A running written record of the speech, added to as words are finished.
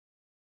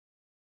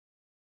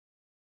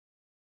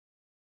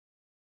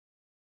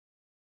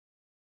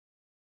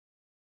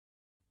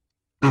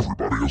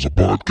Everybody has a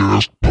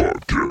podcast.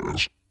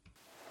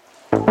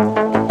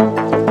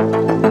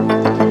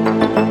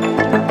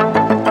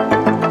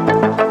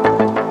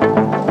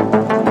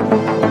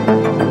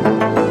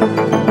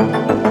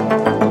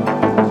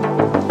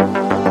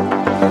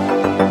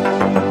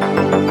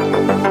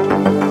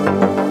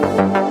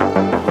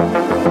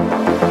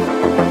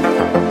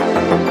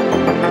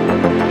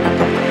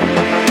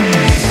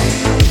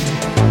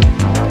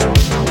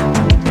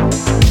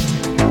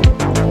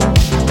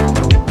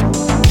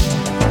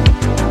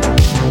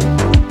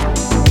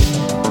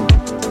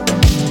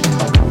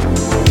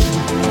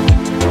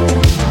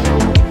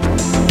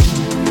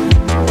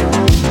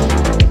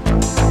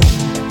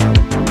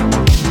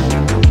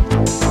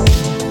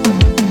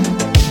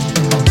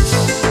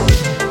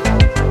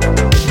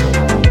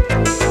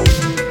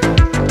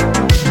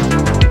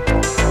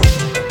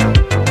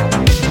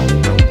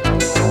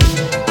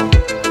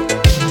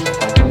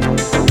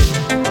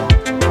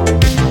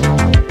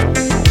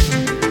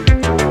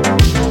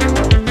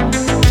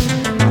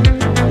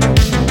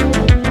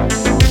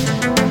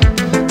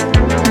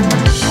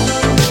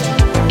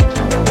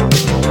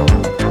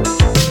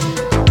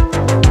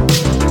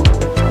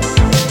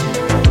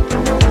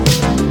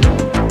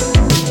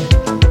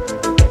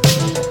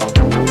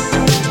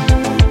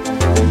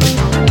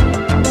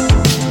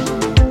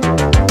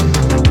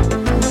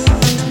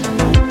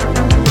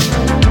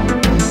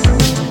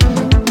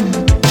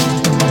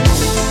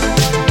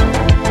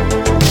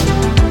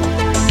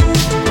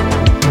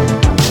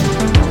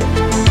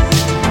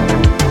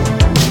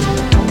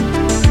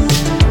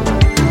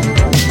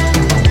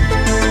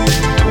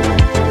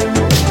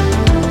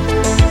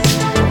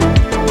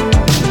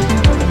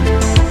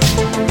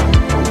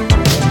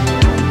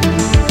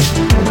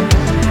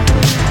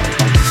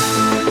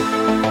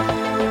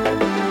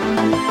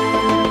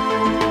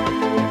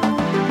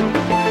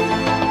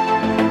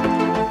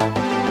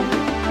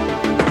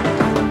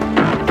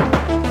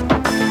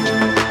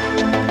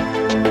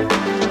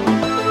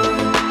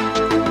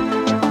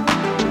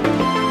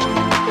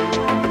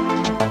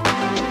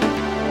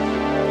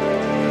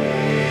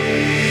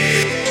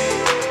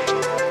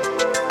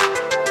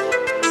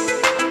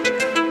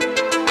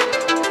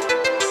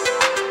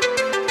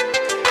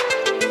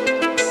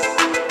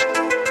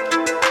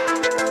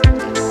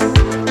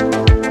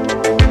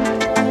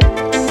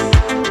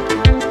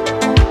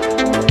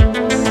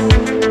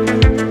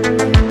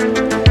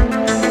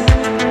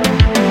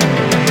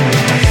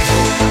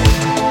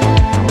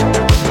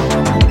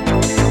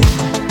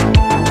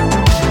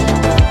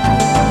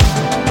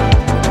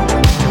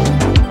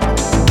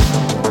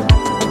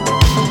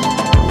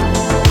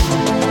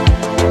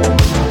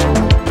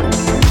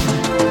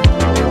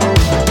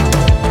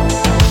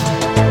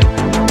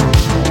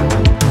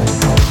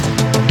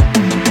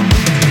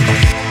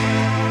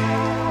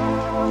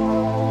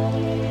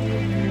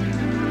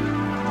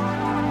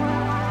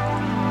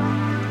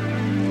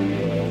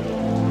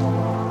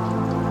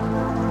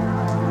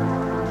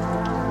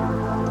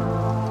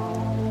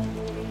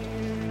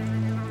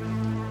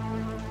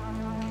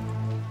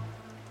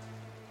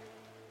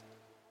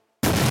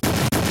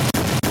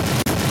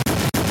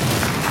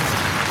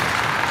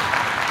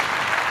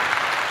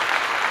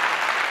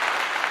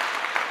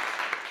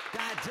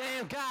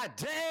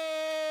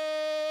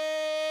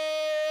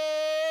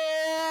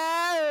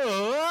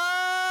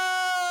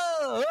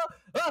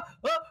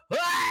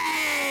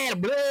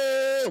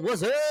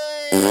 What's up?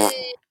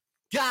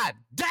 God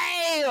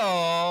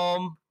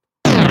damn!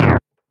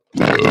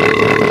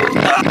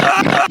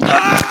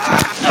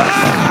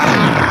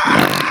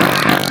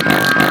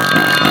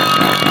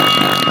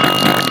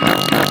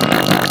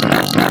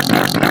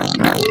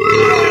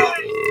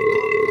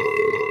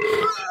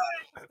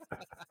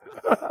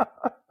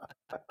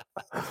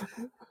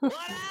 What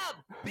up,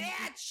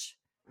 bitch?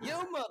 You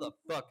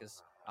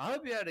motherfuckers. I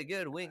hope you had a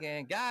good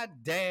weekend. God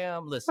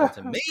damn, listen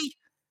to me.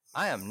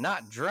 I am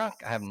not drunk.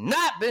 I have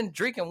not been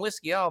drinking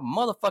whiskey all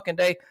motherfucking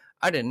day.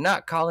 I did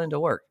not call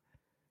into work.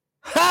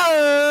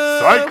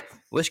 Psych.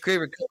 Whis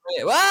Creamer coming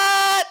in.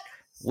 What?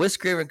 Whis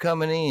Creamer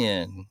coming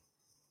in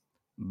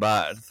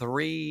by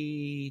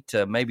 3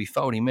 to maybe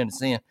 40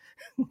 minutes in.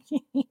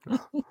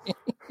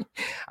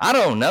 I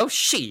don't know.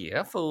 Shit,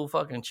 that fool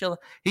fucking chilling.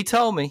 He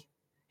told me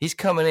he's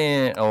coming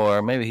in,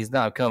 or maybe he's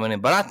not coming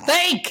in, but I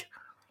think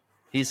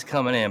he's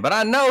coming in. But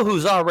I know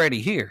who's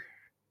already here.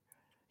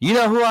 You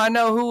know who I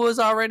know who was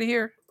already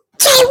here?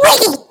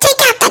 J.Wiggy,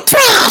 take out the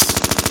trash!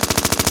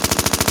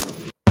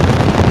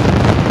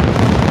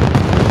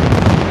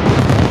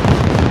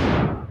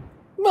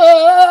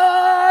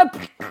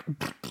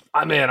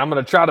 I'm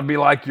going to try to be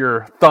like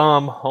your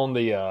thumb on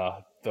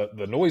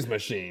the noise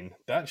machine.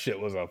 That shit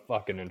was a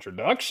fucking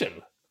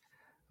introduction.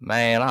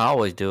 Man, I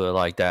always do it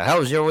like that. How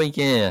was your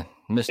weekend,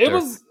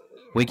 Mr.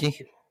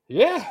 Wiki?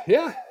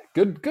 Yeah.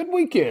 Good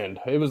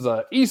weekend. It was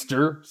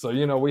Easter, so,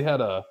 we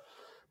had a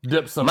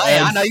dip some Man,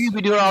 eggs. I know you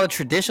be doing all the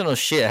traditional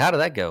shit. How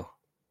did that go?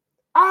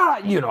 I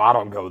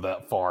don't go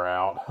that far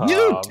out.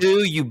 You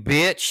do, you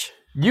bitch.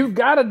 You've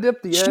got to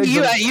dip the eggs.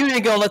 You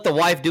ain't gonna let the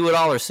wife do it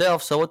all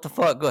herself. So what the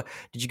fuck?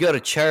 Did you go to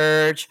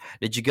church?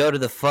 Did you go to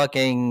the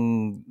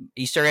fucking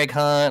Easter egg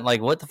hunt? Like,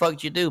 what the fuck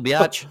did you do,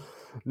 biatch?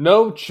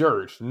 No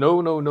church.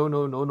 No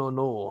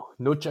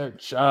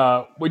church.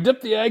 We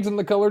dip the eggs in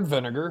the colored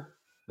vinegar.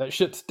 That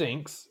shit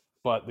stinks,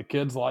 but the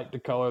kids like to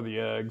color the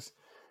eggs.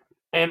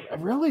 And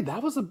really,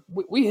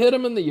 we hit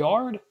them in the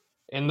yard,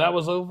 and that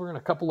was over in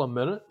a couple of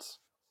minutes.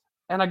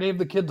 And I gave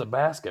the kids a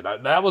basket.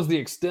 That was the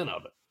extent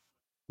of it.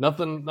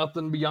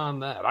 Nothing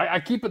beyond that. I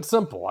keep it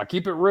simple. I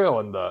keep it real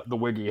in the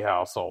Wiggy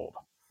household.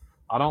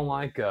 I don't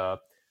like, man,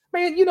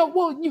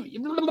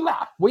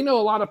 we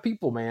know a lot of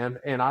people, man,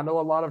 and I know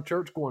a lot of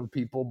church-going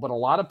people, but a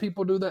lot of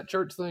people do that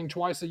church thing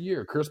twice a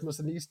year, Christmas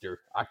and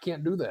Easter. I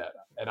can't do that,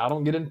 and I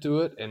don't get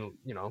into it, and,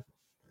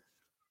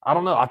 I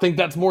don't know. I think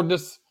that's more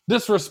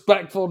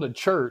disrespectful to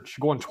church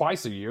going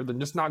twice a year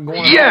than just not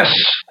going. Yes!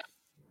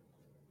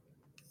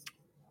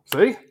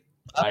 See?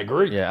 I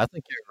agree. Yeah, I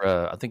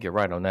think you're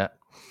right on that.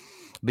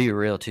 Be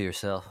real to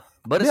yourself,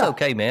 but it's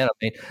okay, man. I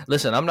mean,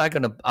 listen, I'm not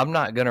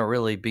gonna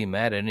really be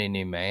mad at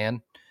any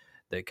man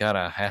that kind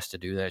of has to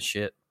do that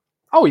shit.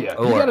 Oh yeah,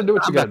 you got to do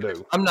what you got to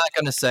do. I'm not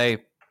gonna say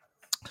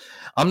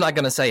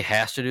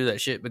has to do that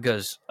shit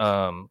because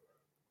they're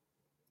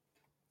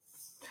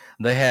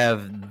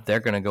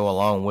gonna go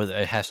along with it.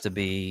 It has to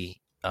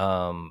be.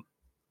 I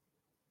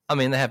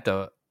mean, they have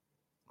to.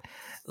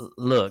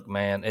 Look,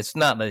 man, it's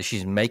not that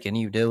she's making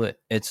you do it.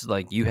 It's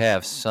like you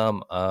have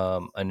some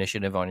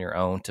initiative on your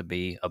own to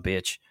be a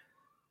bitch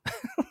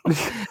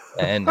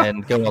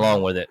and go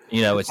along with it.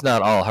 It's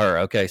not all her.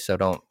 Okay, so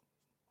don't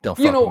fuck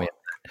with me.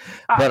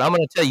 But I'm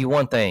going to tell you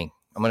one thing.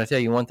 I'm going to tell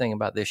you one thing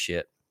about this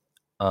shit.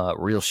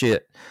 Real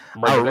shit.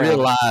 I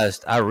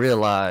realized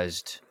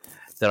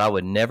that I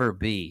would never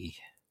be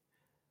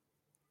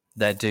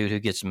that dude who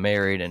gets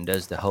married and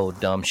does the whole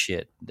dumb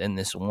shit in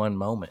this one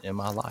moment in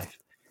my life.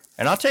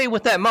 And I'll tell you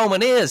what that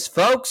moment is,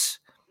 folks.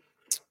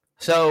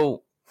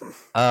 So,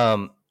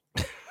 sounded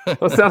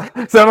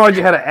like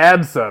you had an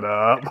ad set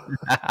up.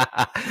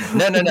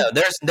 No.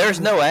 There's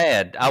no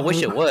ad. I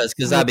wish it was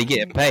because I'd be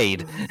getting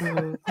paid.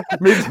 But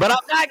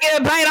I'm not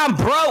getting paid. I'm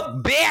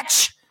broke,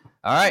 bitch.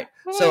 All right.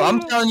 So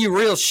I'm telling you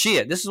real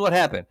shit. This is what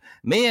happened.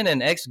 Me and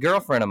an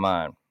ex-girlfriend of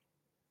mine,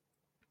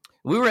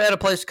 we were at a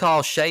place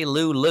called Chez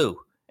Lulu.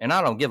 And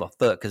I don't give a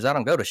fuck because I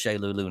don't go to Chez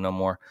Lulu no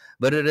more.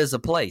 But it is a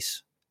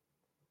place.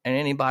 And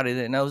anybody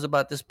that knows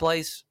about this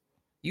place,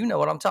 you know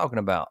what I'm talking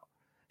about.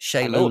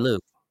 Chez Lulu.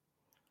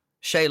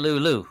 Chez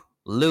Lulu.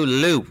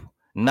 Lulu.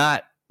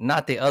 Not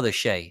the other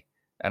Chez.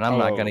 And I'm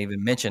not going to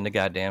even mention the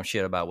goddamn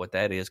shit about what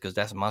that is because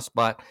that's my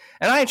spot.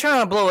 And I ain't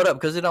trying to blow it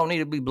up because it don't need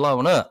to be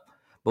blown up.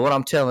 But what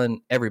I'm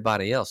telling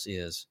everybody else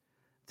is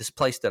this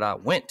place that I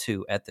went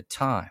to at the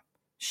time,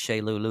 Chez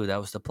Lulu, that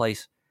was the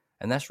place.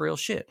 And that's real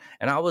shit.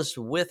 And I was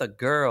with a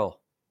girl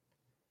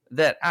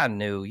that I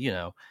knew,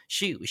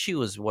 she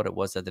was what it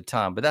was at the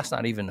time, but that's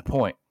not even the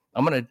point.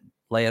 I'm going to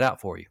lay it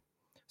out for you.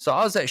 So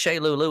I was at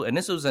Chez Lulu, and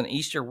this was an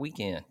Easter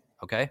weekend,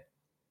 okay?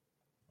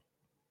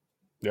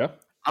 Yeah.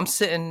 I'm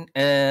sitting,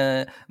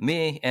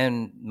 me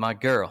and my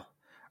girl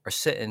are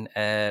sitting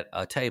at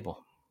a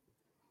table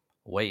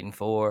waiting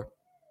for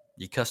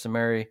your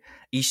customary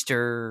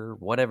Easter,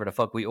 whatever the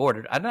fuck we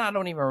ordered. I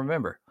don't even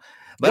remember.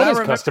 But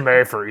what is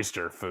customary for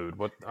Easter food?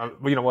 What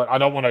you know? What I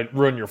don't want to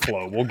ruin your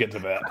flow. We'll get to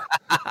that.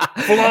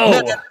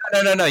 Flow.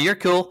 No. You're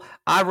cool.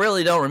 I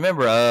really don't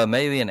remember.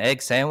 Maybe an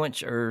egg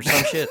sandwich or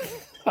some shit.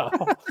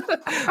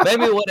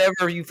 Maybe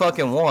whatever you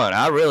fucking want.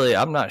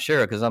 I'm not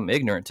sure because I'm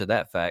ignorant to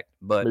that fact.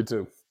 But me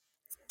too.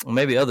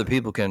 Maybe other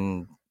people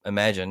can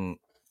imagine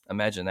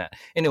that.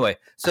 Anyway,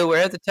 so we're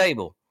at the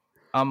table.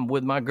 I'm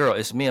with my girl.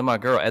 It's me and my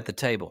girl at the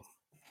table.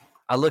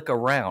 I look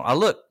around. I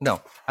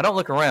don't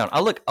look around. I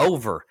look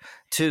over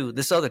to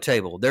this other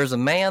table. There's a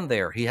man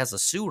there. He has a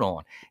suit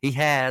on. He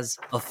has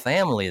a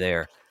family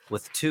there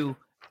with 2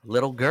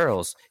 little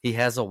girls. He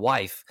has a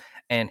wife,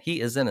 and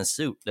he is in a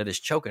suit that is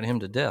choking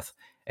him to death.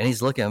 And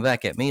he's looking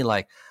back at me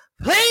like,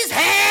 please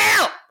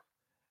help!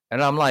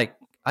 And I'm like,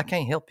 I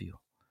can't help you.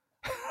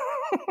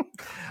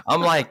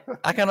 I'm like,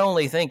 I can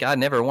only think I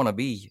never want to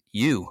be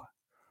you,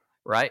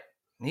 right?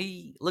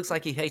 He looks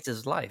like he hates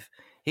his life.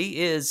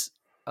 He is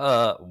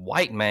a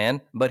white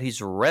man, but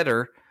he's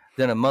redder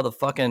than a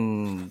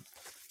motherfucking,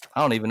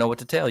 I don't even know what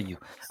to tell you.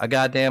 A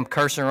goddamn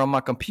cursor on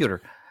my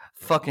computer.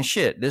 Fucking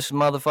shit. This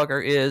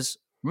motherfucker is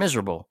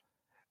miserable.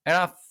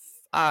 And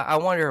I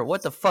wonder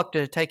what the fuck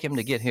did it take him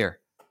to get here?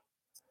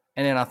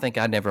 And then I think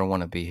I never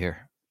want to be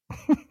here.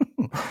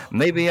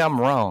 Maybe I'm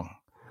wrong.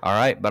 All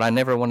right. But I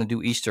never want to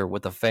do Easter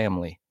with a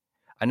family.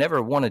 I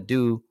never want to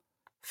do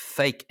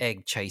fake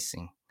egg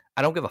chasing.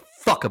 I don't give a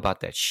fuck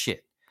about that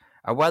shit.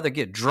 I'd rather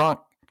get drunk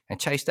and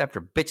chased after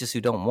bitches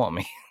who don't want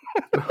me.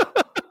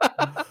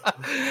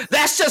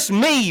 That's just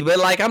me, but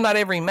like I'm not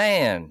every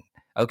man.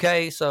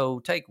 Okay, so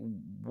take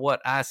what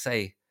I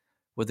say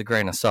with a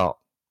grain of salt.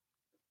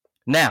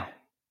 Now,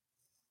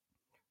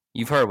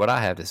 you've heard what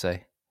I have to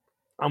say.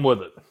 I'm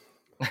with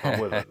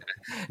it.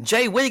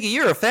 J.Wiggy,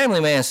 you're a family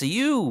man, so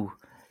you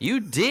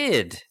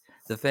did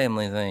the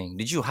family thing?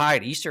 Did you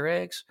hide Easter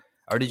eggs,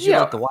 or did you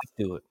let the wife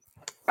do it?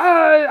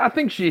 I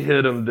think she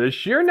hit them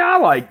this year. Now I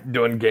like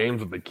doing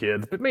games with the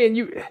kids, but man,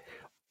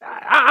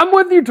 I'm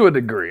with you to a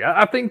degree.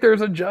 I think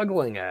there's a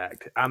juggling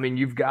act. I mean,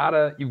 you've got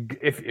to,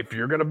 if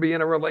you're going to be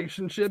in a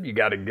relationship, you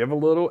got to give a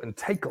little and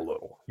take a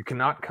little. You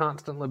cannot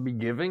constantly be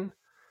giving,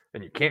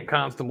 and you can't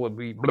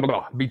constantly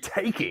be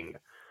taking.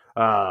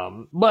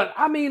 But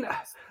I mean,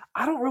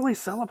 I don't really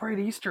celebrate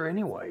Easter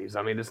anyways.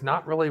 I mean, it's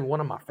not really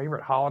one of my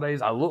favorite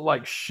holidays. I look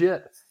like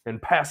shit in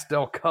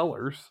pastel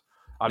colors.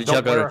 Did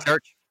y'all go to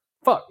church?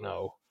 Fuck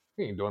no.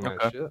 You ain't doing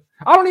that shit.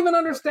 I don't even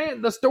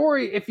understand the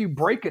story. If you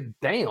break it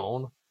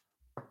down,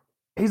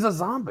 he's a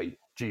zombie,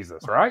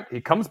 Jesus, right?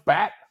 He comes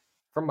back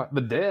from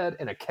the dead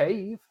in a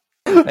cave.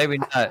 Maybe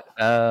not.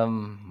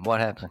 What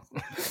happened?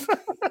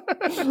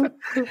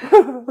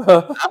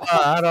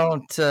 I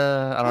don't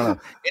know.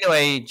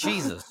 Anyway,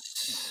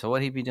 Jesus,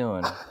 what he be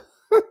doing?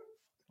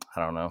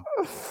 I don't know.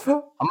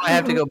 I might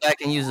have to go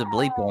back and use a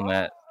bleep on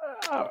that.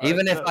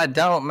 Even if I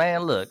don't,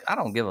 man, look, I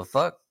don't give a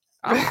fuck.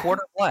 I'm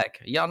quarter black.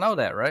 Y'all know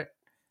that, right?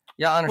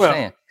 Y'all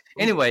understand.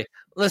 Well, anyway,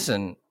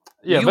 listen.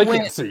 Yeah, they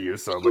can't see you,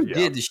 so you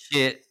did the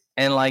shit,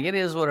 and like it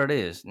is what it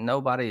is.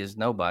 Nobody is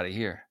nobody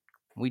here.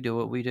 We do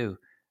what we do,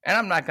 and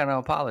I'm not going to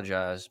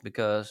apologize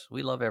because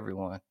we love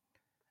everyone.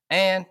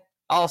 And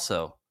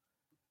also,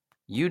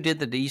 you did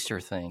the Easter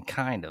thing,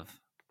 kind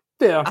of.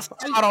 Yeah, I saw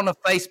it on the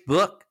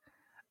Facebook.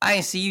 I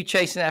ain't see you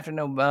chasing after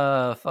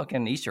no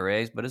fucking Easter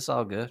eggs, but it's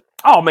all good.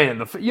 Oh man,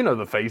 the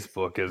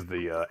Facebook is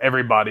the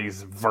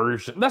everybody's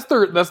version.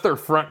 That's their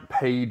front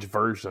page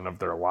version of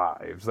their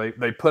lives.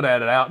 They put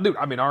it out, dude.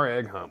 I mean, our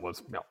egg hunt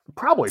was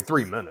probably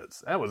 3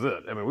 minutes. That was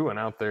it. I mean, we went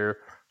out there.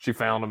 She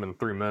found them in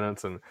 3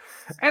 minutes, and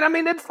I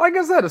mean, it's like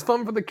I said, it's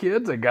fun for the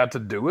kids. They got to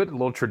do it.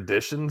 Little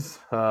traditions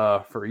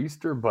for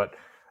Easter, but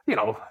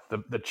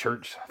the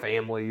church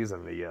families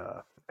and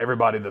the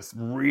everybody that's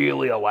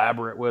really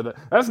elaborate with it.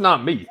 That's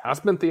not me. I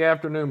spent the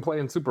afternoon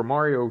playing Super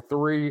Mario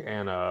 3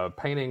 and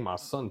painting my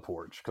sun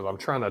porch because I'm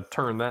trying to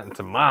turn that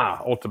into my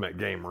ultimate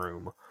game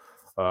room.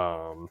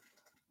 Whoa!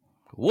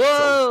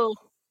 So,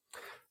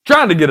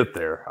 trying to get it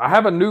there. I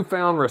have a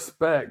newfound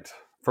respect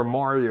for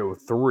Mario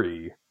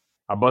 3.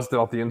 I busted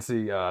off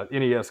the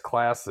NES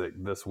Classic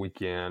this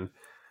weekend.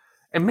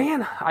 And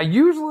man, I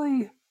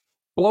usually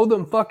blow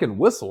them fucking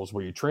whistles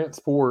where you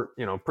transport,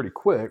 pretty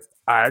quick.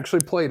 I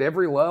actually played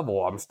every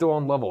level. I'm still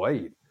on level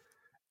 8.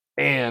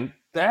 And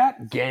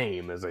that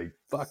game is it's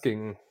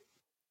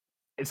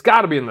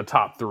got to be in the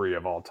top 3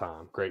 of all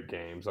time. Great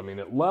games. I mean,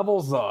 it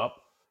levels up,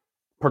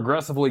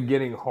 progressively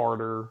getting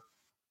harder.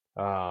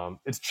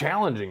 It's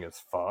challenging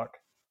as fuck.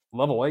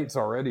 Level 8's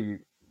already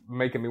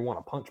making me want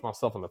to punch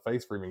myself in the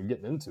face for even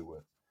getting into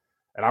it.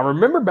 And I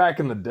remember back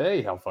in the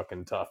day how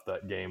fucking tough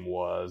that game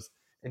was.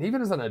 And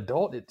even as an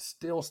adult, it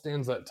still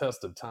stands that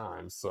test of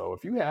time. So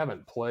if you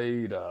haven't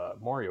played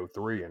Mario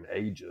 3 in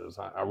ages,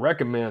 I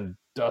recommend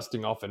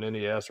dusting off an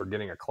NES or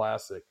getting a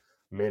classic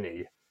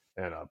mini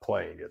and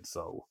playing it.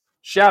 So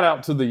shout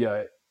out to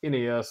the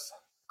NES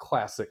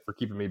Classic for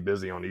keeping me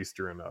busy on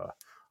Easter and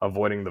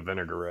avoiding the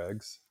vinegar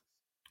eggs.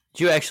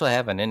 Do you actually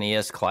have an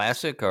NES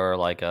Classic or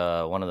like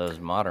one of those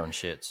modern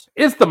shits?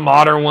 It's the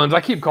modern ones.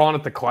 I keep calling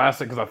it the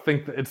Classic because I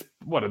think it's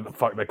what the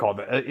fuck they call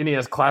it, the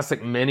NES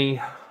Classic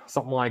Mini,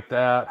 something like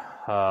that.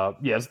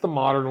 Yeah, it's the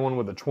modern one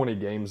with the 20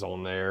 games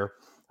on there.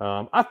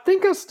 I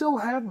think I still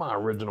have my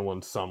original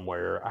one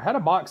somewhere. I had a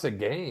box of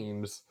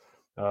games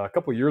a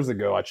couple years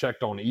ago. I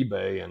checked on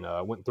eBay and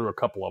went through a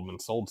couple of them and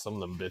sold some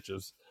of them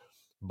bitches.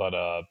 But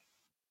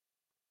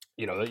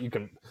that you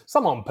can,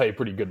 some of them pay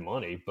pretty good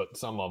money, but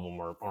some of them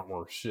aren't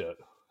worth shit.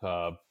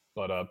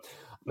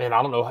 Man,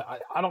 I don't know.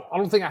 I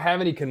don't think I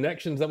have any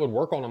connections that would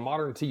work on a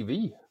modern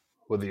TV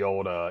with the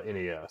old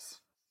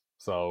NES.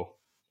 So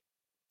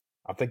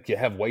I think you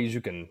have ways you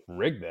can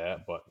rig that,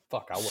 but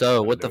fuck.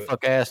 So what the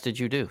fuck ass did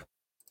you do?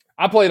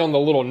 I played on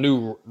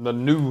the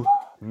new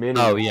mini.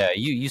 Oh yeah,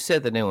 you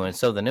said the new one.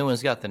 So the new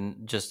one's got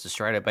just a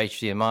straight up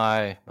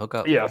HDMI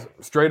hookup. Yeah,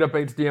 straight up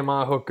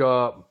HDMI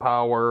hookup,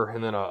 power,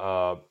 and then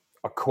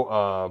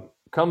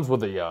comes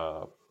with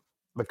the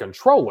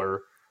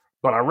controller.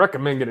 But I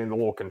recommend getting the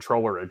little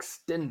controller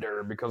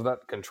extender because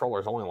that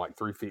controller is only like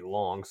 3 feet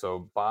long.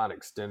 So buy an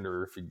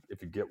extender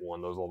if you get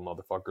one. Those little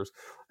motherfuckers.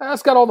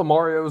 It's got all the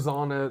Marios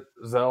on it,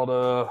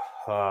 Zelda,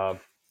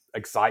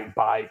 Excite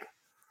Bike,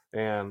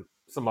 and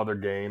some other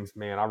games.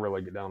 Man, I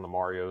really get down to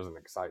Marios and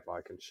Excite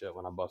Bike and shit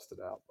when I bust it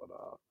out. But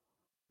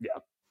yeah,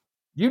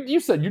 you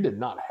said you did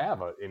not have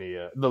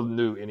the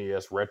new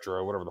NES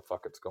Retro, whatever the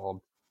fuck it's called.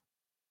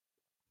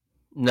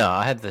 No,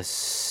 I had the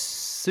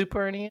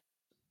Super NES.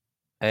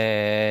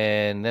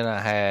 And then I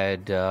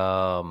had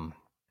the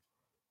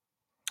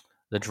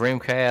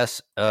Dreamcast.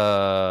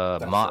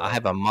 I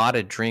have a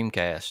modded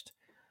Dreamcast.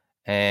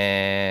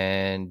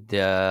 And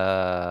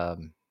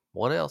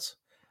what else?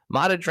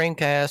 Modded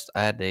Dreamcast.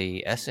 I had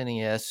the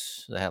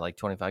SNES that had like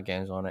 25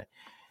 games on it.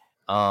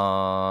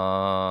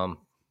 I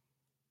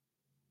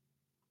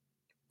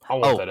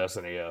want that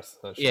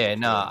SNES. Yeah,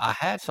 no, I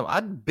had some.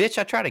 I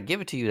tried to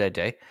give it to you that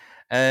day.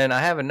 And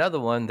I have another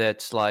one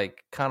that's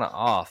like kind of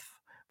off,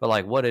 but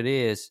like what it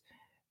is.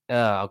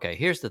 Okay,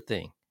 here's the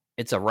thing.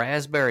 It's a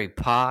Raspberry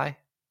Pi,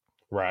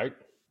 Right.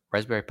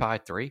 Raspberry Pi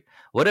 3,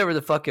 whatever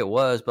the fuck it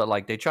was. But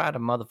like they tried to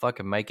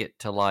motherfucking make it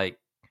to like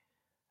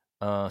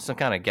some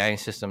kind of game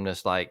system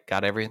that's like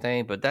got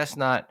everything, but that's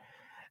not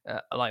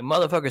like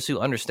motherfuckers who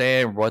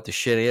understand what the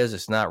shit is.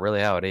 It's not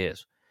really how it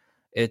is.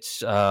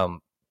 It's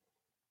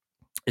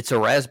it's a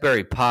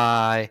Raspberry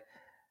Pi,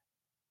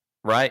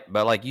 right?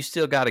 But like you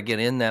still got to get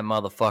in that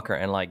motherfucker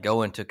and like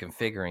go into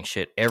configuring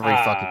shit every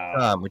fucking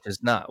time, which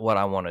is not what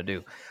I want to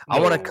do. I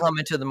want to No. come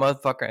into the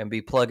motherfucker and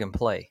be plug and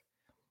play.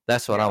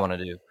 That's what I Yeah. want to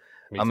do.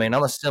 Me I too. mean,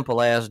 I'm a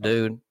simple ass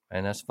dude,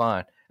 and that's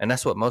fine. And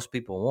that's what most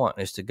people want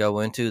is to go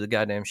into the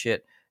goddamn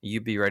shit.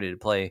 You be ready to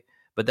play,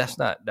 but that's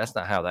not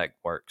how that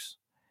works.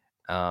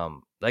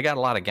 They got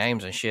a lot of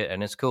games and shit,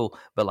 and it's cool.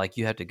 But like,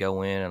 you have to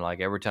go in and like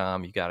every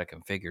time you got to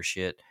configure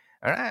shit.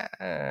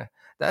 And,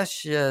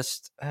 that's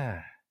just.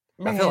 I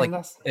feel like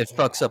it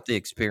fucks up the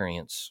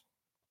experience.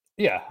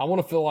 Yeah, I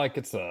want to feel like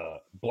it's a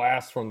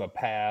blast from the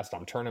past.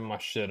 I'm turning my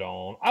shit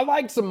on. I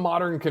like some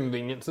modern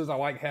conveniences. I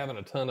like having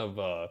a ton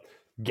of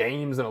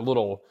games and a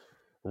little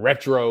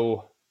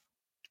retro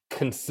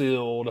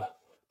concealed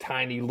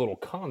tiny little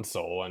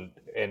console and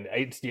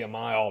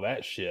HDMI, all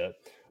that shit.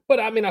 But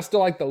I mean, I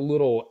still like the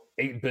little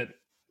 8-bit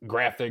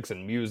graphics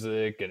and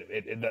music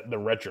and the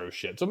retro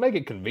shit. So make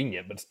it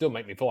convenient, but still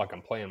make me feel like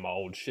I'm playing my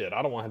old shit.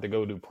 I don't want to have to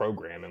go do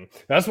programming.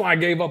 That's why I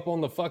gave up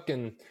on the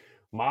fucking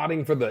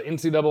modding for the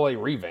NCAA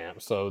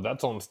revamp. So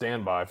that's on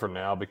standby for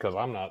now because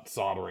I'm not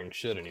soldering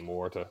shit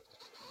anymore to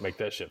make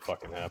that shit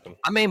fucking happen.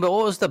 I mean, but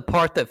what was the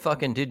part that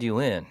fucking did you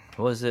in?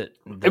 Was it?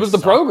 It was the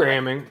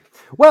programming.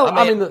 Well,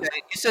 I mean, you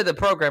said the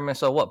programming.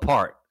 So what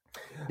part?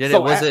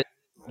 So Was it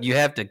you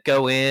have to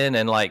go in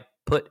and like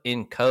put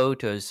in code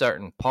to a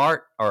certain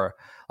part, or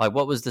like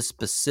what was the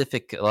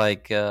specific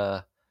like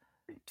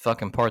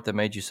fucking part that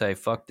made you say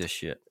fuck this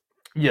shit?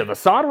 Yeah, the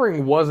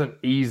soldering wasn't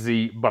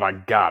easy, but I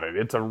got it.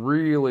 It's a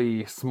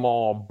really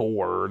small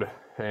board.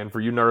 And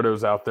for you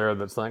nerdos out there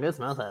that's like, it's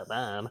not that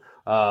bad.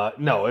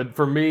 No,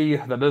 for me,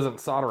 that doesn't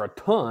solder a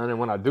ton. And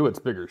when I do, it's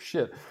bigger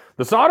shit.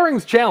 The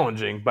soldering's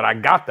challenging, but I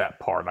got that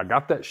part. I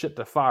got that shit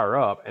to fire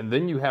up. And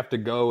then you have to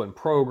go and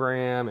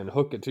program and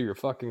hook it to your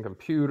fucking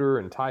computer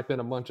and type in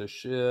a bunch of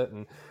shit.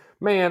 And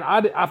man,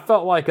 I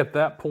felt like at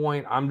that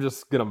point, I've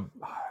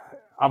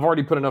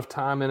already put enough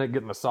time in it,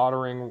 getting the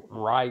soldering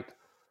right.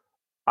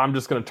 I'm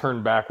just going to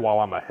turn back while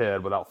I'm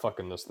ahead without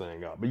fucking this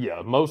thing up. But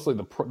yeah, mostly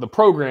the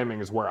programming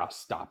is where I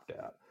stopped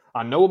at.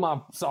 I know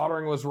my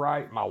soldering was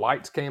right. My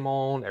lights came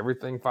on,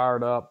 everything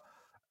fired up.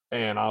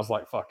 And I was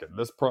like, fuck it.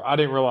 I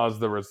didn't realize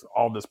there was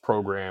all this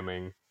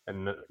programming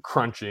and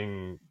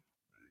crunching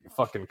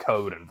fucking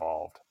code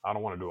involved. I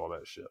don't want to do all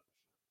that shit.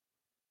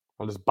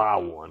 I'll just buy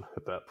one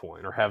at that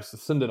point or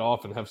send it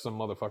off and have some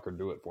motherfucker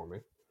do it for me.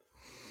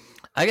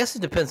 I guess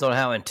it depends on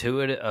how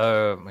intuitive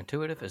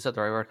is that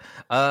the right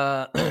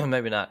word?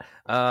 Maybe not.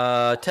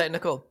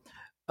 Technical.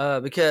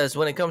 Because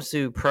when it comes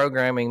to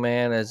programming,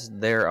 man,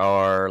 there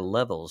are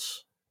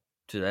levels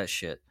to that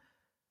shit.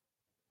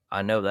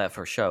 I know that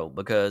for sure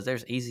because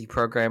there's easy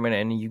programming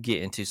and you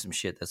get into some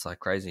shit that's like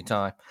crazy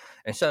time.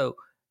 And so,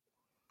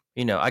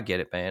 I get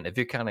it, man. If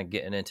you're kind of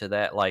getting into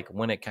that, like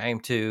when it came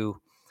to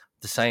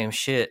the same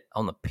shit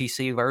on the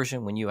PC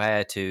version, when you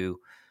had to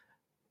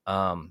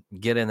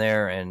get in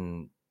there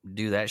and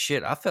do that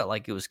shit, I felt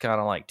like it was kind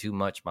of like too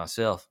much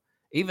myself.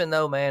 Even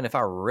though, man, if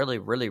I really,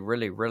 really,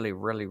 really, really,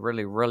 really,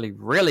 really, really,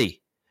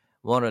 really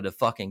wanted to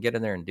fucking get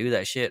in there and do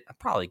that shit, I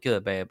probably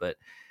could, man. But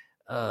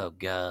oh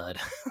god,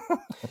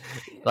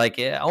 like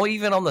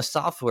even on the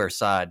software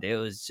side, it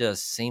was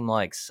just seemed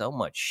like so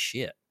much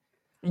shit.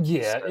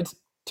 Yeah, it's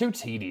too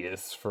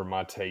tedious for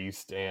my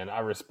taste, and I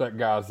respect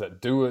guys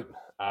that do it.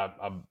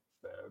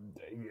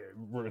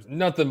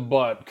 Nothing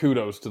but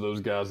kudos to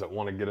those guys that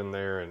want to get in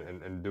there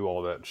and do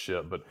all that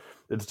shit, but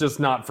it's just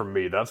not for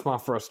me. That's my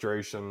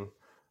frustration.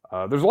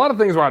 There's a lot of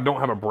things where I don't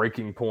have a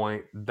breaking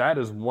point. That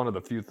is one of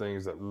the few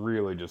things that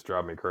really just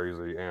drive me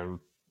crazy, and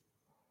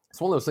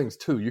it's one of those things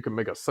too. You can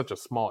make such a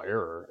small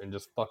error and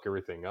just fuck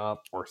everything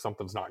up, or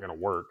something's not going to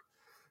work.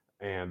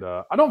 And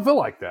I don't feel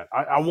like that.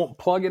 I won't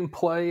plug and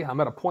play. I'm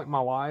at a point in my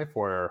life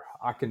where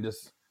I can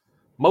just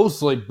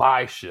mostly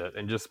buy shit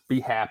and just be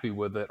happy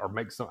with it, or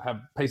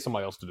pay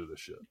somebody else to do this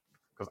shit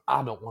because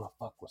I don't want to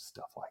fuck with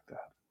stuff like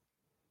that.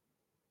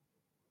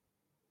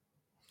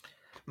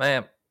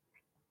 Man,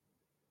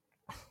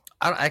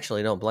 I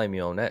actually don't blame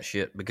you on that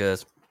shit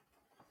because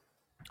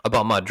I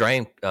bought my I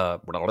bought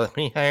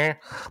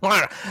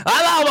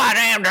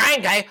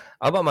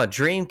my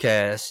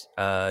Dreamcast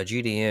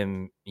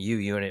GDMU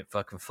unit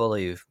fucking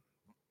fully,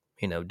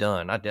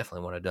 done. I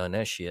definitely would have done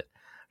that shit.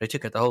 They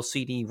took out the whole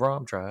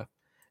CD-ROM drive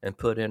and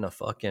put in a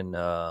fucking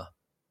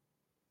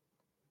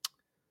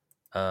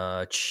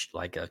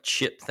like a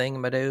chip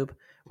thingamadoob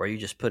where you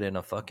just put in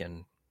a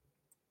fucking,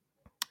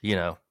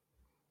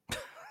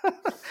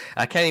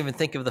 I can't even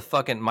think of the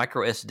fucking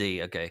micro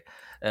SD. Okay,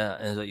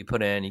 and so you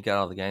put in, you got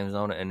all the games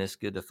on it, and it's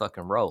good to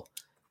fucking roll.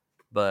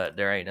 But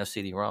there ain't no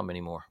CD-ROM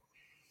anymore.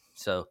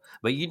 So,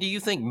 but do you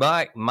think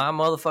my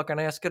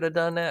motherfucking ass could have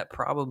done that?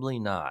 Probably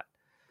not,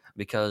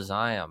 because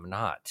I am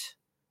not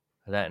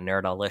that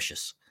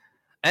nerdalicious.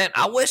 And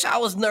I wish I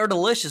was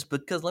nerdalicious,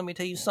 because let me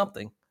tell you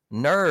something.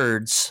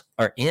 Nerds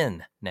are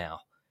in now.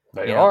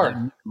 They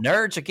are.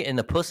 Nerds are getting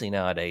the pussy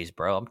nowadays,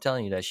 bro. I'm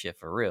telling you that shit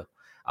for real.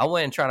 I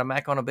went and tried to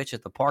mac on a bitch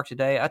at the park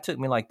today. I took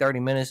me like 30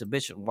 minutes. The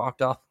bitch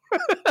walked off.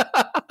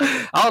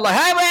 I was like,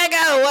 hey, man,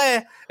 get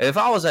away. If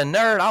I was a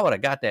nerd, I would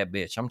have got that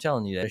bitch. I'm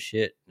telling you that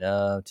shit.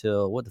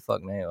 Till what the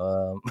fuck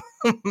name?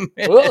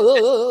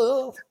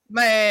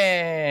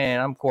 Man,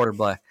 I'm quarter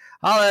black.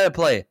 I'll let it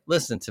play.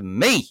 Listen to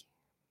me.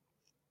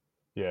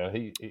 Yeah,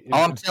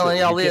 all I'm telling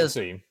y'all is,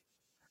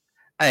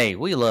 hey,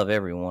 we love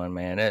everyone,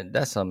 man.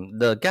 That's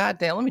the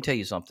goddamn. Let me tell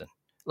you something.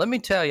 Let me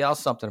tell y'all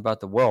something about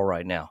the world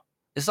right now.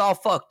 It's all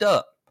fucked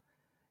up.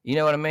 You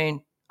know what I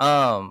mean?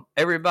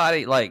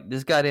 Everybody, like,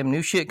 this goddamn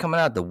new shit coming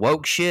out, the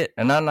woke shit,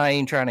 and I'm not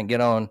even trying to get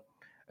on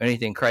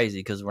anything crazy,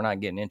 because we're not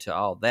getting into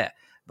all that.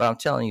 But I'm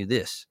telling you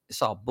this,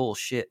 it's all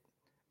bullshit.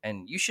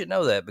 And you should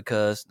know that,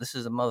 because this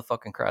is a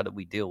motherfucking crowd that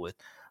we deal with.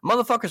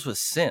 Motherfuckers with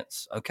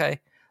sense,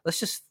 okay? Let's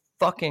just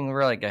fucking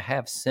really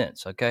have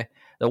sense, okay?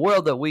 The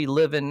world that we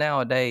live in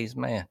nowadays,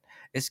 man,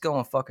 it's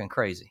going fucking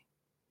crazy.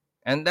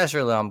 And that's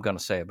really all I'm going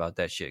to say about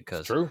that shit,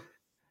 because, true.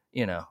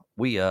 You know,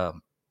 we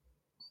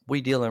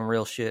deal in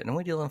real shit, and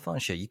we deal in fun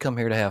shit. You come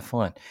here to have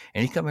fun,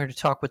 and you come here to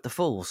talk with the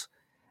fools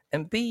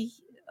and be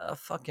a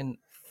fucking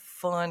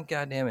fun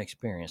goddamn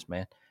experience,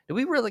 man. Do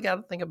we really got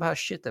to think about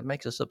shit that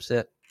makes us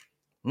upset?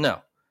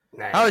 No.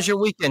 Nah. How was your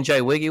weekend,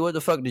 J.Wiggy? What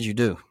the fuck did you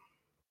do?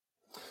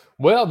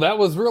 Well, that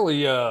was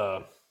really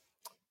the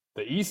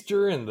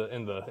Easter and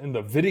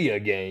the video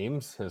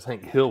games, as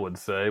Hank Hill would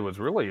say, was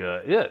really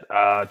it.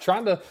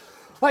 Trying to,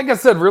 like I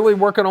said, really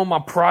working on my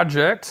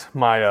project,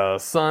 my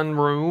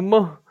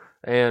sunroom,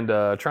 and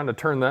trying to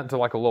turn that into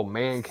like a little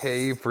man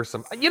cave for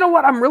some. You know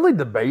what? I'm really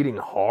debating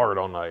hard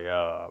on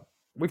a.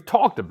 We've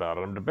talked about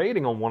it. I'm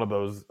debating on one of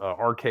those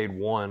Arcade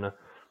One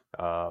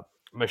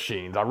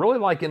machines. I really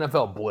like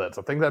NFL Blitz.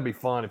 I think that'd be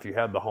fun if you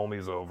had the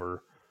homies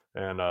over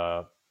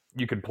and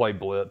you could play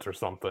Blitz or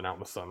something out in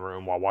the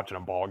sunroom while watching a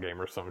ball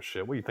game or some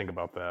shit. What do you think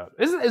about that?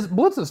 Is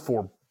Blitz is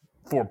four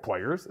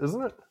players,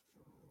 isn't it?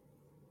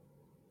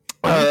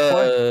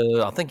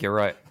 I think you're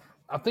right.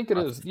 I think it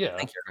is. Yeah, I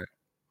think you're right.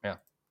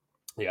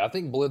 Yeah, I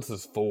think Blitz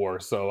is 4,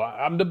 so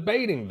I'm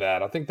debating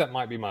that. I think that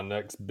might be my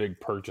next big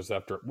purchase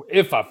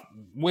if I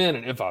win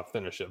and if I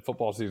finish it.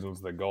 Football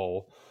season's the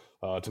goal,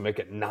 to make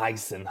it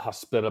nice and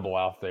hospitable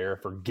out there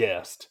for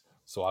guests,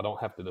 so I don't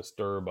have to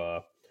disturb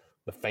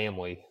the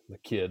family, the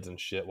kids and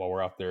shit while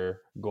we're out there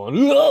going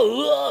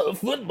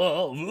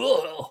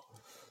football.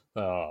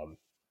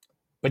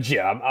 But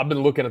yeah, I've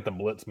been looking at the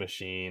Blitz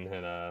machine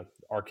and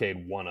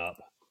Arcade 1-Up.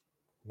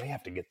 May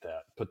have to get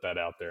that, put that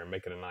out there and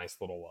make it a nice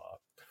little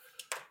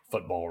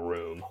football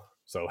room.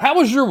 So, how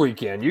was your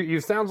weekend? You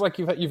sounds like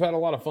you've had a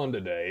lot of fun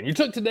today, and you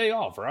took today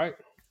off, right?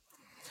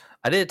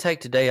 I did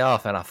take today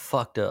off, and I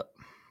fucked up.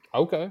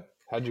 Okay,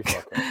 how'd you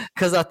fuck up?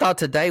 Because I thought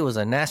today was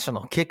a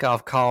national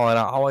kickoff call, and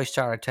I always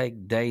try to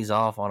take days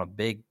off on a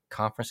big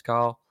conference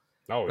call.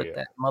 Oh, but yeah.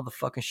 That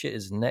motherfucking shit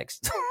is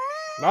next.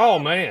 Oh,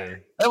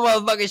 man. That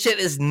motherfucking shit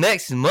is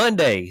next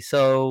Monday.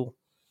 So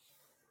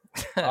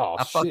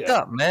I fucked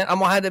up, man. I'm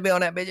gonna have to be on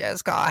that bitch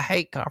ass call. I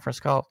hate conference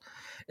calls.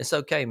 It's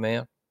okay,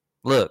 man.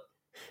 Look,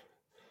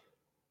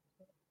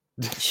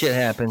 shit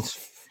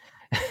happens.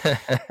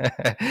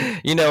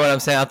 You know what I'm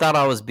saying? I thought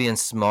I was being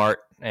smart,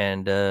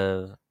 and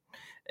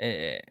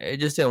it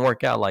just didn't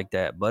work out like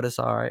that. But it's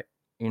all right.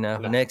 You know,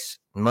 Next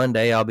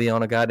Monday I'll be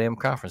on a goddamn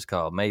conference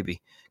call.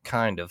 Maybe,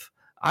 kind of.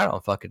 I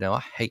don't fucking know.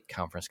 I hate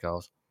conference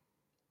calls.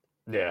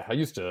 Yeah, I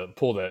used to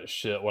pull that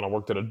shit when I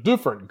worked at a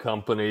different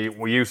company.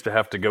 We used to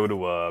have to go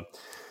to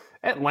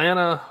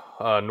Atlanta,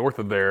 north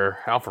of there,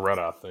 Alpharetta,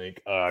 I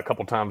think, a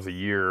couple times a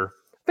year.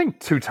 I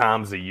think 2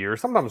 times a year,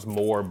 sometimes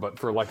more, but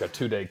for like a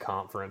 2-day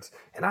conference.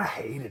 And I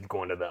hated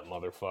going to that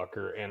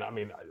motherfucker. And I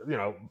mean, you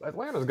know,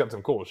 Atlanta's got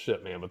some cool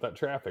shit, man, but that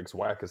traffic's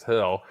whack as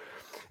hell.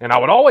 And I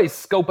would always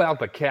scope out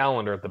the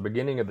calendar at the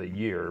beginning of the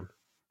year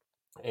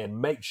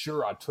and make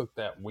sure I took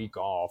that week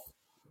off,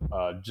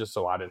 just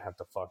so I didn't have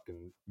to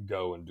fucking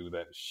go and do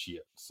that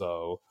shit.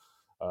 So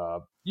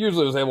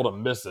usually I was able to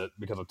miss it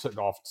because I took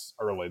off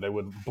early. They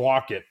would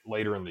block it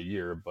later in the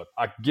year, but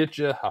I get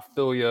you. I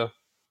feel you.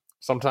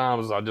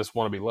 Sometimes I just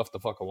want to be left the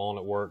fuck alone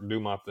at work, do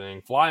my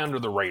thing, fly under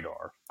the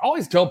radar. I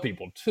always tell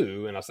people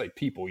too, and I say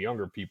people,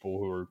 younger people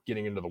who are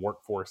getting into the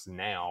workforce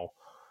now,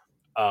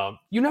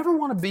 you never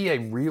want to be a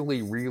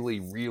really, really,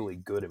 really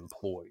good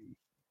employee.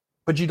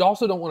 But you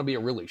also don't want to be a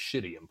really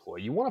shitty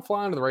employee. You want to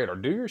fly under the radar,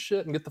 do your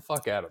shit, and get the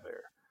fuck out of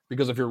there.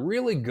 Because if you're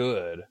really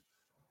good,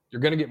 you're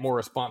going to get more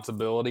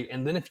responsibility.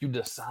 And then if you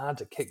decide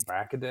to kick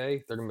back a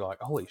day, they're going to be like,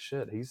 holy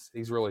shit, he's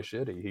really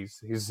shitty.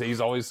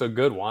 He's always so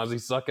good. Why is he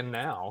sucking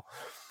now?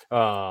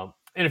 And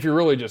if you're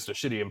really just a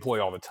shitty employee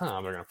all the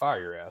time, they're going to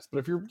fire your ass. But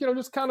if you're,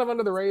 just kind of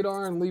under the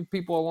radar and leave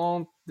people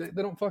alone, they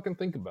don't fucking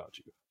think about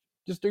you.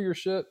 Just do your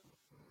shit.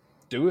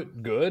 Do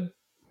it good.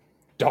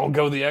 Don't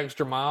go the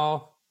extra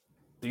mile.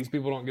 These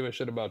people don't give a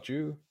shit about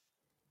you.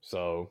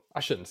 So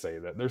I shouldn't say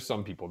that. There's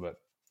some people that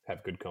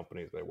have good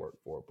companies they work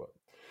for, but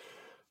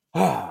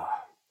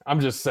I'm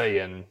just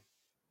saying,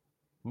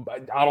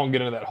 I don't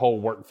get into that whole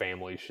work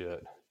family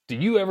shit. Do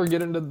you ever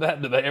get into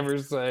that? Do they ever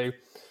say,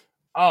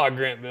 "Oh,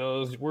 Grant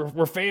Mills,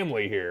 we're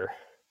family here"?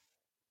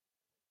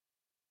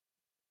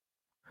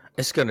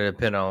 It's going to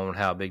depend on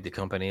how big the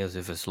company is,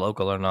 if it's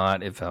local or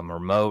not, if I'm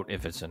remote,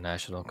 if it's a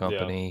national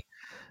company.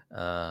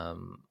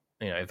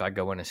 If I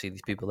go in and see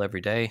these people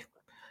every day,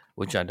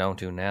 which I don't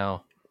do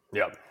now.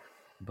 Yep.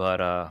 But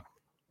I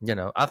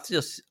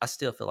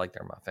still feel like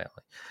they're my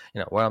family.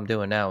 What I'm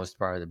doing now is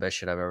probably the best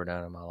shit I've ever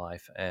done in my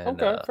life. And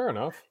Okay, fair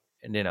enough.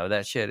 And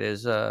that shit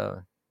is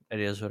it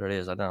is what it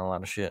is. I've done a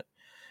lot of shit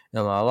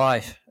in my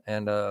life.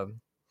 And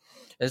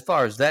as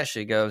far as that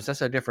shit goes,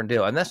 that's a different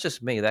deal. And that's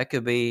just me. That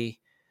could be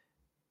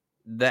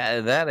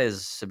that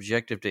is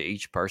subjective to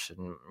each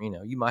person.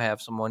 You might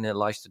have someone that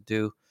likes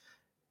to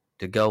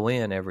go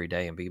in every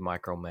day and be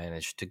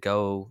micromanaged, to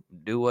go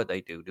do what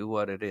they do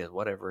what it is,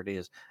 whatever it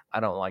is. I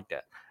don't like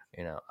that.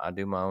 I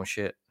do my own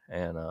shit,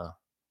 and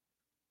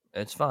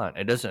it's fine.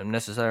 It doesn't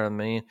necessarily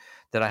mean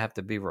that I have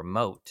to be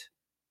remote.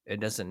 It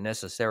doesn't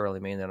necessarily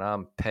mean that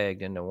I'm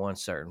pegged into one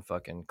certain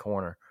fucking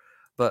corner,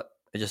 but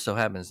it just so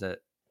happens that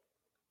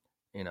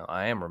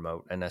I am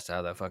remote, and that's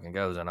how that fucking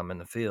goes, and I'm in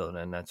the field,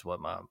 and that's what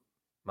my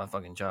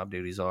fucking job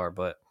duties are.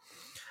 But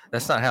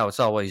that's not how it's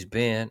always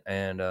been,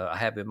 and I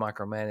have been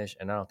micromanaged,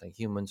 and I don't think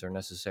humans are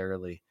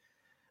necessarily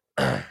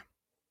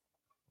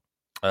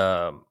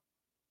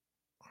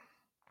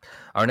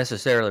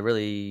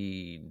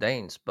really. They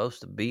ain't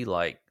supposed to be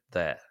like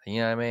that.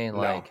 You know what I mean?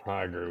 Like, no,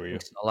 I agree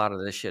with you. A lot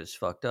of this shit is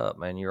fucked up,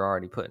 man. You're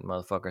already putting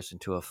motherfuckers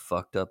into a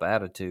fucked up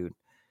attitude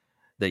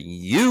that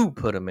you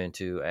put them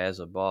into as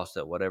a boss,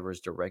 that whatever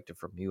is directed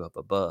from you up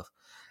above.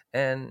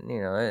 And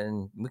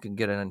and we can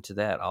get into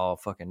that all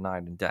fucking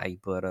night and day,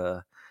 but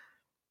I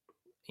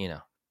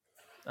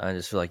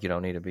just feel like you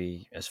don't need to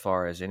be, as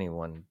far as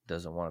anyone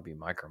doesn't want to be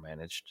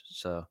micromanaged.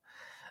 So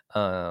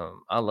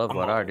I love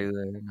what I do,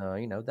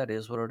 and that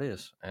is what it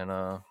is.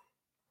 And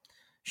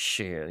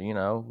shit,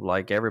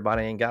 like,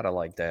 everybody ain't gotta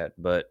like that,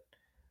 but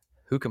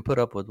who can put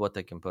up with what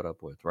they can put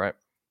up with, right?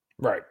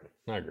 Right.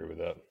 I agree with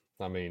that.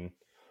 I mean,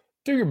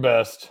 do your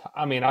best.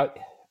 I mean,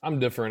 I'm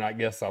different. I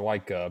guess I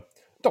like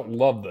don't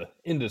love the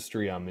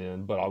industry I'm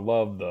in, but I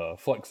love the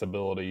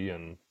flexibility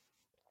and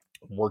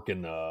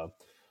working I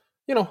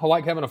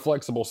like having a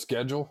flexible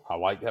schedule. I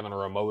like having a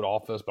remote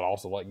office, but I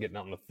also like getting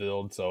out in the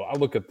field. So I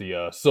look at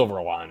the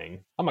silver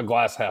lining. I'm a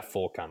glass half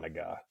full kind of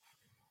guy.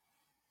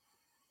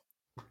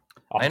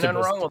 Ain't nothing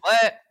wrong with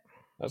that.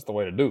 That's the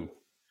way to do.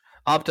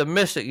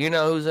 Optimistic. You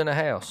know who's in the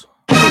house.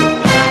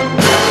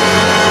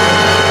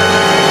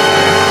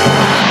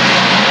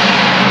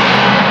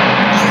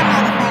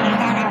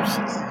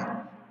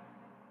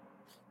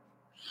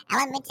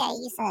 Let me tell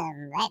you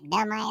something. That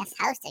dumbass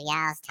host of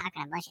y'all's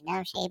talking a bunch of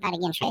dumb shit about to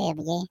get in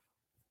trouble, yeah?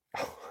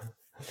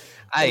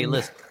 Hey,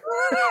 listen.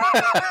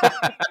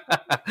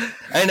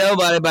 Ain't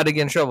nobody about to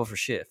get in trouble for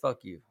shit.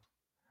 Fuck you.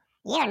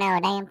 You don't know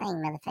a damn thing,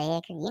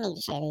 motherfucker. You need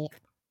to shut up.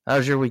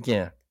 How's your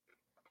weekend?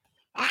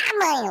 I'm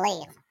gonna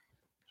leave.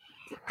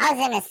 I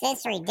was in a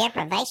sensory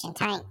deprivation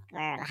tank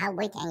for the whole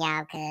weekend,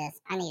 y'all,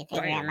 because I need to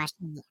figure out my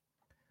shit.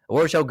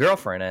 Where's your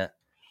girlfriend at?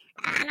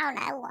 I don't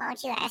know. Why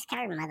don't you ask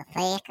her,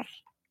 motherfucker?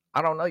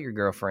 I don't know your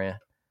girlfriend.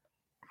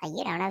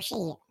 You don't know shit.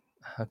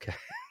 Okay.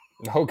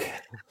 Okay.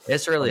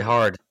 It's really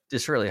hard.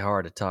 It's really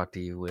hard to talk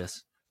to you,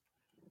 Whis.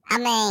 I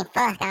mean,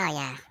 fuck all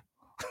y'all.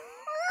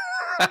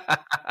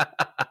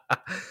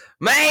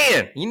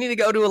 Man, you need to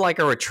go do like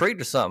a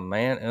retreat or something,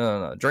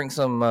 man. Drink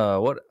some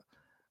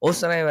what's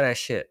the name of that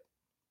shit?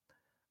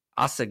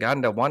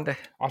 Ashwagandha Wanda?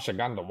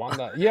 Ashwagandha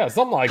Wanda? Yeah,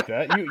 something like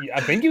that.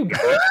 I think you got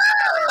it.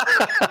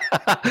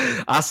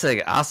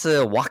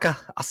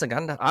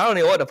 Ashwagandha. I don't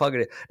know what the fuck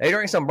it is. They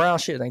drink some brown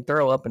shit, they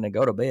throw up, and they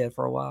go to bed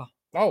for a while.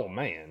 Oh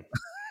man.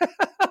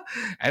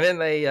 And then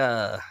they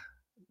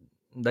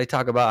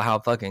talk about how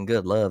fucking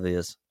good love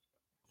is.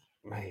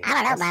 Man, I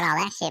don't know about all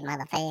that shit,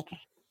 motherfucker.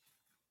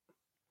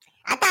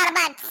 I thought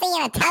about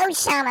seeing a toad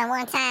shaman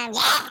one time,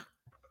 yeah.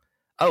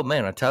 Oh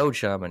man, a toad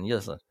shaman.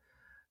 Listen,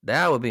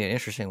 that would be an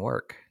interesting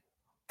work.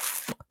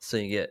 So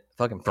you get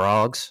fucking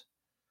frogs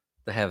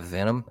that have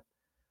venom,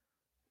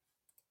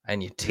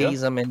 and you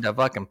tease them into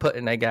fucking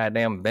putting that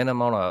goddamn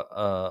venom on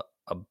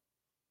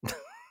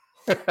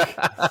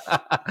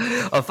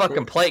a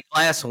fucking plate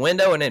glass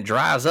window, and it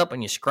dries up,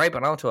 and you scrape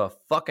it onto a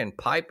fucking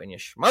pipe, and you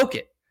smoke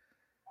it.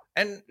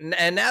 And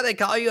now they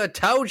call you a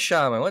toad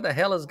shaman. What the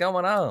hell is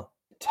going on?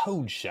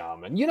 Toad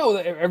shaman.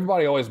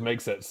 Everybody always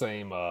makes that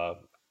same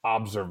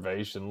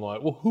observation,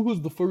 like, well, who was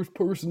the first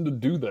person to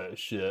do that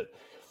shit?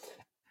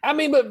 I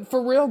mean, but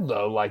for real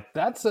though, like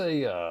that's some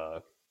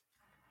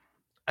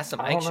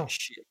ancient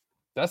shit.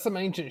 That's some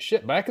ancient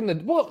shit. Back in the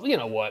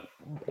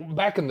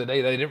Back in the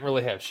day, they didn't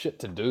really have shit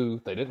to do.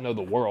 They didn't know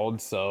the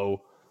world,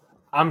 so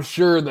I'm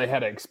sure they had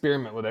to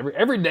experiment with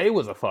every day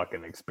was a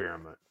fucking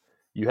experiment.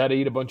 You had to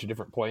eat a bunch of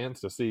different plants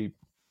to see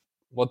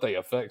what the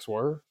effects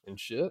were and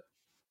shit.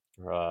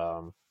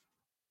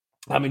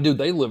 I mean, dude,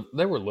 they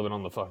were living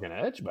on the fucking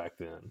edge back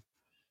then.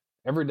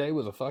 Every day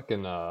was a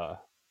fucking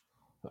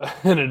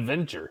an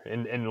adventure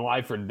in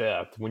life or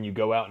death when you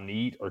go out and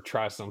eat or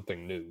try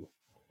something new.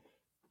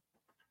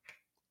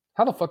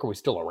 How the fuck are we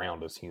still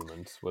around as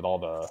humans with all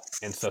the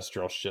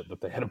ancestral shit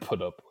that they had to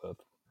put up with?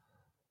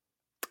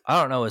 I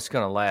don't know. It's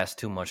gonna last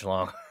too much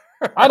longer.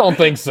 I don't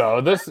think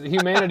so. This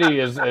humanity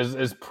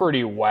is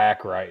pretty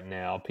whack right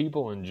now.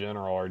 People in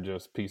general are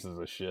just pieces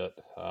of shit.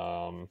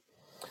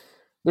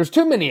 There's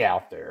too many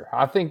out there.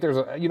 I think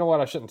you know what?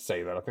 I shouldn't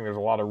say that. I think there's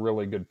a lot of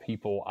really good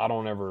people. I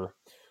don't ever,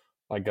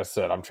 like I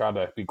said, I'm trying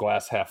to be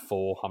glass half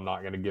full. I'm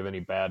not going to give any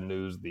bad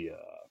news the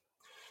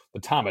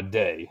time of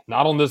day.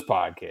 Not on this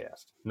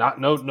podcast.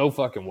 No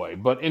fucking way.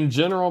 But in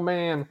general,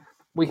 man,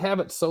 we have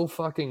it so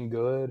fucking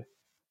good,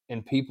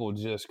 and people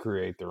just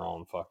create their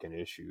own fucking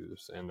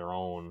issues and their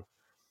own.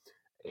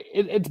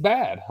 It's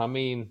bad. I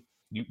mean,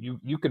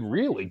 you could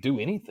really do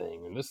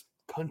anything in this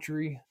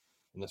country,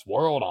 in this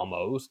world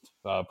almost.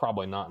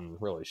 Probably not in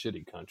really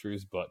shitty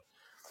countries, but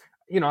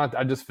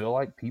I just feel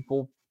like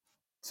people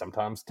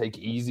sometimes take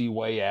easy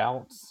way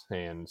outs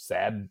and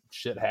sad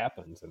shit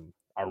happens. And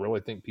I really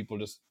think people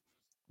just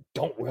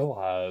don't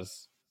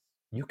realize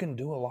you can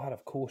do a lot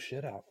of cool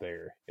shit out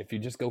there if you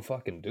just go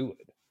fucking do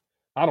it.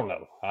 I don't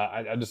know.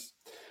 I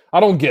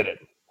don't get it.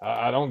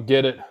 I don't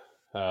get it.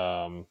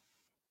 And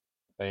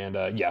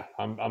yeah,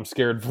 I'm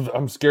scared for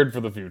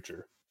the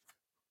future.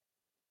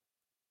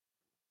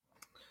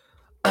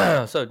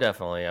 So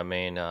definitely, I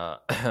mean,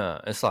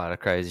 it's a lot of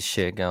crazy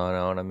shit going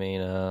on. I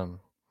mean,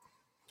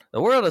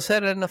 the world is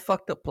headed in a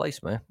fucked up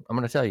place, man. I'm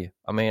gonna tell you.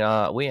 I mean,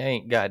 we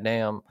ain't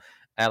goddamn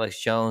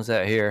Alex Jones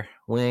out here.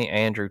 We ain't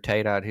Andrew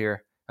Tate out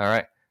here. All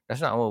right,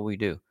 that's not what we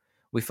do.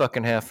 We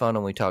fucking have fun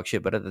and we talk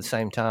shit, but at the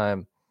same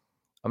time,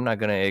 I'm not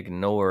gonna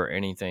ignore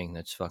anything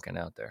that's fucking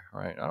out there. All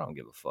right, I don't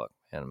give a fuck,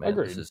 man.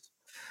 Agreed.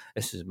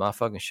 This is my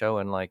fucking show,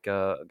 and like,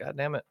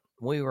 goddamn it,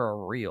 we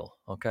were real.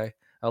 Okay,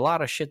 a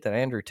lot of shit that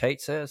Andrew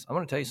Tate says. I'm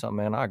gonna tell you something,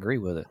 man. I agree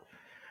with it.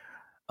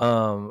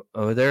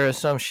 There is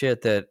some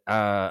shit that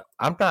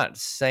I'm not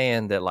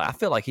saying that. Like, I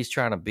feel like he's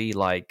trying to be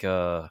like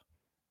Colin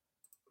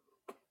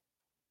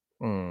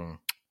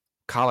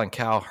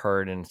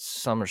Cowherd in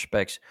some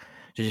respects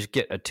to just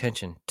get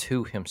attention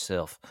to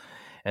himself,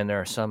 and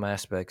there are some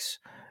aspects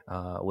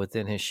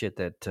within his shit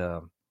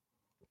that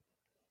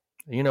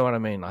you know what I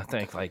mean. I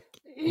think like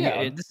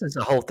this is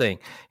the whole thing.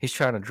 He's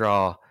trying to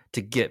draw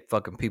to get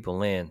fucking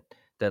people in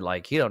that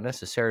like he don't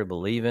necessarily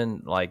believe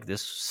in like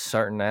this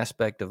certain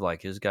aspect of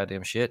like his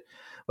goddamn shit.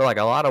 But like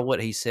a lot of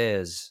what he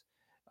says,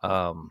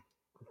 I'm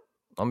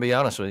gonna be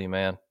honest with you,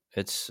 man.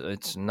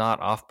 It's not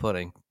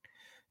off-putting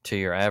to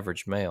your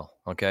average male,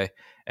 okay?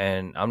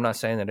 And I'm not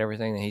saying that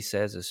everything that he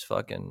says is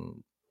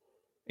fucking,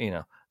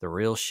 the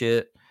real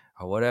shit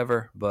or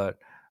whatever. But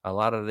a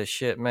lot of this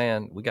shit,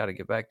 man, we got to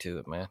get back to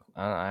it, man.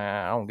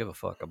 I don't give a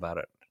fuck about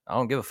it. I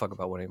don't give a fuck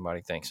about what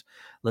anybody thinks.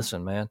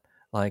 Listen, man.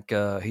 Like,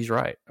 he's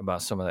right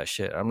about some of that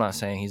shit. I'm not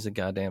saying he's a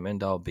goddamn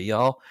end-all,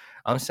 be-all.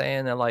 I'm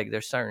saying that, like,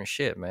 there's certain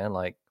shit, man.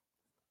 Like,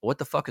 what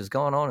the fuck is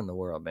going on in the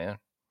world, man?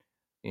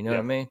 You know what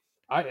I mean?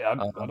 I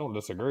don't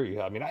disagree.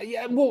 I mean,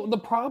 well, the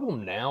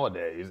problem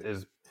nowadays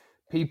is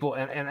people,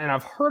 and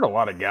I've heard a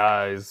lot of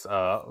guys,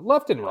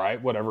 left and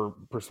right, whatever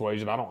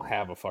persuasion. I don't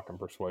have a fucking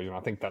persuasion. I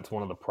think that's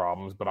one of the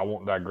problems, but I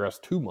won't digress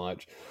too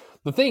much.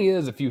 The thing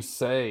is,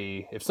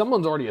 if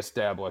someone's already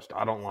established,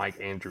 I don't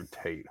like Andrew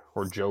Tate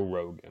or Joe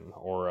Rogan,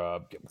 or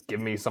give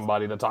me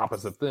somebody that's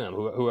opposite them,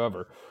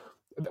 whoever,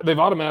 they've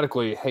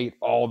automatically hate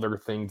all their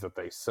things that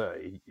they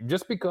say.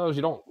 Just because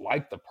you don't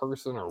like the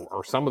person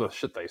or some of the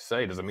shit they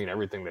say doesn't mean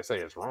everything they say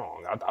is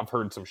wrong. I've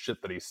heard some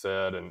shit that he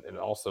said, and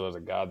also as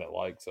a guy that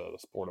likes the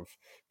sport of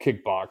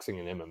kickboxing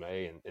and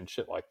MMA and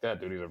shit like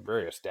that, dude, he's a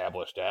very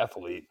established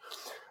athlete.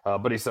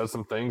 But he says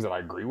some things that I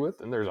agree with,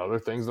 and there's other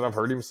things that I've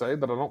heard him say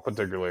that I don't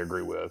particularly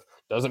agree with.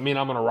 Doesn't mean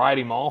I'm going to write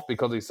him off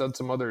because he said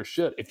some other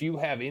shit. If you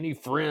have any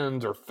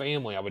friends or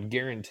family, I would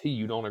guarantee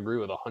you don't agree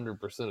with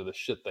 100% of the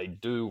shit they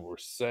do or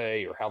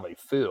say or how they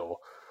feel.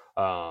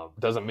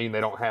 Doesn't mean they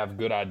don't have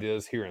good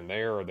ideas here and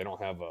there, or they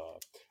don't have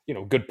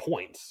good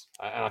points.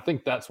 And I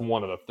think that's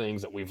one of the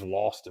things that we've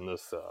lost in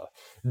this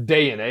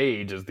day and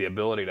age, is the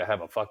ability to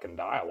have a fucking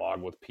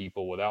dialogue with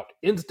people without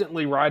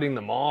instantly writing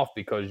them off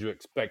because you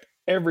expect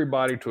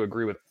everybody to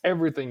agree with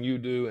everything you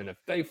do, and if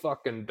they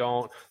fucking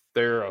don't,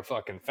 they're a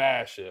fucking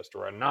fascist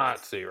or a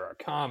Nazi or a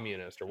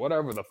communist or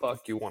whatever the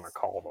fuck you want to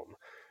call them.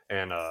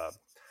 And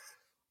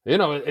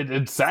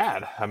it's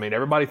sad. I mean,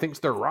 everybody thinks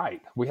they're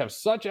right. We have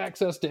such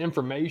access to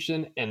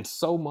information, and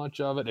so much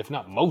of it, if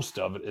not most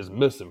of it, is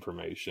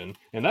misinformation.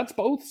 And that's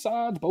both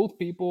sides, both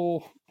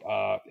people,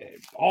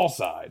 all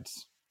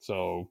sides.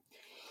 So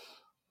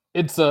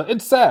it's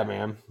sad,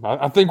 man.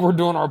 I think we're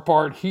doing our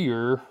part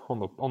here on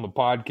the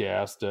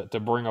podcast to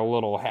bring a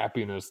little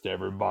happiness to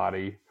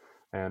everybody.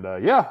 And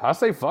yeah, I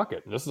say fuck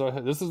it. This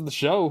is the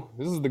show.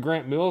 This is the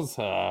Grant Mills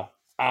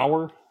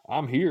hour.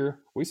 I'm here.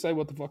 We say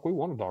what the fuck we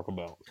want to talk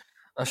about.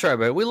 That's right,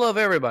 but we love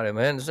everybody,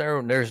 man.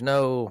 There's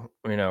no,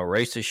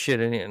 racist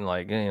shit in it. And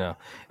like,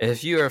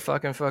 if you're a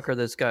fucking fucker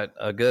that's got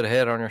a good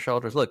head on your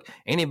shoulders, look,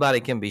 anybody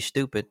can be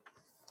stupid.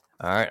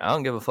 All right, I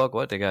don't give a fuck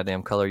what the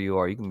goddamn color you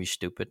are. You can be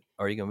stupid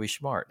or you can be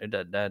smart.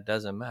 That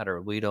doesn't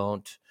matter. We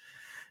don't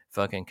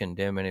fucking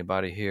condemn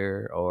anybody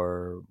here,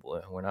 or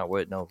we're not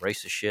with no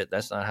racist shit.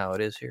 That's not how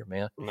it is here,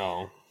 man.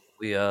 No.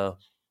 We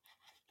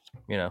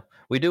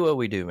we do what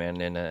we do,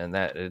 man, and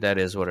that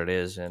is what it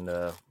is. And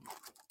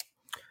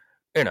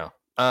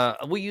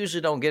we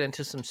usually don't get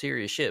into some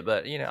serious shit,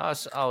 but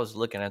I was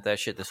looking at that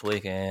shit this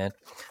weekend.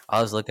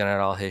 I was looking at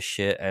all his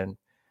shit, and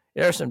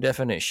there's some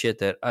definite shit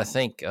that I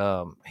think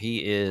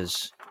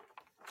he's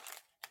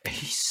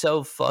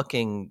so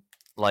fucking,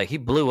 like, he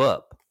blew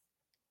up.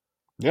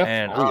 Yeah.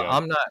 And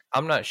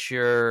I'm not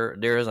sure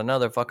there is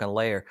another fucking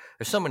layer.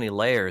 There's so many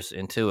layers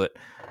into it.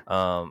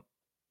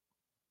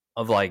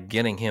 Of like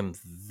getting him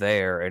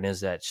there, and is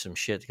that some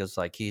shit, because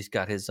like he's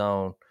got his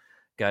own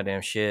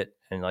goddamn shit,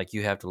 and like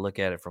you have to look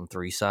at it from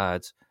three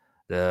sides: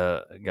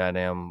 the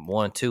goddamn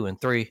 1, 2, and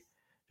 3,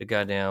 the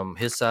goddamn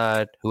his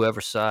side,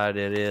 whoever side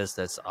it is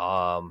that's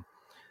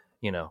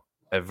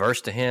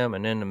adverse to him,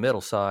 and then the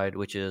middle side,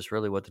 which is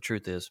really what the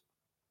truth is.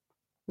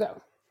 Yeah,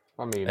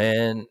 I mean,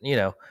 and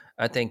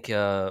I think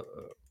I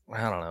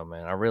don't know,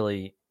 man. I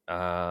really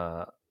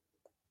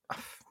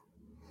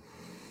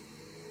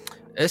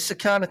it's the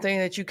kind of thing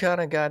that you kind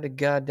of got to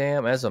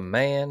goddamn as a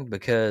man,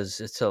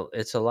 because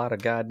it's a lot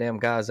of goddamn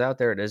guys out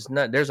there.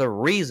 There's a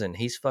reason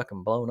he's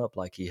fucking blown up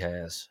like he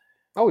has.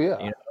 oh yeah,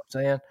 You know what I'm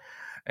saying?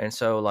 And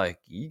so, like,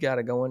 you got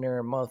to go in there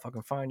and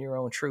motherfucking find your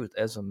own truth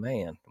as a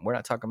man. We're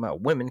not talking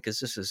about women, because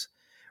this is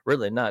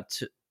really not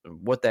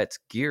what that's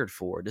geared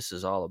for. This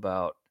is all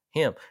about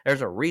him.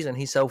 There's a reason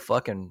he's so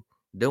fucking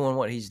doing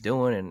what he's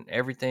doing, and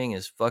everything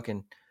is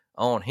fucking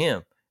on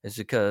him. It's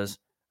because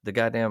the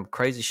goddamn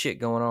crazy shit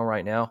going on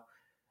right now,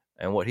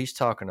 and what he's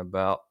talking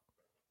about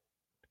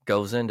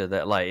goes into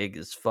that. Like,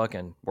 it's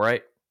fucking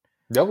right.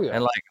 oh yeah,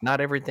 And like, not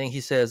everything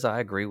he says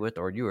I agree with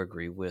or you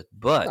agree with,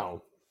 but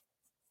no.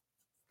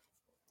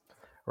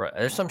 Right,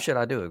 there's some shit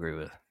I do agree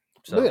with.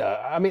 So But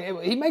yeah, I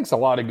mean, he makes a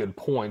lot of good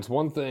points.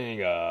 One thing,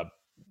 that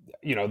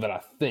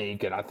I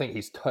think, and I think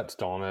he's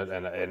touched on it,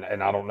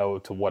 and I don't know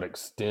to what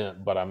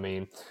extent, but I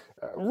mean,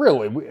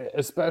 really,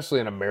 especially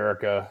in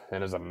America,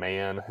 and as a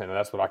man, and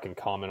that's what I can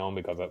comment on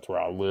because that's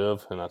where I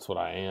live and that's what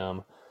I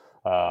am.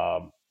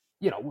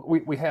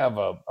 We have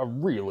a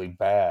really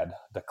bad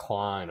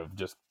decline of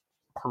just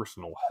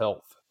personal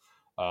health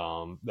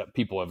that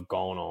people have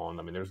gone on.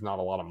 I mean, there's not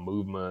a lot of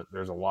movement.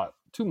 There's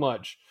too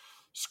much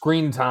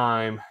screen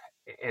time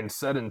and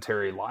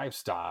sedentary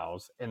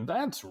lifestyles, and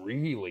that's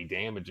really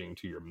damaging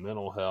to your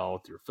mental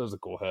health, your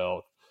physical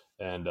health,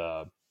 and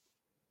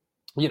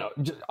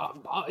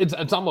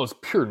it's almost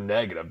pure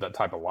negative, that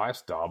type of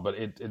lifestyle, but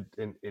it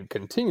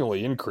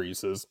continually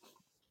increases.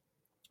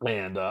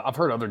 And I've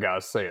heard other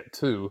guys say it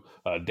too,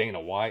 Dana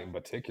White in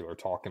particular,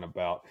 talking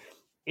about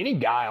any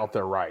guy out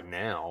there right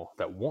now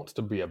that wants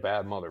to be a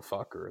bad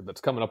motherfucker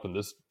that's coming up in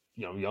this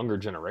younger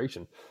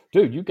generation.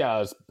 Dude, you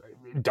guys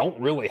don't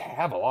really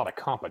have a lot of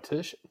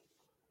competition.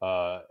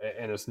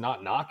 And it's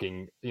not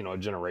knocking, a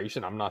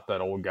generation. I'm not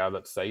that old guy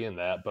that's saying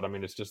that, but I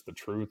mean, it's just the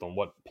truth on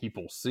what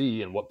people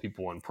see and what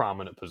people in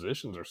prominent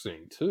positions are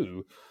seeing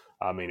too.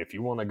 I mean, if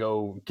you want to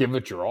go give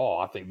it your all,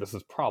 I think this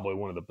is probably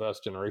one of the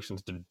best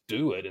generations to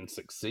do it and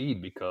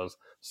succeed, because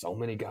so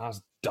many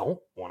guys don't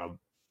want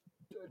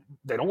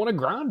to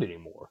grind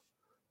anymore.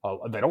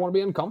 They don't want to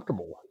be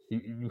uncomfortable.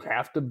 You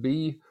have to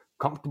be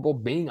comfortable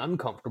being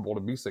uncomfortable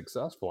to be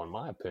successful, in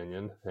my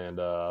opinion.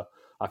 And I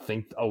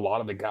think a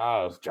lot of the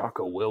guys,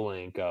 Jocko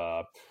Willink,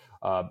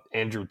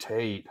 Andrew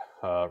Tate,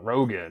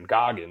 Rogan,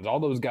 Goggins, all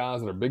those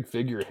guys that are big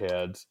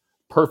figureheads,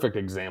 perfect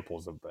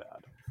examples of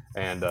that.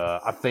 And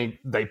I think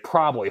they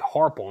probably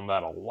harp on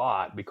that a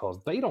lot because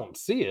they don't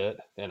see it,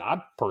 and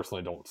I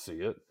personally don't see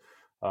it.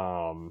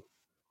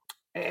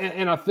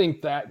 And I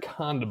think that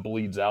kind of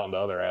bleeds out into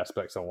other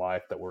aspects of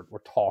life that we're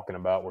talking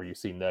about, where you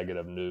see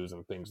negative news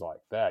and things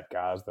like that.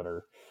 Guys that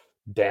are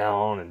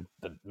down and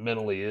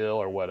mentally ill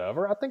or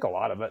whatever. I think a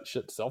lot of that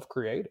shit's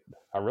self-created.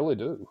 I really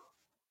do.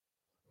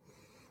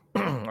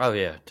 Oh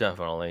yeah,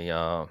 definitely.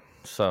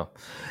 So,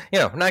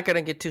 we're not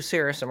gonna get too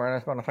serious about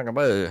this motherfucker,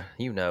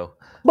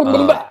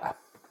 but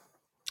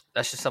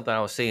that's just something I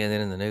was seeing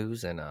in the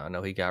news, and I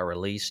know he got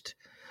released.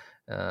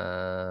 What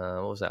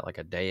was that, like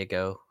a day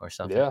ago or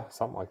something? Yeah,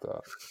 something like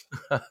that.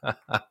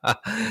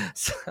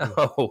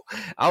 So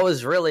I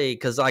was really,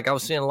 because like I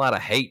was seeing a lot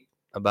of hate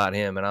about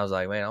him, and I was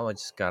like, man, I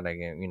just gotta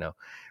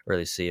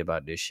really see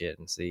about this shit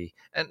and see.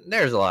 And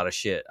there's a lot of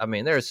shit. I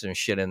mean, there's some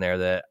shit in there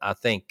that I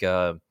think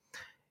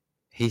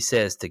he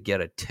says to get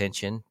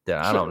attention that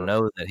I don't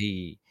know that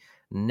he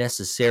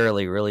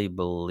necessarily really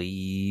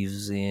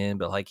believes in,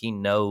 but like he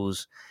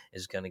knows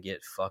is gonna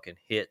get fucking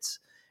hits.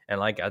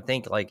 And like, I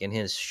think like in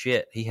his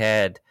shit, he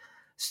had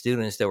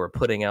students that were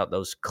putting out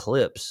those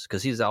clips,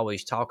 because he's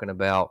always talking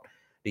about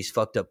these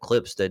fucked up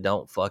clips that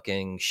don't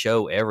fucking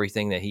show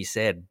everything that he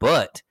said.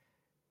 But,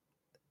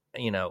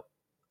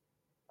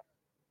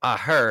 I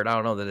heard, I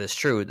don't know that it's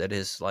true, that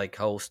his like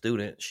whole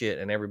student shit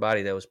and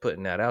everybody that was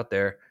putting that out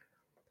there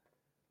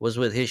was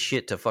with his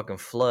shit to fucking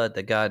flood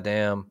the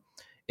goddamn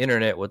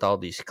internet with all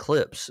these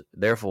clips,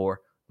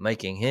 therefore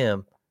making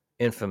him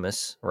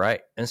infamous,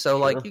 right? And so,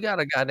 like, Sure. you got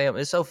a goddamn,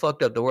 it's so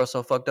fucked up. The world's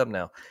so fucked up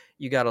now.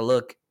 You got to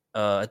look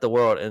at the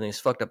world in these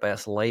fucked up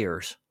ass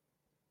layers.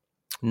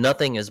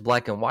 Nothing is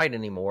black and white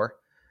anymore.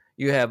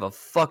 You have a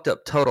fucked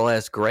up total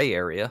ass gray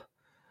area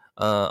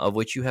of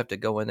which you have to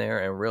go in there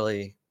and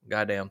really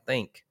goddamn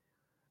think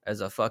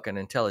as a fucking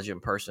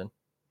intelligent person,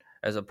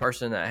 as a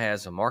person that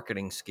has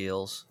marketing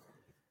skills,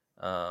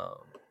 uh,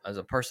 as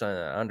a person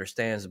that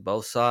understands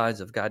both sides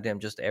of goddamn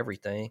just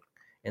everything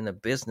in the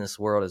business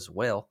world as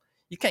well.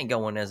 You can't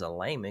go in as a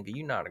layman.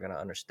 You're not going to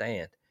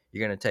understand.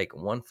 You're going to take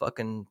one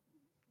fucking,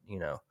 you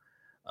know,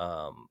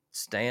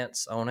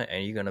 stance on it,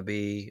 and you're going to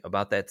be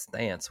about that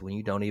stance when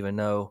you don't even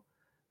know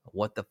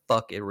what the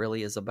fuck it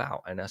really is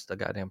about. And that's the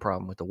goddamn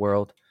problem with the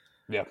world.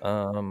 Yeah.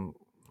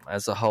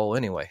 As a whole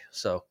anyway.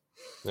 So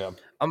Yeah.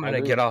 I'm going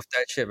to get off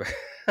that shit.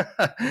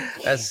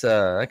 That's,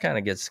 that kind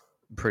of gets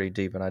pretty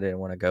deep, and I didn't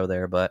want to go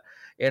there, but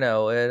you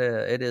know,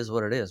 it is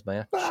what it is,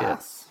 man.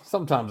 Shit.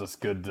 Sometimes it's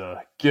good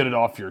to get it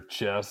off your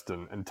chest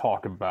and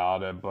talk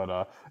about it.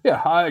 But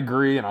yeah, I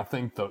agree, and I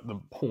think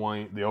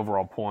the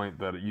overall point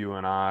that you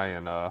and I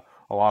and a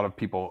lot of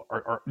people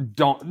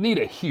don't need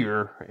to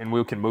hear, and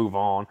we can move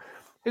on,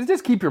 is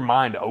just keep your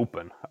mind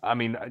open. I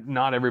mean,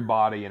 not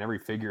everybody and every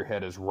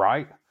figurehead is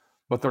right,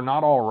 but they're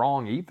not all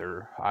wrong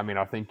either. I mean,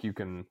 I think you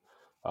can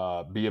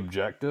be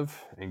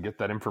objective and get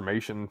that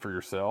information for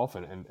yourself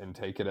and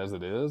take it as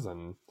it is.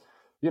 And,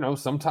 you know,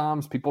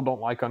 sometimes people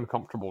don't like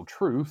uncomfortable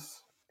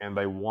truths and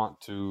they want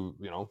to,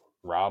 you know,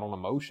 ride on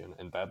emotion.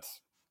 And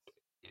that's,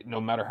 no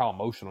matter how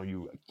emotional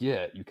you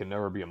get, you can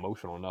never be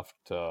emotional enough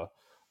to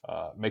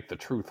make the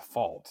truth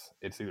false.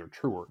 It's either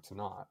true or it's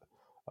not.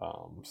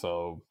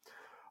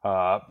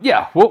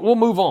 Yeah, we'll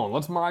move on.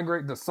 Let's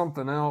migrate to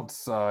something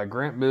else.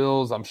 Grant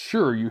Mills, I'm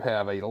sure you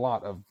have a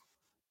lot of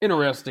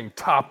interesting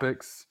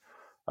topics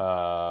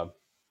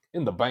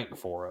in the bank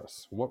for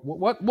us.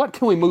 What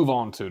can we move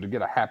on to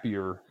get a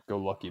happier go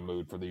lucky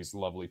mood for these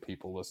lovely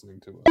people listening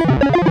to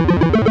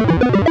us?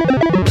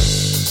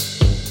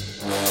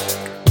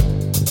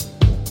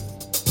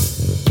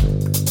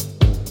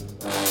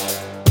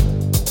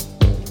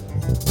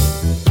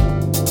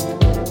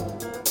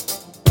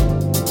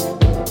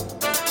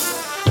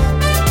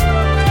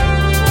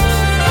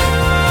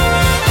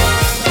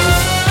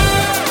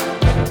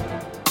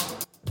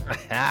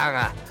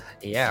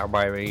 Yeah,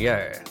 baby,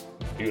 yeah.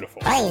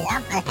 Beautiful. Please,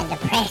 I'm fucking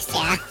depressed,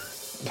 yeah.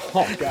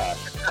 Oh gosh.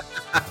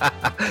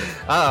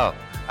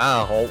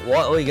 oh,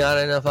 what we got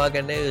in the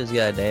fucking news,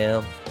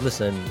 goddamn.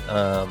 Listen,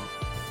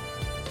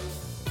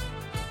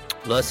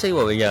 let's see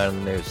what we got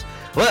in the news.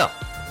 Well,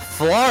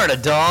 Florida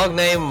dog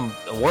named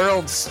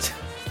world's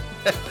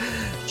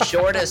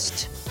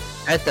shortest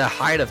at the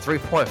height of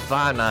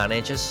 3.59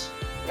 inches.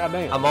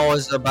 Goddamn. I'm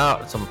always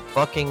about some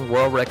fucking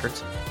world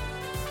records.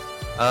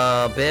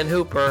 Ben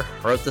Hooper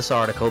wrote this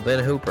article.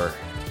 Ben Hooper,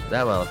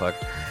 that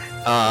motherfucker.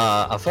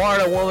 A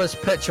Florida woman's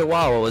pet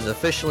chihuahua was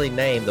officially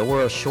named the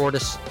world's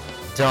shortest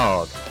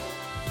dog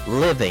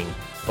living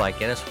by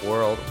Guinness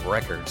World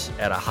Records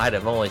at a height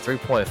of only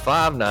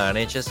 3.59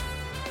 inches.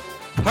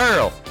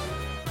 Pearl,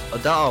 a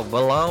dog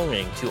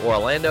belonging to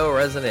Orlando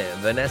resident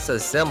Vanessa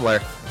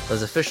Simler,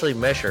 was officially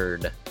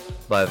measured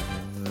by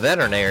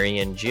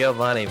veterinarian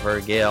Giovanni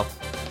Vergel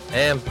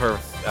and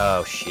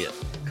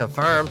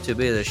confirmed to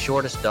be the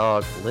shortest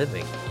dog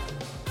living.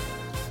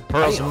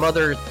 Pearl's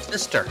mother and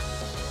sister,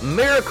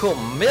 Miracle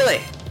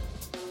Millie,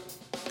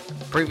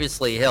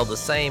 previously held the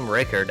same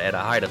record at a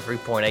height of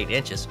 3.8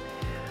 inches.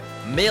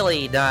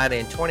 Millie died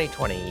in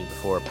 2020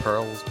 before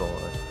Pearl was born.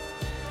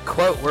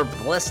 Quote, "We're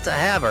blessed to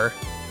have her,"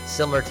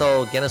 Simler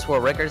told Guinness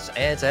World Records,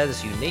 and to have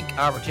this unique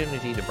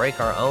opportunity to break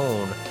our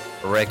own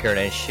record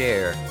and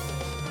share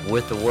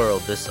with the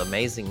world this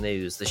amazing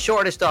news. The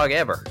shortest dog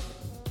ever,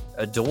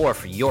 a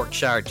dwarf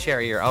Yorkshire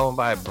Terrier owned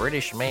by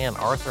British man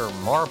Arthur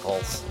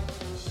Marples,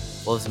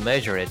 was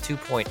measured at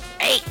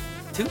 2.8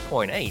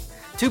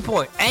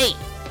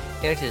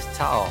 inches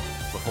tall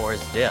before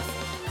his death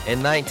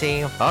in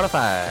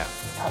 1945.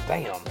 God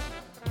damn.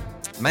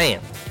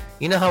 Man,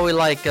 you know how we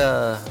like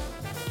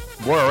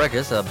world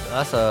records?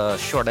 That's a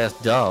short ass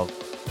dog.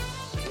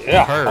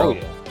 Yeah. Pearl. Oh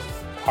yeah.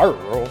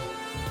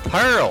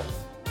 Pearl.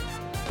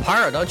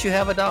 Don't you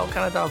have a dog? What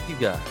kind of dog you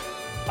got?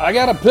 I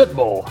got a pit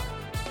bull.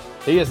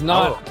 He is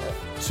not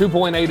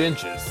 2.8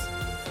 inches.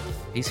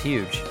 He's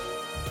huge.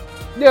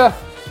 Yeah,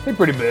 he's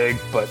pretty big,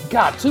 but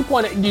God,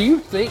 2.8. Do you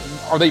think,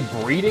 are they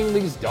breeding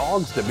these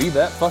dogs to be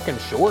that fucking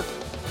short?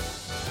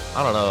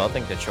 I don't know. I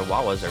think the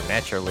Chihuahuas are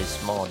naturally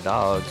small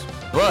dogs,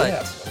 but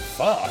Yeah,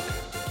 fuck.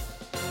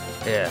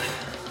 yeah,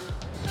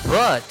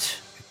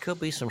 but it could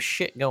be some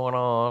shit going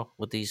on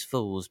with these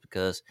fools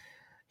because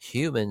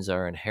humans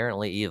are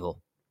inherently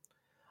evil.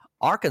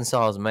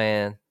 Arkansas's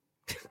man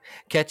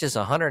catches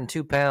a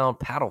 102-pound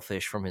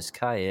paddlefish from his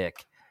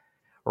kayak.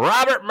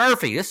 Robert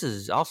Murphy, this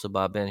is also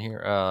by Ben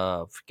here,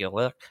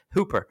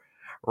 Hooper.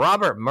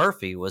 Robert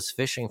Murphy was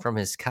fishing from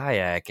his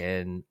kayak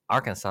in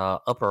Arkansas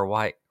Upper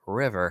White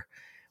River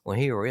when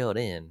he reeled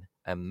in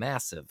a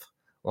massive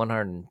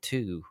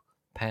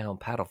 102-pound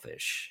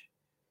paddlefish.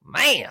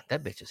 Man,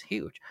 that bitch is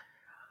huge.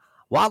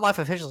 Wildlife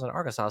officials in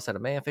Arkansas said a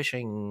man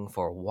fishing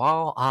for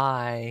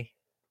walleye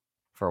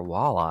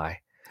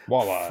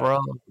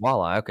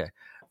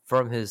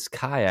from his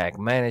kayak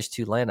managed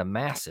to land a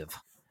massive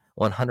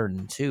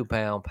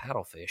 102-pound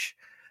paddlefish.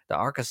 The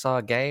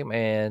Arkansas Game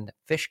and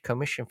Fish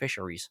Commission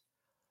Fisheries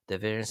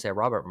Division said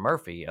Robert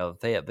Murphy of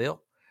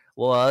Fayetteville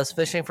was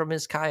fishing from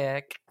his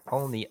kayak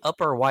on the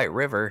Upper White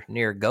River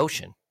near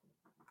Goshen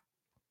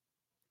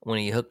when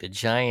he hooked a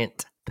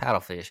giant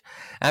paddlefish.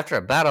 After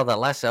a battle that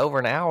lasted over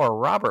an hour,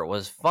 Robert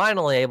was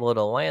finally able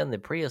to land the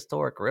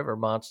prehistoric river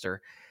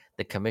monster,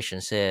 the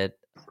commission said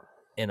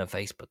in a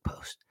Facebook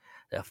post.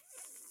 The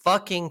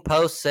fucking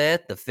post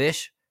said the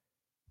fish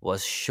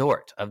was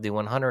short of the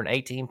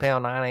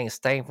 118-pound 9-inch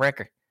stain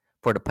record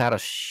for the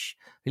paddlefish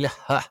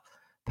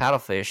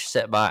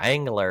set by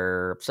an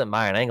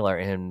angler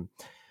in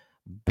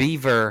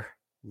Beaver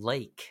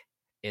Lake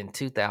in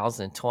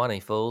 2020.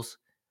 Fools,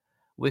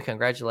 we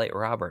congratulate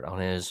Robert on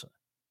his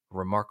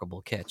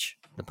remarkable catch.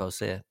 The post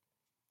said,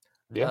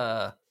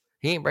 Yeah,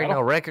 he ain't breaking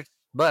no records,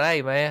 but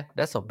hey, man,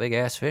 that's a big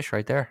ass fish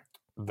right there.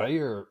 they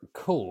are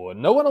cool.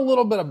 Knowing a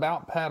little bit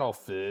about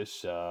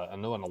paddlefish, I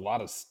know in a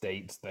lot of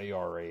states they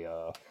are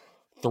a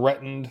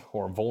threatened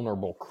or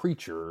vulnerable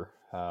creature.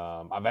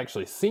 I've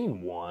actually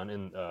seen one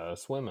in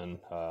swimming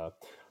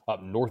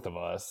up north of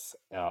us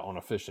on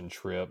a fishing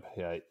trip.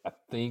 I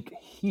think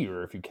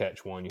here, if you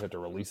catch one, you have to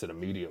release it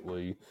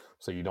immediately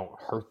so you don't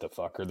hurt the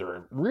fucker.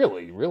 They're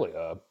really, really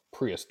a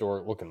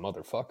prehistoric looking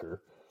motherfucker.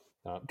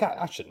 God,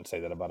 I shouldn't say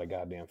that about a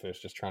goddamn fish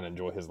just trying to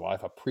enjoy his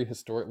life. A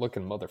prehistoric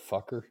looking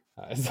motherfucker.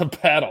 It's a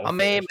paddle. I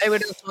mean, maybe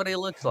that's what he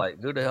looks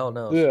like. Who the hell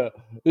knows?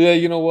 Yeah.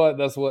 You know what?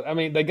 That's what I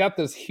mean. They got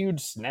this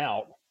huge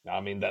snout.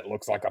 I mean, that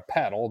looks like a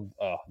paddle,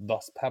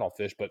 thus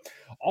paddlefish. But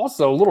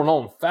also, a little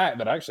known fact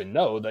that I actually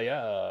know, they,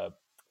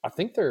 I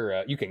think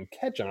they're, you can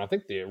catch them. I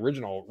think the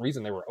original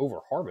reason they were over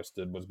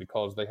harvested was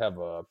because they have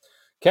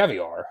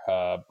caviar.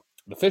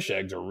 The fish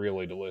eggs are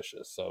really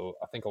delicious. So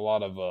I think a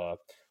lot of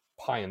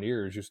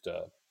pioneers used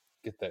to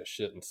get that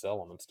shit and sell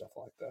them and stuff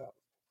like that.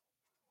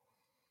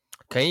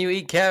 Can you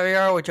eat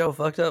caviar with your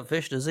fucked up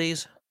fish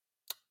disease?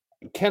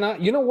 Can I?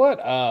 You know what?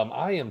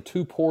 I am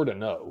too poor to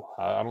know.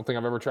 I don't think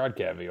I've ever tried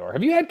caviar.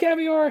 Have you had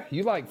caviar?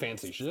 You like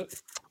fancy shit.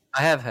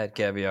 I have had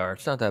caviar.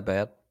 It's not that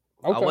bad.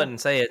 Okay. I wouldn't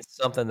say it's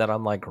something that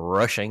I'm like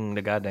rushing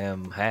to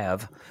goddamn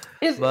have.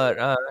 Is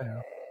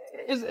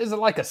it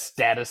like a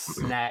status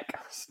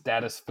snack,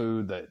 status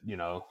food that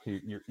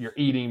you're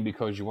eating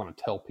because you want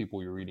to tell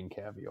people you're eating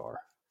caviar?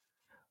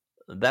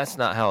 That's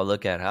not how I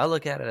look at it. I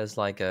look at it as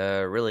like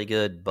a really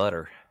good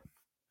butter.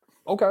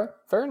 Okay,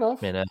 fair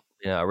enough.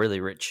 A really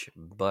rich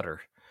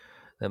butter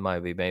that might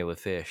be made with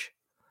fish.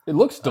 It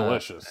looks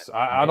delicious.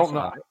 I don't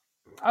know.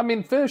 I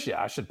mean, fish.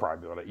 Yeah, I should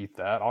probably be able to eat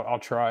that. I'll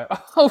try it.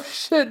 Oh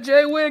shit,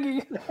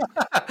 J.Wiggy.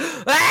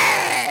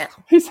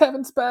 He's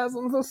having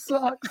spasms. This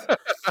sucks.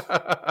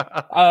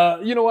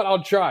 You know what?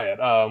 I'll try it.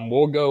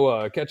 We'll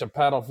go catch a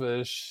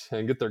paddlefish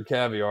and get their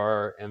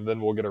caviar, and then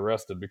we'll get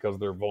arrested because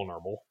they're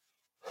vulnerable.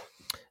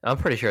 I'm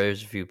pretty sure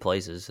there's a few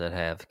places that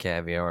have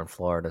caviar in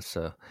Florida,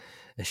 so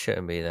it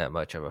shouldn't be that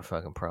much of a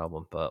fucking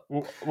problem. But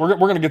we're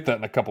gonna get that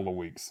in a couple of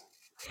weeks.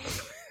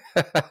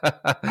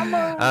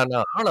 I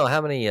don't know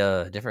how many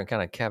different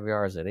kind of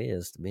caviars it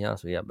is. To be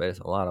honest with you, I bet it's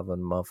a lot of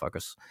them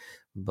motherfuckers.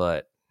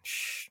 But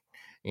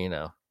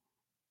I'm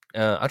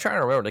trying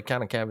to remember the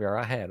kind of caviar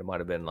I had. It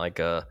might have been like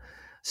a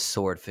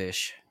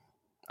swordfish.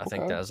 I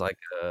think that was like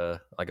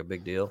a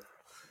big deal.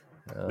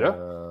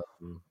 Yeah.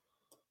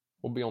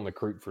 We'll be on the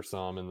creek for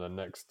some in the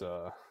next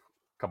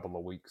couple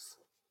of weeks.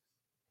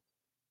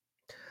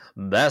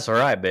 That's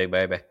right, big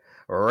baby.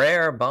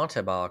 Rare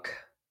Bontebok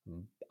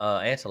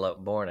antelope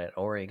born at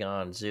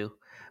Oregon Zoo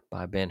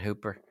by Ben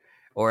Hooper.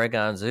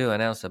 Oregon Zoo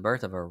announced the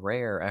birth of a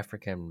rare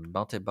African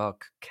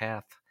Bontebok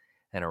calf,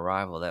 an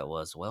arrival that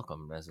was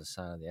welcomed as a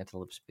sign of the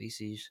antelope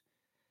species'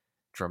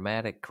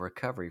 dramatic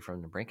recovery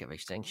from the brink of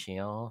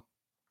extinction.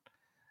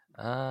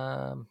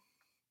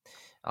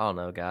 I don't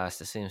know, guys.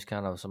 This seems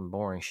kind of some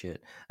boring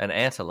shit. An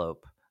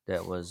antelope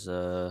that was,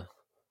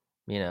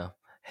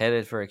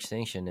 headed for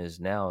extinction is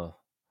now,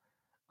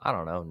 I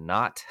don't know,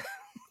 not.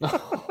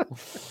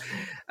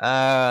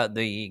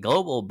 The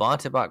global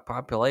Bontebok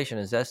population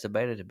is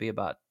estimated to be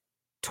about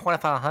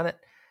 2,500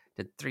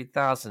 to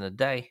 3,000 a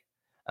day,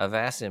 a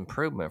vast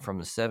improvement from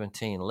the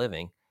 17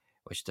 living,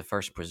 which the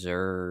first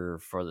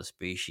preserve for the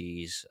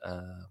species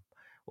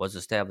was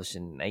established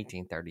in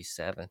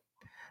 1837.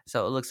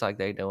 So it looks like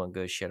they're doing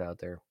good shit out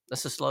there.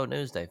 It's a slow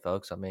news day,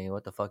 folks. I mean,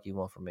 what the fuck you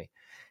want from me?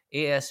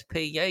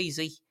 ESP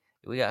Yeezy.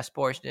 We got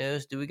sports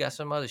news. Do we got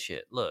some other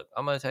shit? Look,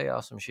 I'm going to tell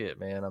y'all some shit,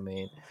 man. I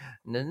mean,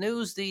 the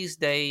news these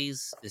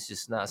days is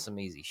just not some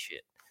easy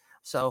shit.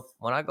 So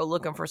when I go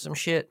looking for some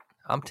shit,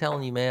 I'm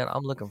telling you, man,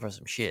 I'm looking for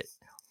some shit.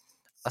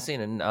 I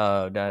seen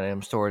a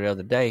dynamic story the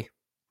other day.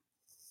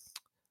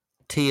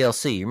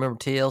 TLC. You remember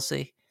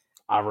TLC?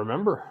 I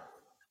remember.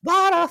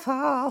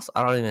 Waterfalls.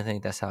 I don't even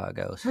think that's how it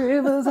goes.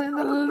 Rivers and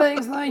the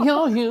lakes like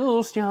you're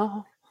used,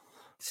 y'all.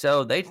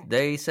 So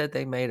they said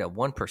they made a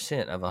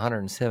 1% of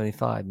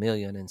 175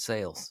 million in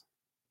sales.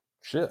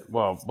 Shit.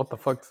 Well, what the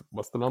fuck?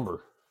 What's the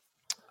number?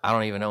 I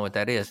don't even know what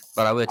that is,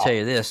 but I will tell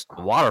you this: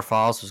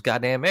 Waterfalls was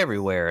goddamn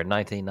everywhere in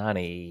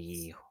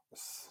 1990.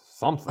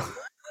 Something.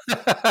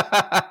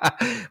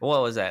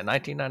 What was that?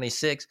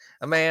 1996.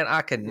 Man,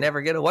 I could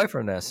never get away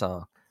from that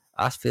song.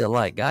 I feel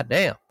like,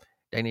 goddamn,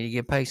 they need to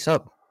get paid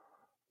something.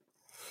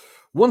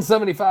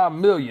 175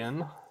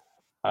 million.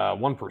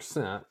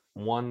 1%.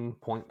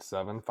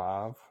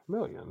 1.75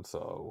 million.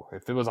 So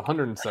if it was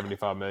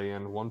 175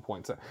 million,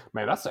 1.7,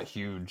 man, that's a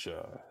huge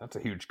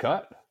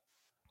cut.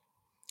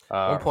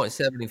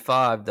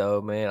 1.75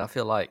 though, man. I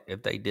feel like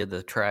if they did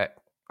the track,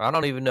 I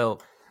don't even know.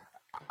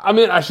 I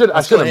mean, I should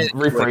have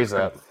rephrased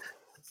that.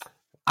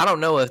 I don't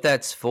know if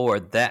that's for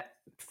that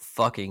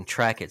fucking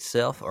track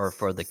itself or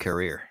for the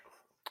career.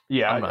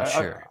 Yeah, I'm not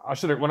sure. I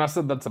should have. When I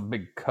said that's a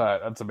big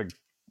cut, that's a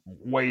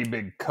way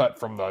big cut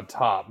from the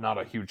top, not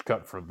a huge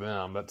cut for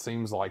them. That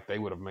seems like they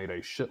would have made a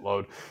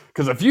shitload.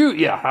 Because if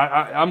you,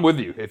 I'm with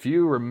you. If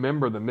you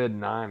remember the mid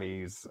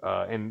 90s,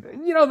 and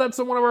you know that's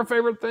one of our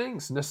favorite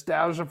things,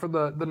 nostalgia for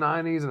the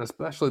 90s and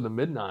especially the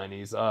mid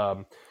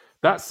 90s.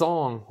 That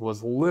song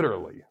was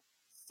literally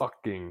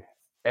fucking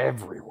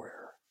everywhere.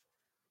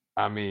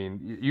 I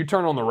mean, you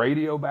turn on the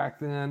radio back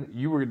then,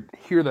 you would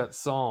hear that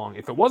song.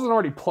 If it wasn't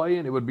already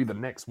playing, it would be the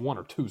next 1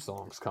 or 2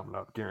 songs coming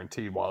up,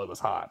 guaranteed, while it was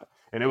hot.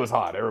 And it was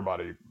hot.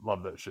 Everybody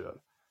loved that shit.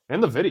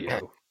 And the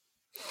video.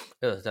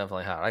 It was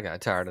definitely hot. I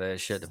got tired of that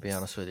shit, to be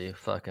honest with you.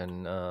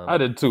 Fucking. I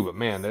did too, but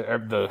man,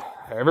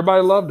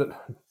 everybody loved it.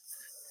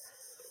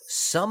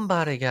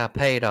 Somebody got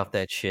paid off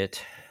that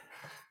shit.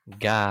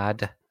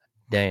 God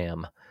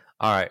damn.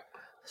 All right.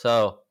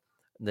 So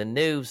the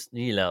news,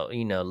 you know,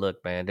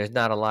 look, man, there's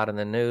not a lot in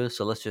the news,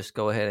 so let's just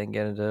go ahead and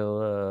get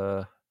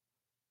into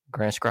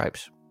Grand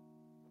Scripes.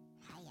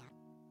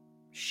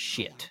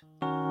 Shit.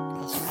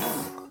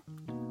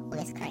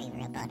 Whis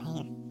Craver up on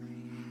here.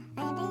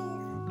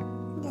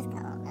 And just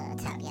gonna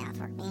talk y'all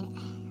for a minute.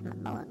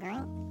 My boy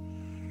Green.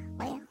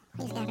 Well,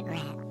 he's got a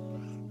gripe.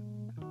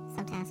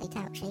 Sometimes he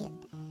talks shit.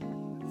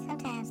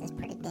 Sometimes it's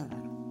pretty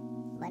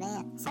dumb. But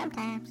then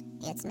sometimes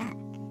it's not.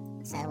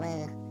 So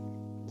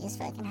just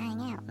fucking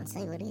hang out and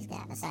see what he's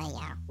got to say,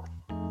 y'all.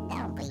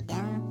 Don't be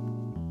dumb.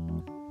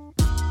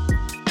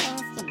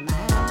 Ask your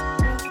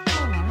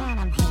mom. What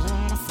I'm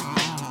here to say.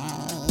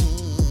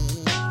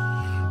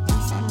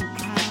 Doesn't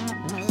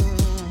count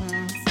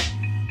means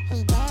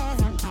he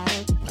doesn't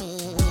take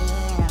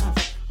pills.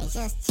 He's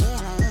just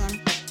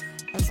chilling.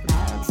 He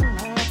smokes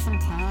and works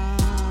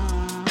sometimes.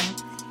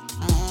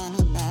 And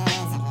he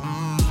does a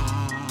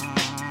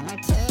line or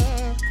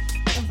two.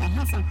 If they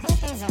have some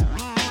hookers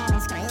around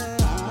and scream.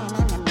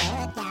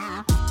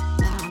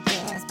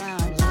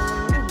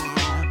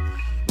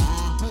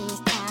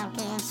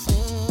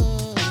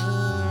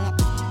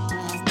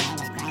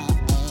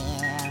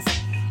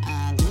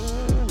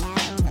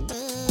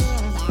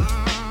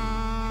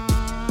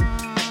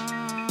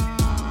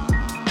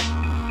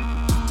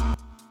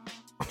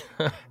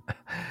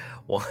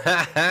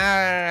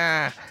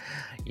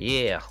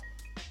 Yeah.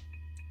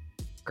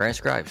 Grand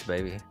Scripes,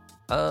 baby.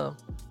 What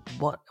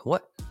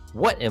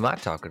am I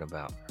talking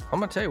about? I'm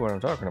gonna tell you what I'm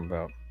talking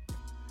about.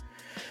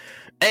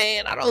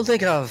 And I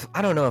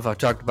don't know if I've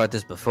talked about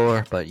this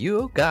before, but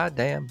you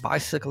goddamn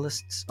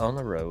bicyclists on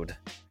the road.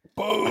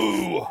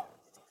 Boo!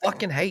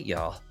 Fucking hate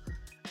y'all.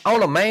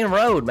 On the main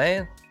road,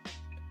 man.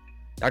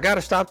 I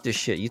gotta stop this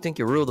shit. You think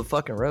you rule the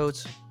fucking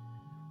roads?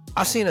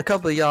 I've seen a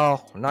couple of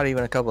y'all, not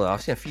even a couple of,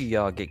 I've seen a few of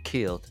y'all get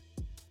killed.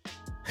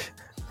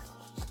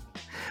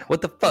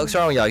 What the fuck's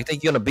wrong with y'all? You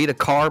think you're gonna beat a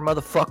car,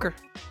 motherfucker?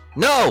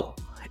 No!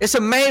 It's a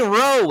main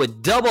road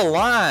with double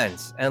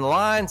lines, and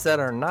lines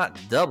that are not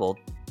doubled,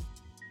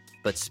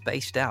 but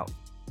spaced out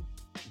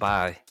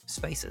by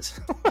spaces.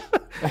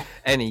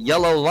 And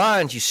yellow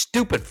lines, you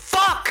stupid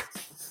fuck!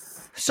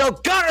 So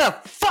go to the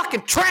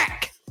fucking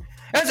track!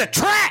 There's a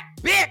track,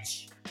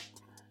 bitch!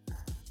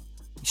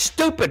 You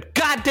stupid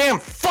goddamn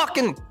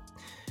fucking...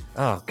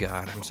 Oh,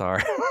 God, I'm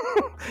sorry.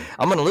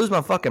 I'm going to lose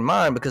my fucking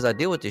mind because I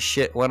deal with this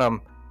shit when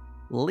I'm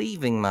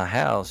leaving my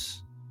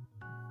house.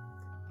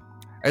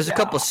 There's a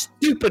couple of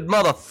stupid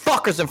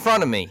motherfuckers in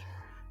front of me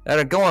that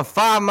are going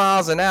 5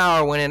 miles an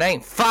hour when it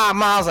ain't 5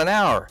 miles an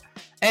hour.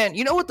 And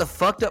you know what the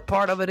fucked up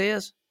part of it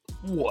is?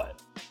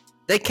 What?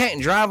 They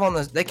can't ride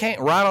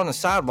on the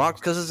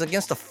sidewalks because it's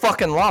against the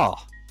fucking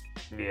law.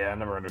 Yeah, I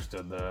never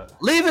understood that.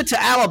 Leave it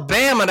to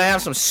Alabama to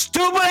have some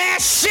stupid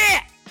ass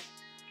shit.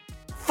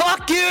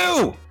 Fuck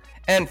you.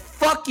 And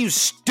fuck you,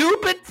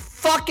 stupid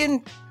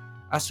fucking...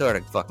 I swear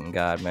to fucking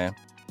God, man.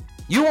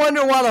 You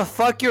wonder why the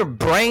fuck your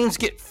brains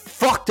get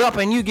fucked up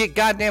and you get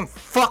goddamn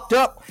fucked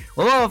up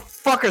when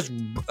motherfuckers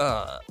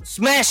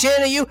smash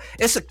into you?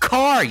 It's a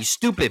car, you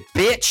stupid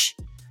bitch.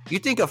 You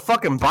think a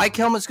fucking bike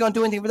helmet's gonna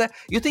do anything for that?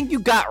 You think you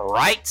got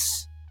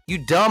rights? You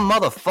dumb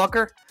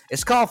motherfucker.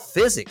 It's called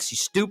physics, you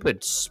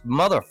stupid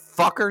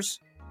motherfuckers.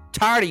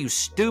 Tired of you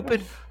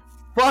stupid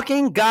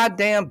fucking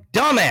goddamn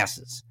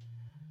dumbasses.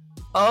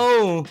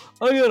 Oh,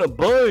 I got a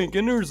bike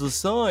and there's a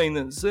sign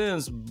that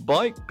says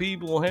bike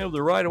people have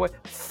the right of way.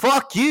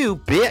 Fuck you,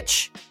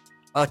 bitch.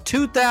 A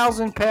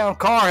 2,000-pound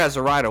car has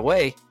a right of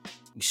way.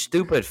 You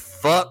stupid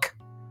fuck.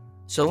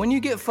 So when you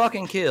get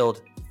fucking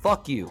killed,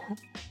 fuck you.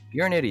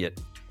 You're an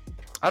idiot.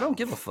 I don't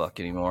give a fuck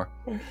anymore.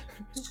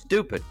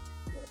 Stupid.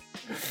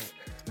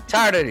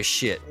 Tired of this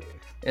shit.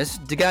 It's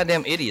the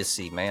goddamn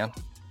idiocy, man.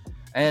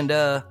 And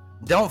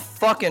don't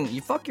fucking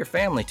you fuck your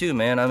family too,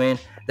 man. I mean,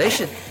 they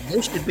should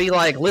be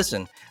like,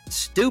 listen,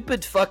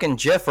 stupid fucking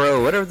Jeff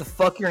Rowe, whatever the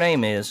fuck your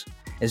name is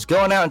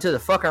going out into the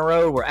fucking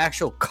road where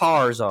actual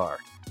cars are.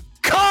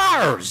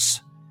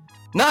 Cars,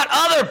 not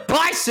other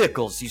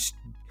bicycles.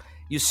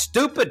 You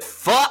stupid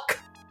fuck.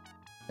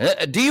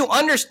 Do you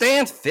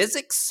understand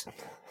physics?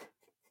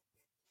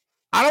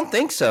 I don't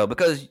think so,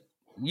 because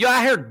you're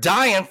out here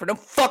dying for no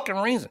fucking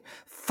reason.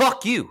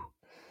 Fuck you.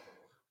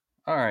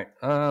 All right.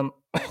 I'm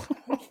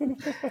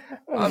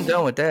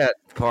done with that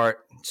part.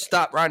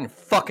 Stop riding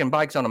fucking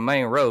bikes on the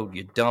main road,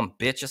 you dumb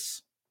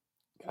bitches.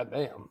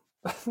 Goddamn.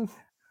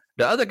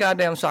 The other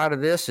goddamn side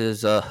of this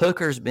is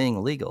hookers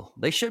being legal.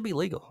 They should be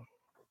legal.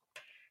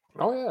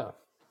 Oh yeah.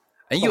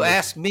 And you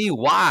ask me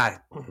why?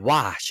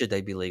 Why should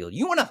they be legal?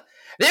 They want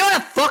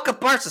to fuck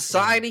up our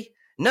society?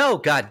 No,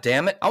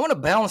 goddamn it! I want to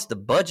balance the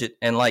budget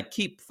and like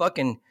keep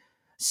fucking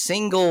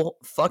single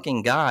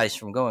fucking guys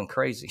from going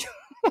crazy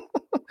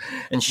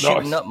and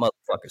shooting up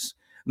motherfuckers.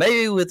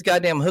 Maybe with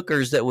goddamn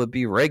hookers that would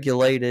be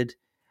regulated,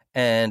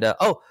 and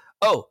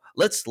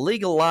let's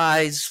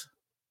legalize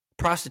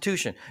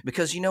prostitution,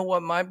 because you know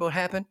what might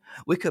happen?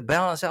 We could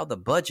balance out the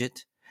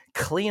budget,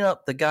 clean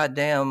up the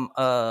goddamn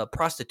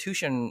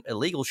prostitution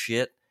illegal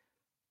shit,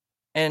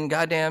 and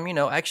goddamn,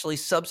 actually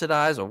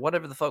subsidize or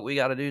whatever the fuck we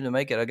got to do to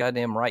make it a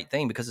goddamn right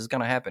thing, because it's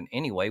going to happen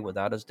anyway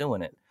without us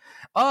doing it.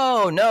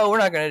 Oh, no, we're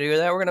not going to do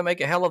that. We're going to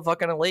make it hella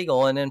fucking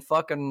illegal and then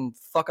fucking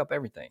fuck up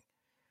everything.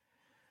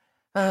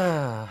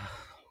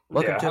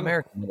 Welcome to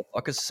America,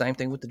 motherfuckers. Same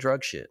thing with the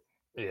drug shit.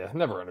 Yeah,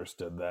 never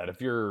understood that. If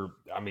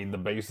the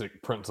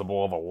basic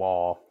principle of a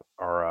law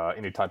or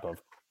any type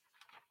of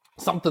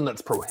something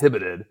that's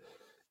prohibited,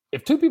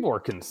 if two people are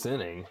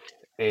consenting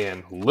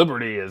and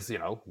liberty is,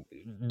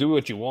 do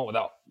what you want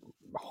without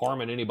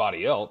harming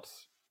anybody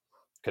else,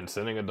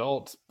 consenting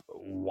adults,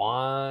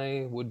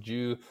 why would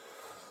you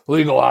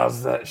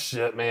legalize that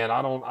shit, man?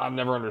 I've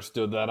never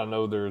understood that. I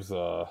know there's,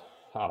 I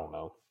don't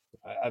know.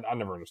 I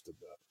never understood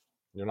that.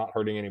 You're not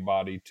hurting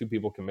anybody. Two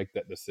people can make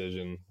that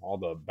decision. All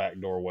the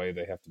backdoor way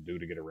they have to do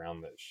to get around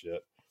that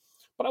shit.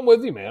 But I'm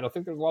with you, man. I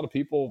think there's a lot of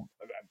people,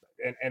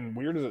 and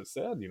weird as it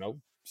said,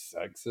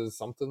 sex is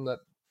something that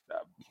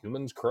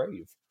humans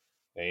crave.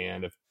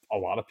 And if a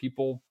lot of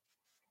people,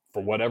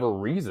 for whatever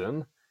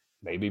reason,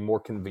 may be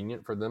more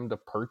convenient for them to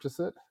purchase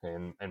it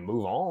and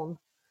move on.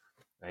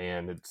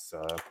 And it's,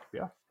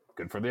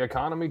 good for the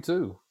economy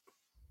too.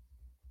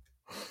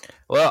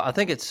 Well, I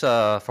think it's,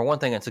 for one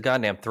thing, it's a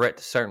goddamn threat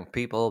to certain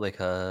people,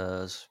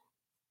 because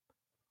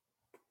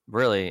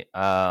really,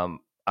 I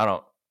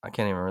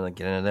can't even really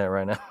get into that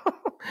right now.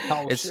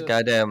 It's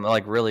goddamn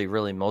like really,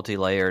 really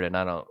multi-layered, and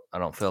I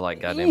don't feel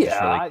like goddamn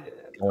just really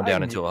going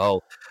down into a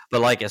hole.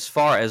 But like, as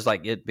far as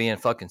like it being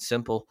fucking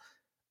simple,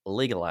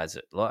 legalize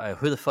it.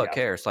 Who the fuck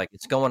cares? Like,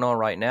 it's going on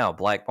right now,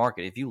 black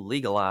market. If you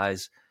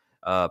legalize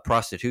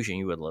prostitution,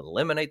 you would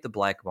eliminate the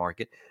black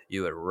market,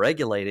 you would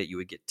regulate it, you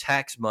would get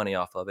tax money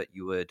off of it,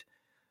 you would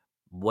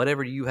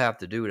whatever you have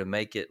to do to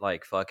make it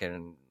like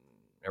fucking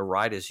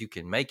right as you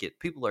can make it.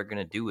 People are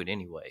going to do it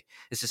anyway.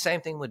 It's the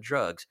same thing with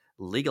drugs.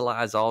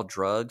 Legalize all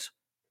drugs,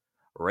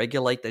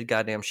 regulate the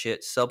goddamn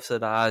shit,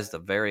 subsidize the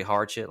very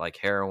hard shit like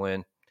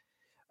heroin,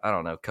 I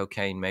don't know,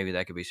 cocaine, maybe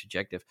that could be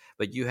subjective,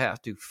 but you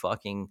have to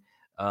fucking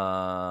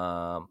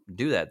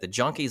do that. The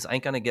junkies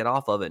ain't going to get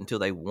off of it until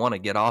they want to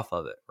get off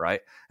of it, right?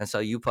 And so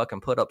you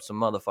fucking put up some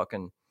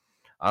motherfucking,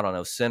 I don't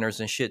know, centers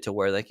and shit to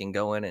where they can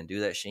go in and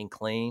do that shit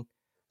clean,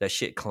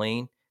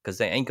 because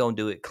they ain't going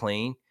to do it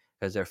clean,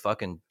 because they're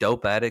fucking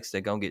dope addicts. They're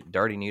going to get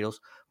dirty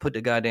needles. Put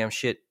the goddamn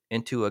shit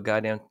into a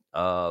goddamn,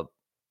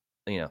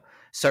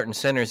 certain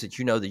centers that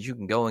that you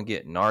can go and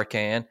get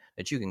Narcan,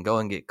 that you can go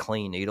and get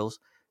clean needles,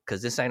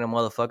 because this ain't a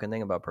motherfucking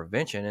thing about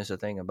prevention. It's a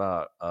thing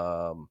about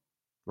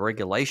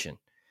regulation,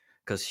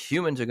 because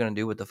humans are going to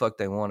do what the fuck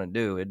they want to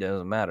do. It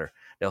doesn't matter.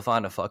 They'll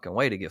find a fucking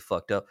way to get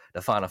fucked up.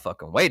 They'll find a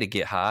fucking way to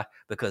get high,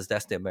 because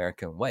that's the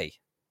American way.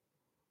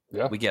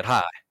 Yeah, we get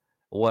high.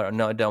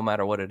 No, it don't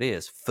matter what it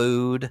is.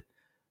 Food,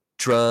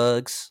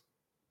 drugs,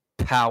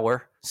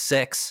 power,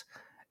 sex.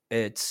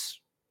 It's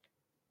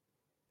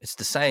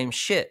the same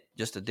shit,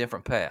 just a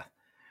different path.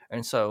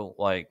 And so,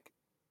 like,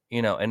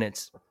 and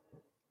it's,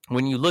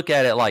 when you look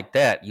at it like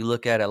that, you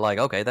look at it like,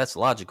 okay, that's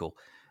logical.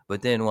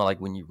 But then, well,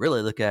 like, when you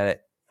really look at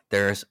it,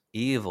 there's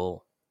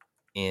evil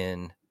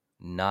in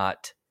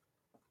not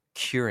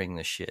curing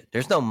the shit.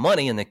 There's no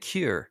money in the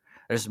cure.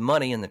 There's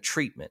money in the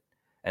treatment.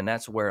 And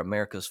that's where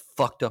America's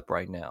fucked up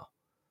right now.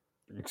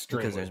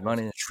 Extremely. Because there's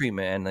money in the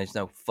treatment, and there's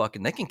no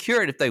fucking, they can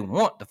cure it if they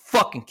want to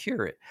fucking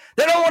cure it.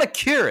 They don't want to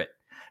cure it.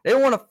 They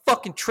don't want to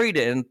fucking treat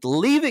it and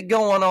leave it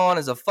going on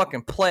as a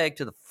fucking plague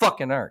to the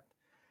fucking earth.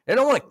 They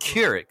don't want to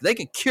cure it. They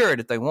can cure it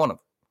if they want to.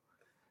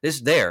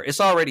 It's there.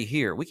 It's already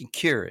here. We can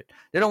cure it.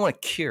 They don't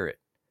want to cure it.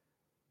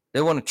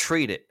 They want to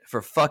treat it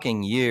for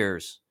fucking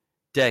years,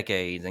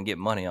 decades, and get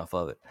money off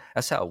of it.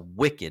 That's how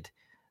wicked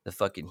the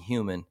fucking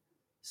human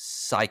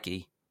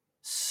psyche,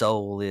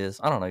 soul is.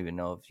 I don't even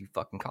know if you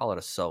fucking call it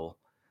a soul.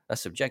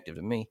 That's subjective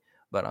to me.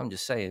 But I'm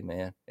just saying,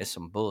 man, it's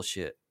some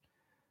bullshit.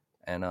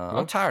 And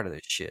I'm tired of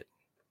this shit.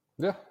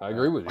 Yeah, I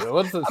agree with you.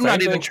 What's the I'm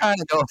not even trying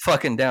to go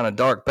fucking down a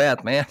dark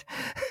path, man.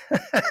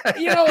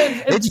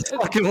 It just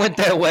fucking went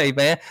that way,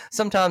 man.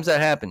 Sometimes that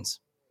happens.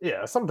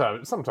 Yeah,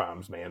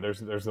 sometimes, man.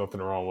 There's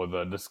nothing wrong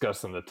with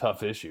discussing the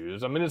tough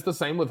issues. I mean, it's the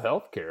same with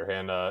healthcare,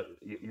 and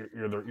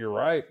you're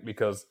right,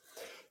 because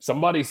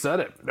somebody said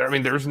it. I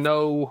mean, there's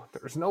no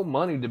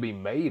money to be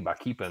made by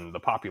keeping the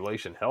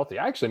population healthy.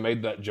 I actually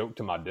made that joke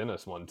to my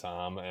dentist one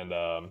time,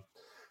 and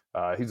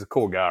he's a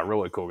cool guy,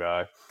 really cool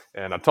guy.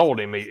 And I told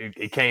him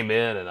he came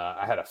in, and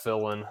I had a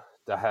filling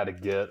that I had to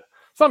get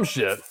some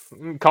shit.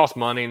 It cost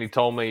money, and he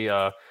told me.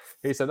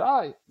 He said,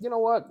 you know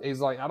what?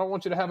 He's like, I don't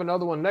want you to have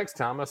another one next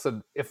time. I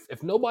said,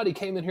 if nobody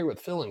came in here with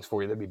fillings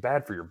for you, that'd be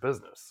bad for your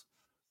business.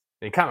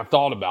 And he kind of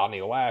thought about it, and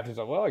he laughed. He's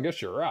like, well, I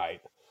guess you're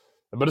right.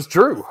 But it's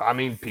true. I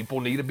mean,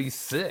 people need to be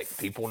sick.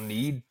 People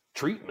need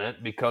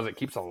treatment because it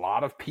keeps a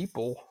lot of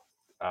people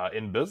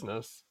in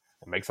business.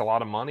 It makes a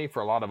lot of money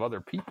for a lot of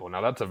other people.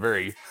 Now, that's a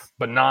very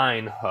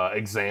benign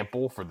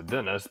example for the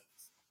dentist.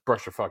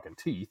 Brush your fucking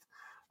teeth.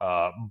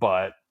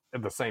 But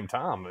at the same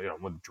time,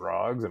 with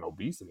drugs and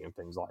obesity and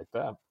things like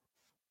that,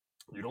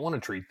 you don't want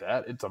to treat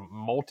that. It's a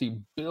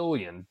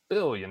multi-billion,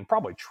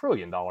 probably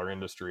trillion-dollar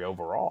industry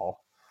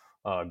overall,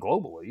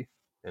 globally.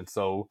 And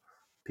so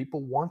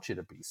people want you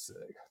to be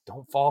sick.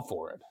 Don't fall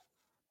for it.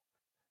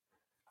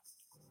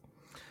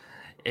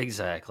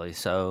 Exactly.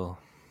 So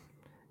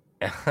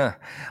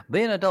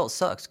being an adult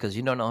sucks because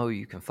you don't know who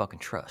you can fucking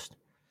trust.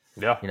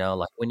 Yeah.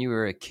 Like when you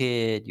were a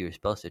kid, you were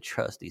supposed to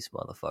trust these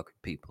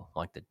motherfucking people,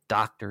 like the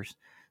doctors,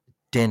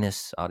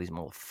 dentists, all these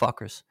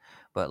motherfuckers.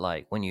 But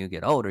like when you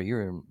get older,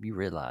 you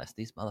realize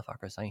these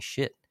motherfuckers ain't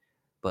shit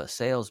but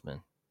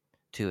salesmen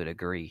to a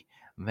degree.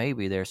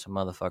 Maybe there's some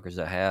motherfuckers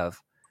that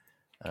have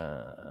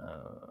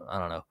I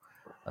don't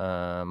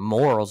know,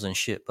 morals and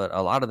shit, but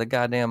a lot of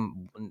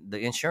the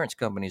insurance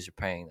companies are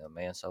paying them,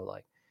 man. So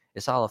like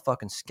it's all a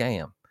fucking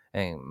scam.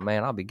 And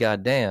man, I'll be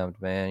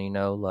goddamned, man,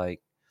 like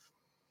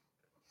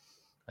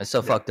it's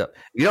so fucked up.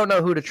 You don't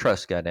know who to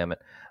trust, goddammit.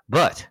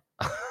 But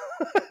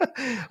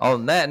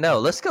on that note,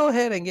 let's go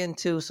ahead and get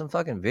into some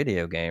fucking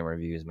video game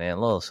reviews, man. A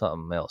little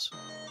something else.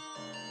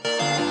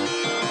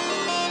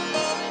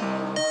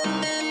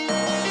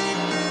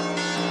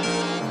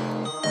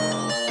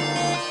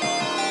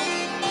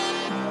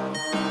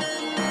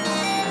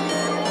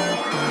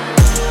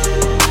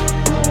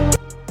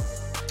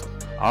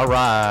 All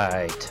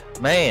right,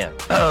 man.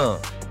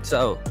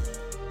 So,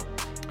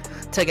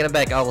 taking it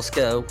back old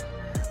school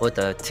with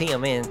the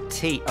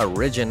TMNT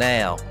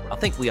original. I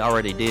think we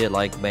already did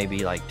maybe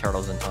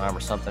Turtles in Time or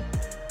something.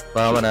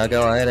 But I'm gonna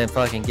go ahead and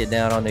fucking get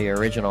down on the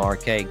original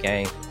arcade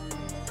game.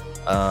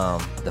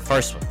 The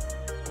first one,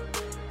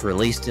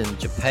 released in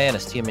Japan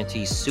as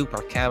TMNT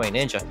Super Kami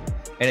Ninja,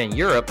 and in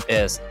Europe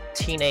as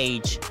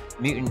Teenage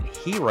Mutant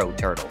Hero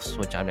Turtles,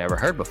 which I've never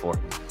heard before.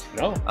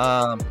 No.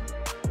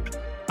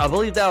 I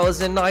believe that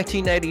was in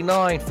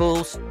 1989,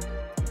 fools.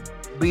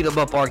 Beat 'em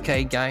up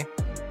arcade game.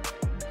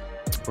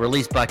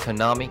 Released by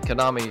Konami,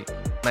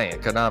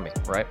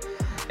 right?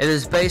 It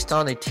is based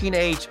on the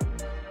Teenage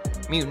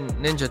Mutant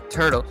Ninja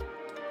Turtles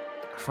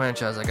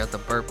franchise. I got the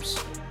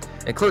burps.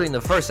 Including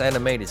the first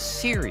animated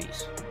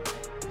series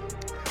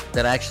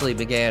that actually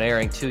began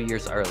airing 2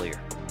 years earlier.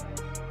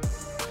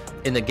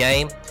 In the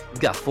game, you've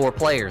got 4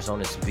 players on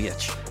this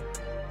bitch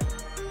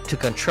to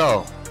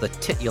control the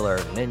titular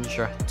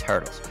Ninja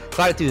Turtles.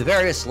 Fight through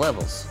various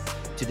levels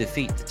to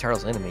defeat the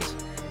Turtles' enemies,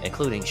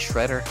 including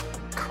Shredder,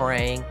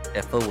 Krang,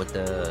 that fool with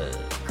the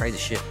crazy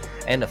shit,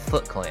 and the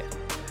Footclan.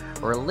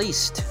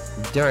 Released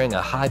during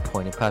a high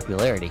point in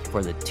popularity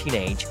for the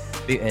Teenage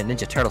Mutant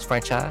Ninja Turtles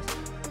franchise,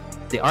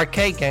 the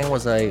arcade game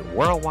was a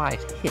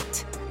worldwide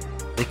hit,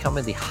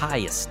 becoming the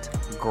highest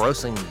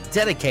grossing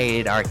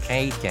dedicated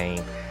arcade game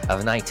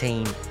of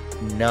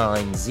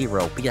 1990,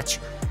 bitch,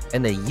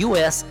 in the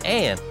US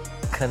and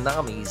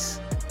Konami's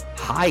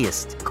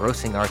highest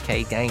grossing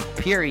arcade game,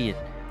 period.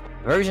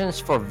 Versions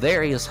for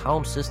various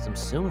home systems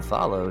soon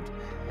followed,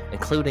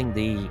 including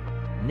the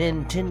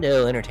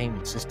Nintendo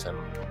Entertainment System.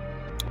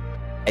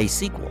 A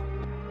sequel,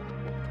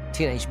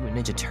 Teenage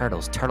Mutant Ninja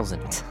Turtles, Turtles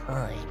in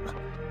Time.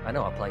 I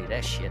know I played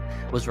that shit.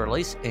 Was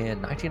released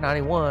in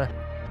 1991.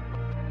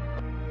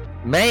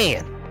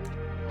 Man,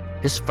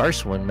 this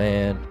first one,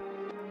 man.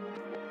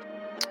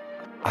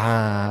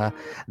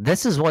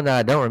 This is one that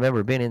I don't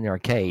remember being in the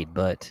arcade,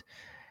 but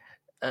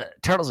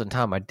Turtles in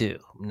Time I do.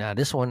 Now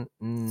this one,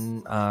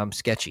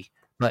 sketchy.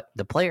 But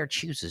the player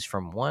chooses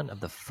from one of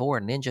the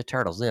 4 Ninja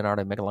Turtles: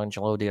 Leonardo,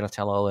 Michelangelo,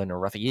 Donatello,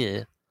 and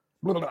Raphael.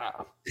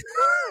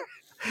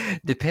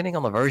 Depending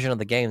on the version of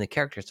the game, the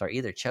characters are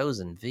either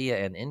chosen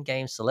via an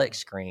in-game select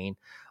screen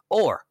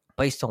or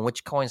based on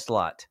which coin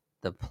slot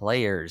the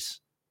player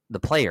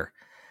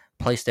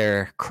placed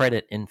their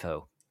credit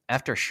info.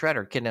 After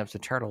Shredder kidnaps the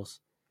turtles'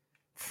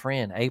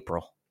 friend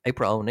April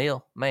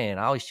O'Neil, man,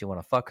 I always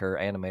want to fuck her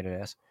animated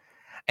ass,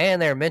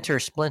 and their mentor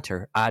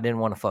Splinter, I didn't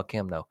want to fuck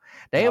him though.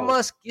 They No.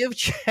 must give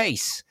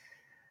chase,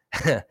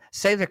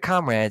 save their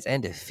comrades,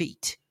 and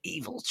defeat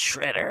evil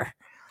Shredder.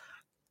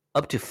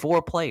 Up to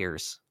 4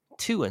 players,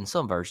 2 in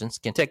some versions,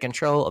 can take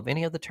control of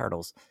any of the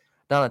turtles.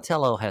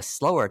 Donatello has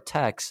slower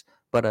attacks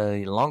but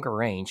a longer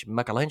range.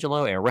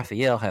 Michelangelo and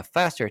Raphael have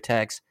faster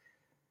attacks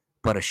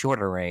but a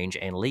shorter range.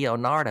 And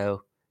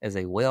Leonardo is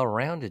a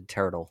well-rounded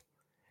turtle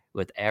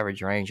with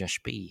average range and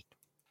speed.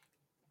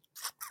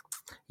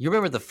 You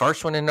remember the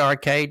first one in the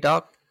arcade,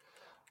 Doc?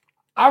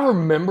 I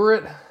remember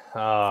it.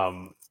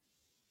 Man,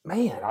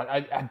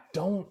 I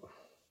don't.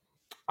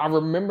 I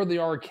remember the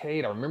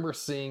arcade. I remember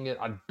seeing it.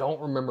 I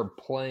don't remember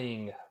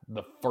playing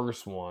the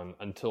first one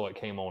until it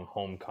came on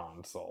home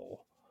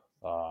console.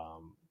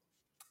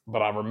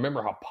 But I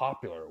remember how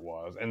popular it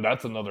was. And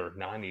that's another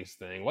 90s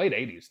thing. Late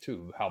 80s,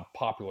 too. How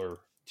popular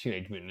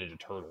Teenage Mutant Ninja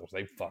Turtles.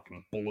 They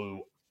fucking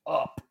blew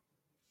up.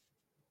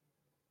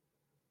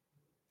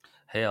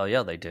 Hell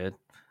yeah, they did.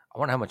 I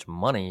wonder how much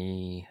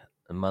money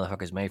the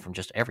motherfuckers made from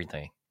just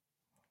everything.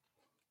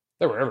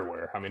 They were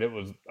everywhere. I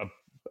mean,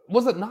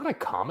 was it not a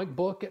comic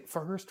book at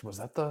first? Was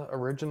that the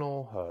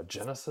original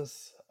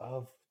genesis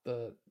of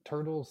the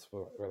Turtles?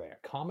 Were they a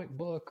comic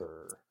book,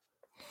 or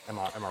am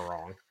I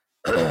wrong?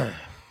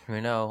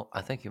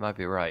 I think you might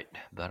be right,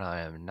 but I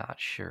am not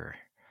sure.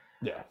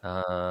 Yeah.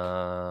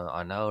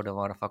 I know the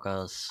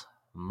motherfuckers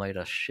made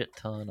a shit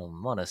ton of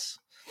money.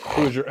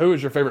 Who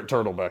was your favorite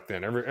turtle back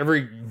then?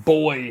 Every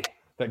boy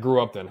that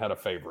grew up then had a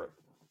favorite.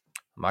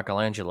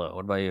 Michelangelo.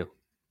 What about you?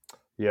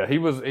 Yeah, he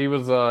was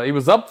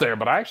up there,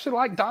 but I actually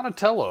like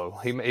Donatello.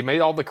 He made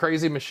all the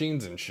crazy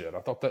machines and shit. I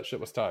thought that shit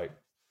was tight.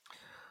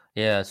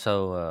 Yeah,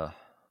 so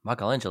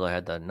Michelangelo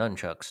had the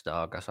nunchucks,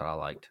 dog. That's what I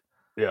liked.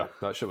 Yeah,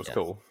 that shit was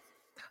cool.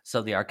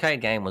 So the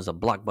arcade game was a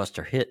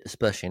blockbuster hit,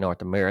 especially in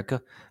North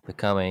America,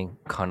 becoming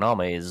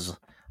Konami's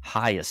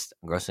highest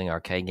grossing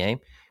arcade game.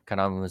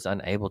 Konami was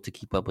unable to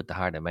keep up with the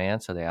high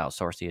demand, so they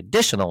outsourced the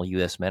additional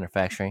U.S.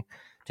 manufacturing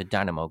to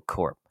Dynamo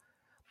Corp.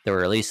 The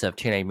release of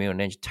Teenage Mutant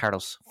Ninja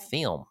Turtles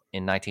film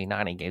in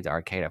 1990 gave the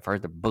arcade a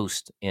further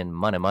boost in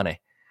money. By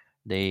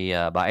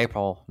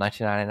April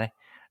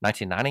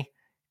 1990,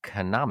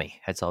 Konami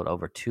had sold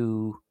over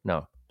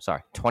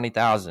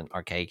 20,000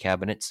 arcade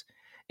cabinets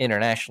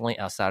internationally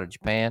outside of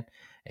Japan,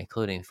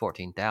 including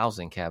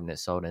 14,000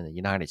 cabinets sold in the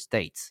United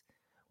States,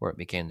 where it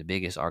became the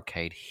biggest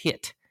arcade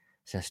hit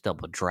since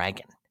Double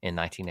Dragon in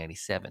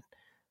 1987.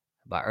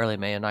 By early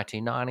May of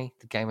 1990,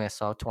 the game had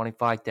sold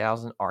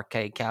 25,000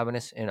 arcade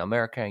cabinets in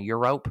America and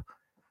Europe,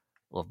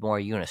 with more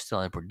units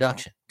still in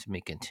production to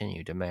meet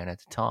continued demand at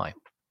the time.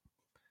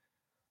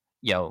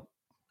 Yo,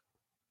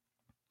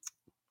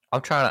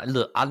 I'm trying to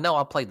look. I know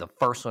I played the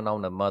first one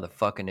on the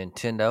motherfucking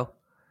Nintendo,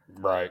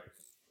 Right?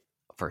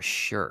 For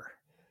sure,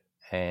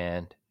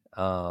 and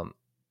I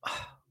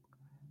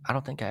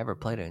don't think I ever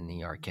played it in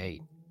the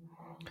arcade.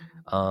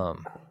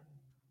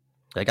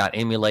 They got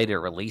emulated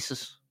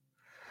releases.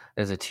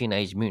 There's a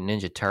Teenage Mutant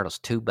Ninja Turtles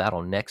 2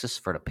 Battle Nexus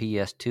for the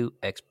PS2,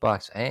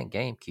 Xbox, and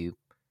GameCube,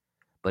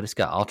 but it's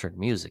got altered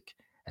music,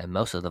 and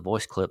most of the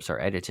voice clips are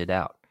edited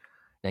out.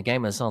 The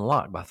game is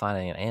unlocked by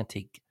finding an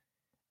antique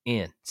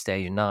in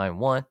Stage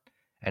 9-1,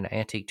 and the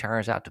antique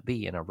turns out to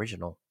be an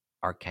original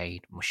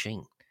arcade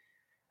machine.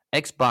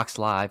 Xbox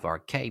Live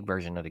arcade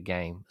version of the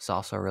game is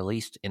also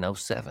released in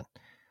 2007,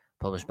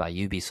 published by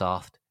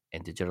Ubisoft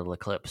and Digital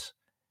Eclipse.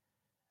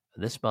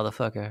 This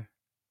motherfucker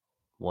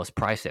was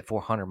priced at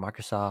 400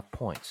 Microsoft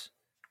points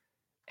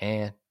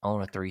and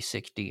on a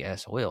 360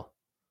 as well.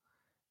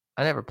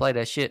 I never played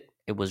that shit.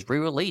 It was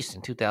re-released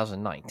in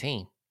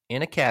 2019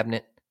 in a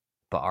cabinet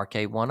by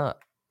Arcade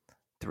 1-Up.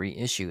 The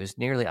reissue is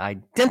nearly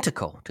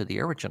identical to the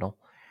original,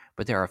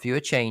 but there are a few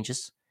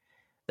changes.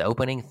 The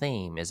opening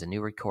theme is a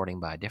new recording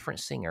by a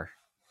different singer.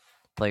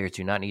 Players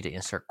do not need to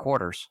insert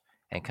quarters,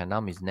 and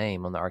Konami's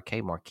name on the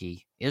arcade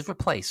marquee is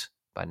replaced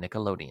by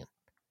Nickelodeon.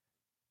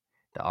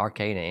 The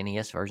arcade and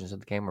NES versions of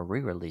the game were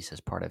re-released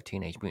as part of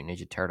Teenage Mutant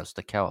Ninja Turtles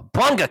The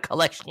Cowabunga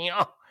Collection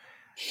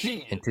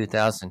in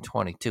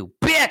 2022.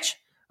 Bitch!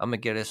 I'm going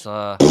to give this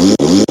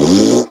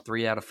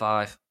 3 out of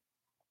 5.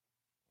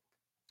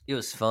 It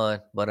was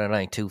fun, but it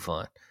ain't too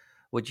fun.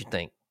 What'd you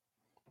think?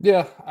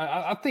 Yeah,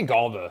 I think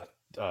all the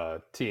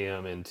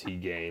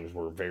TMNT games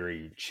were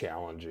very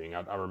challenging.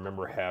 I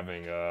remember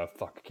having I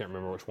can't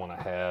remember which one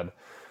I had.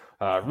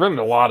 I rented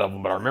a lot of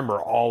them, but I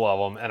remember all of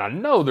them. And I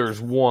know there's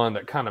one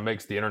that kind of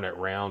makes the internet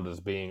round as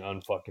being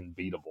unfucking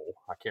beatable.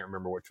 I can't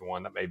remember which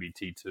one. That may be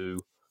T2.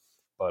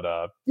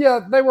 But yeah,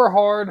 they were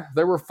hard.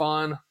 They were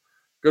fun.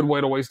 Good way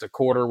to waste a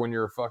quarter when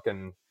you're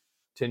fucking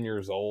 10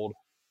 years old.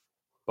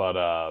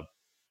 But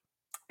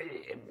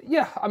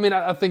yeah, I mean,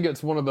 I think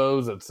it's one of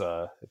those. It's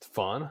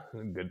fun,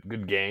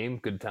 good game,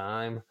 good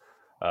time.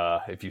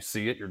 If you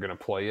see it, you're gonna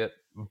play it.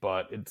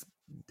 But it's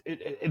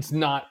it's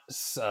not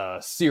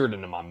seared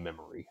into my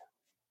memory.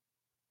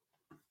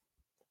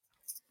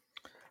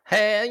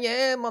 Hell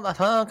yeah,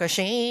 motherfucker,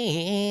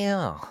 shit.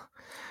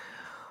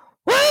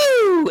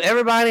 Woo!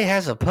 Everybody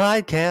has a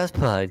podcast,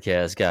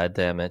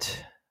 goddammit.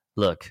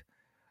 Look,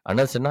 I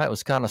know tonight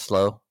was kind of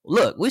slow.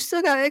 Look, we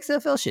still got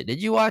XFL shit.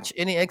 Did you watch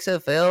any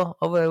XFL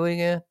over the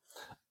weekend?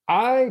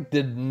 I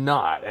did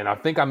not, and I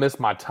think I missed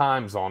my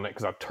times on it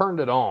because I turned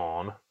it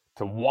on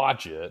to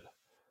watch it,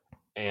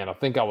 and I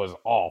think I was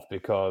off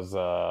because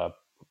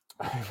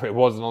it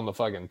wasn't on the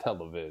fucking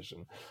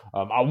television.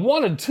 I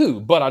wanted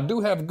to, but I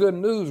do have good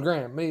news,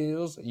 Grant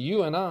Mills.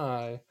 You and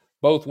I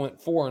both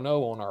went 4-0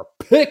 on our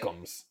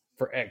pick'ems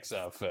for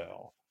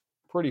XFL.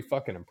 Pretty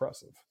fucking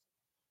impressive.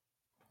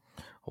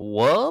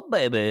 Whoa,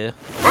 baby.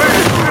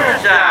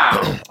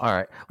 All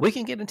right, we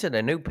can get into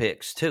the new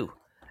picks too.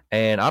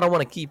 And I don't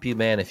want to keep you,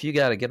 man. If you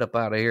got to get up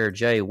out of here,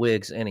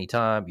 J.Wiggs,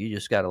 anytime, you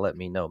just got to let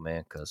me know,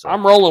 man. Because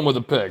I'm rolling with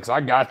the picks. I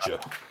got you.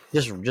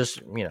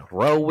 Just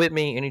roll with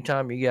me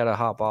anytime you got to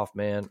hop off,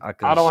 man. I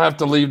don't have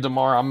to leave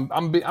tomorrow.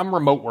 I'm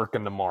remote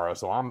working tomorrow,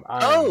 so I'm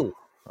oh,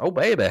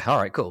 baby. All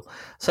right, cool.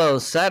 So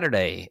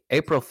Saturday,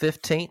 April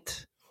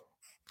 15th,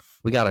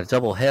 we got a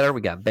double header.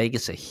 We got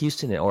Vegas at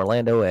Houston and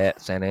Orlando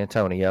at San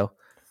Antonio.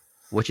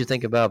 What you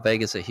think about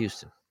Vegas at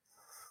Houston?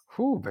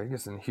 Whew,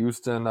 Vegas and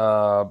Houston.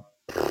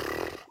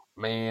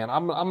 Man,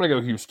 I'm gonna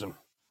go Houston.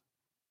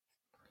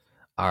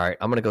 All right,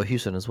 I'm gonna go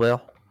Houston as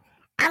well.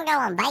 I'm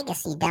going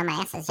Vegas, you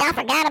dumbasses. Y'all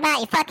forgot about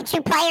your fucking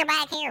true player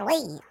back here,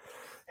 Lee.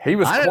 He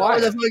was I didn't know what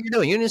quiet. the fuck you're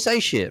doing. You didn't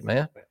say shit,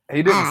 man.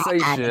 He didn't say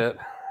shit,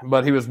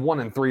 but he was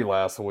 1-3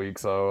 last week,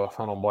 so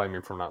I don't blame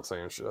you for not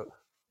saying shit.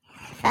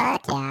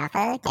 Fuck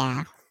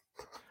yeah.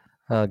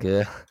 Oh,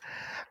 good.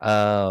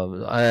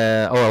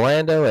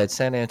 Orlando at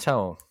San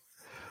Antonio.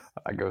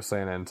 I go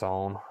San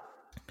Antonio.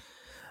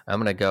 I'm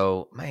gonna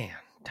go. Man,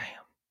 damn.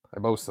 They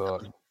both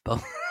suck.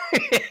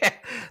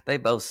 They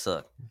both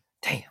suck.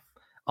 Damn.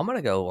 I'm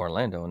gonna go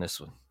Orlando on this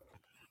one.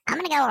 I'm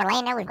gonna go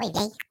Orlando with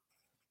VG.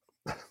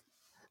 And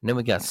then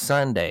we got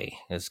Sunday.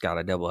 It's got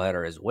a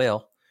doubleheader as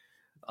well.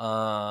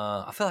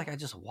 I feel like I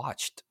just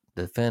watched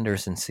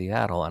Defenders in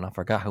Seattle and I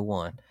forgot who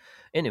won.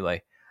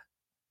 Anyway,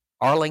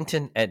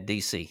 Arlington at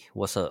DC.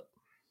 What's up?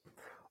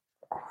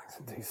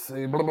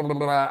 DC. Blah, blah, blah,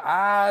 blah.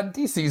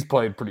 DC's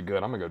played pretty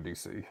good. I'm gonna go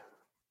DC.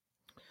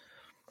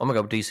 I'm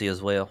gonna go DC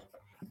as well.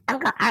 I'm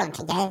going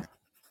Arlington, dude.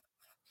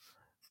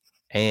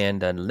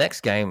 And the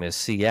next game is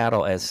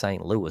Seattle at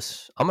St.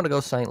 Louis. I'm gonna go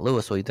St.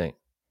 Louis. What do you think?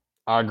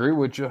 I agree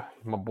with you,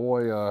 my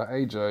boy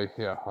AJ.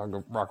 Yeah, I'll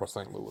go rock with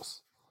St.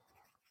 Louis.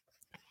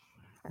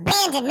 Ben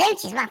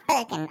DiNucci's my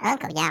fucking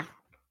uncle, y'all.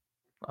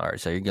 All right,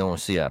 so you're going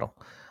with Seattle.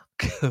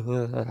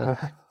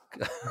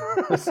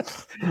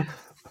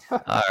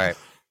 All right.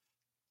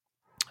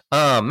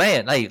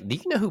 Man, hey, do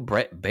you know who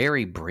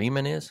Barry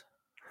Bremen is?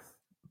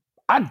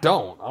 I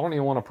don't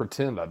even want to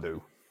pretend I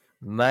do.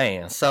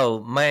 Man,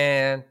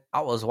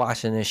 I was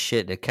watching this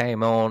shit that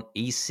came on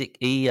what's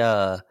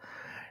the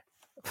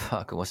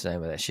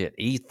name of that shit?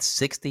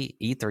 E60,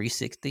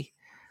 E360.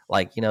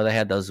 Like, they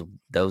had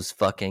those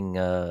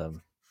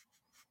fucking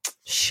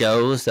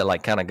shows that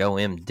like kind of go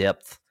in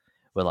depth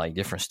with like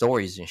different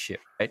stories and shit,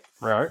 right?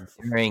 Right.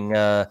 During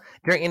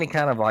any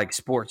kind of like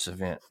sports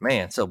event.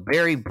 Man, so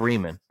Barry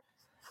Bremen.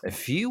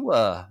 If you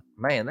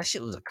man, that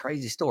shit was a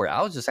crazy story.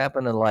 I was just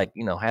happening to like,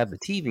 have the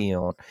TV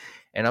on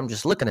and I'm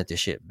just looking at this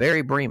shit.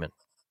 Barry Bremen.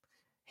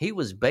 He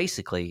was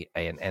basically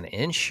an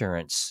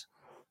insurance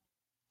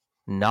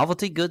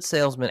novelty goods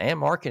salesman and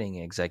marketing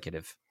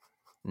executive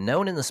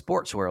known in the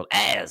sports world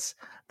as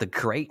the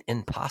Great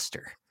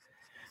Imposter.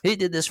 He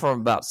did this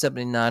from about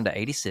 79 to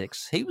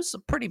 86. He was a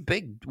pretty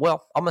big,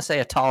 well, I'm going to say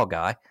a tall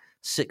guy,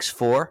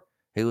 6'4".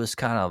 He was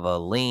kind of a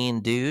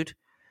lean dude.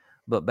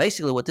 But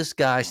basically what this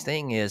guy's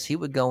thing is, he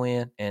would go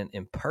in and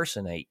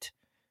impersonate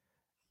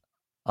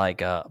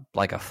like a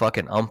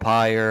fucking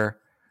umpire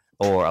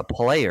or a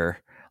player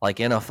like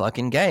in a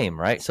fucking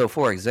game, right? So,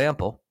 for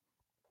example,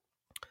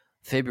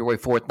 February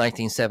 4th,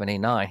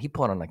 1979, he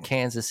put on a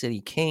Kansas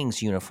City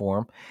Kings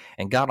uniform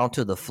and got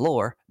onto the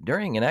floor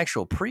during an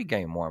actual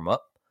pregame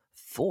warm-up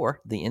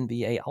for the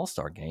NBA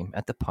All-Star game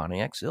at the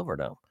Pontiac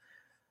Silverdome.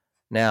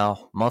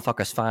 Now,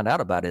 motherfuckers find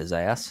out about his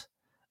ass.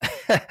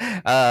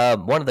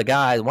 One of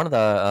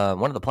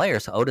the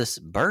players, Otis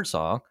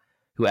Birdsong,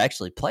 who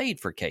actually played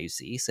for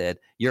KC, said,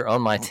 "You're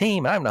on my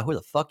team. I don't know who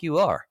the fuck you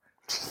are."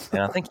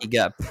 And I think he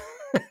got,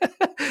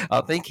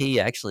 he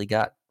actually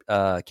got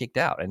kicked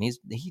out. And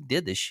he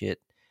did this shit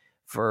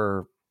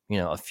for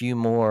a few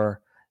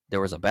more. There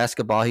was a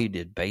basketball. He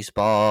did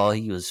baseball.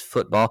 He was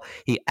football.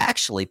 He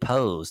actually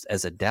posed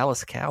as a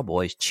Dallas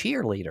Cowboys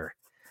cheerleader.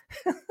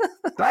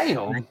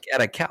 Damn.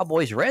 At a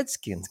Cowboys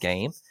Redskins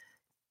game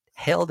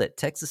held at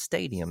Texas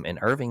Stadium in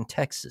Irving,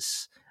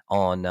 Texas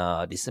on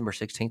December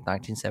 16th,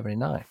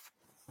 1979.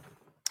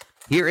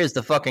 Here is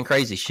the fucking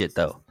crazy shit,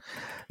 though,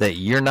 that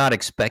you're not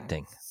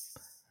expecting.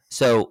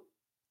 So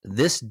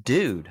this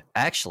dude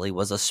actually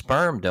was a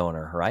sperm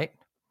donor, right?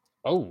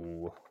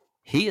 Oh.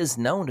 He is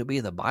known to be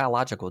the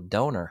biological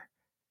donor,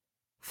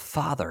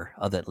 father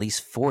of at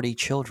least 40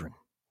 children.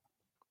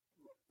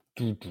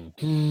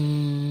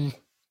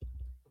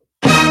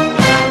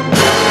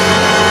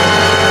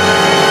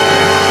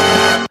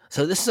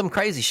 So this is some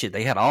crazy shit.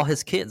 They had all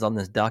his kids on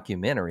this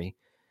documentary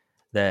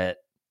that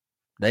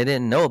they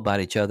didn't know about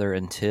each other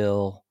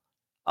until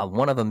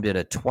one of them did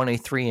a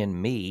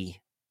 23andMe,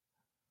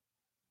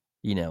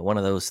 one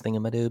of those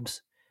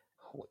thingamadoobs.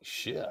 Holy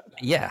shit.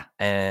 Yeah,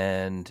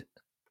 and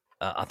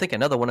I think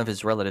another one of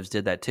his relatives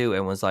did that too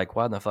and was like,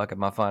 why the fuck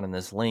am I finding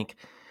this link?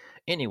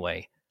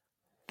 Anyway,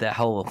 that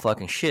whole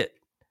fucking shit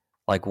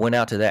went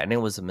out to that, and it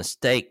was a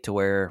mistake to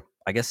where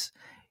I guess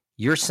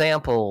his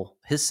sample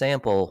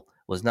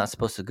was not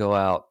supposed to go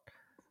out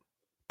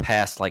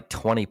past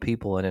 20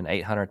 people in an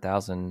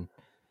 800,000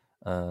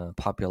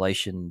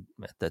 population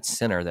at that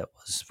center that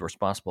was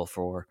responsible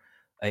for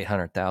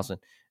 800,000.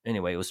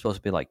 Anyway, it was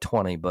supposed to be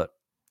 20, but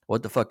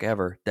what the fuck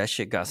ever, that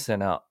shit got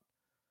sent out.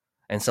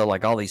 And so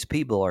all these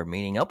people are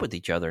meeting up with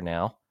each other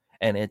now,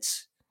 and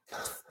it's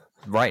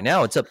right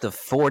now it's up to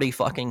 40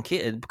 fucking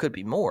kids. It could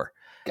be more.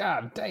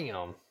 God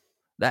damn.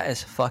 That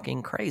is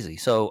fucking crazy.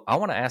 So I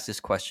want to ask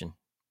this question.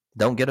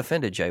 Don't get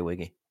offended,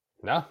 J.Wiggy.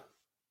 No.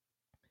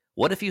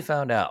 What if you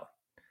found out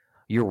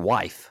your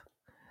wife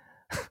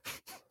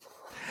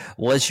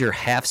was your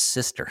half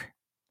sister?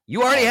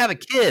 You already have a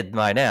kid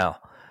by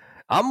now.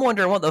 I'm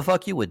wondering what the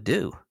fuck you would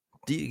do.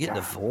 Do you get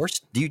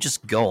divorced? Do you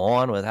just go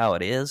on with how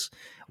it is?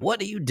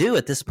 What do you do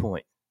at this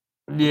point?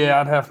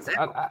 Yeah, I'd have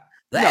to.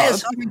 That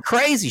is fucking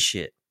crazy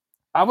shit.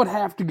 I would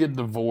have to get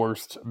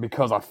divorced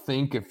because I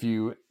think if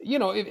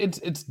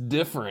it's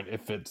different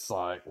if it's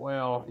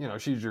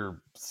she's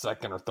your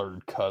second or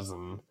third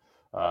cousin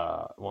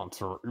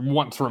once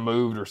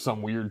removed or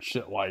some weird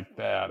shit like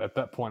that. At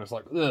that point, it's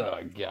ugh,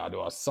 God,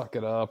 do I suck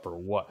it up or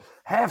what?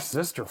 Half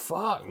sister,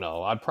 fuck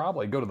no. I'd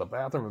probably go to the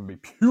bathroom and be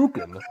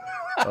puking.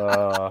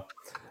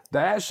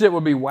 That shit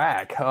would be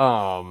whack.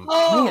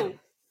 Man,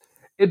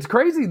 it's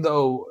crazy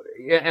though,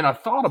 and I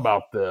thought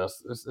about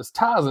this. This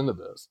ties into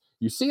this.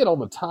 You see it all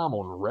the time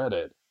on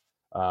Reddit.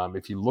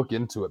 If you look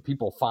into it,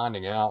 people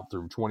finding out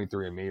through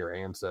 23andMe or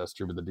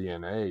Ancestry with the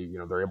DNA,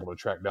 they're able to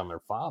track down their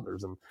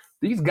fathers. And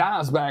these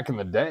guys back in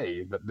the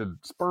day that did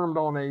sperm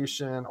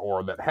donation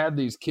or that had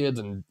these kids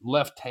and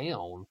left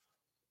town,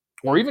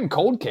 or even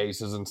cold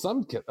cases and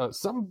some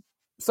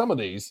of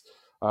these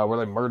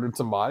where they murdered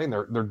somebody and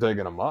they're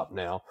digging them up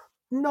now.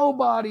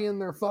 Nobody in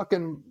their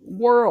fucking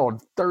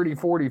world 30,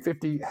 40,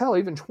 50, hell,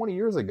 even 20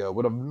 years ago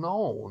would have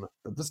known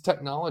that this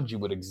technology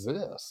would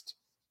exist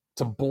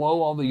to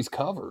blow all these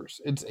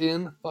covers. It's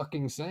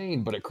fucking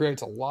insane, but it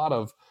creates a lot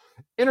of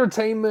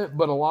entertainment,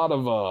 but a lot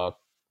of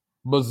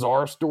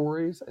bizarre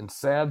stories and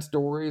sad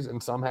stories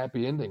and some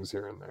happy endings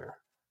here and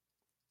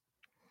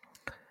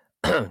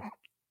there.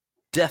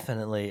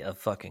 Definitely a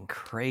fucking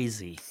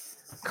crazy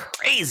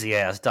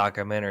ass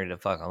documentary to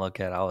fucking look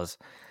at.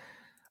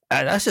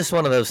 That's just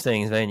one of those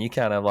things, man. You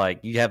kind of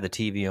you have the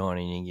TV on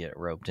and you get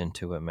roped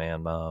into it,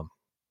 man.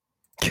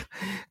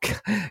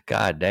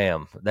 God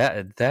damn.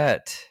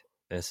 That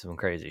is some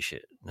crazy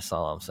shit. That's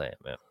all I'm saying,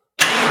 man.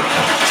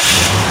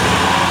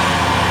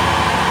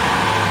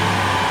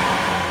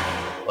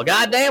 Well,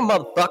 goddamn,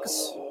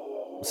 motherfuckers.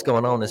 What's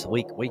going on this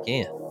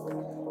weekend?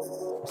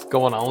 What's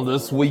going on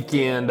this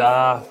weekend?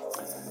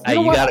 Hey,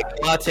 you got to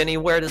go out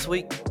anywhere this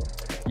week?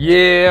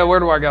 Yeah, where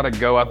do I gotta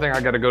go? I think I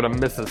gotta go to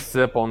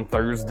Mississippi on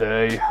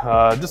Thursday.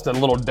 Just a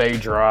little day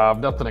drive,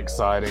 nothing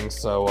exciting.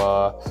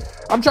 So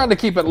I'm trying to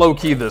keep it low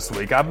key this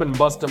week. I've been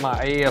busting my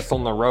ass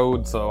on the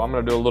road, so I'm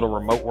gonna do a little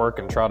remote work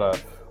and try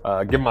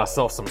to give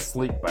myself some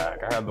sleep back.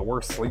 I had the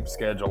worst sleep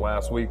schedule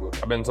last week.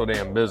 I've been so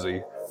damn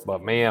busy,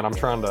 but man, I'm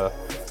trying to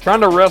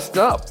rest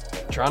up,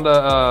 trying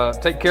to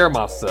take care of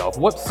myself.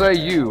 What say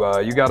you?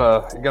 You got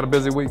a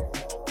busy week?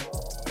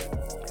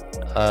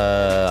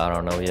 I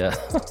don't know yet.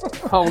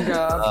 Oh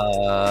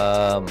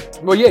God.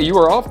 Well, yeah, you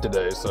were off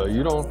today, so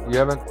you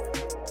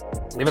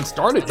haven't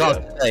started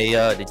yet. Hey,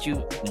 did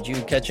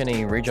you catch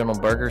any regional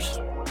burgers?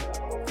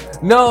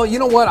 No, you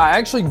know what? I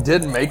actually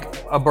did make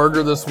a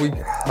burger this week.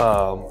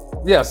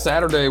 Yeah,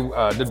 Saturday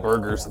did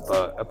burgers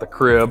at the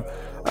crib.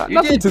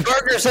 You did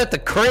burgers at the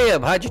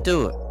crib. How'd you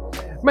do it?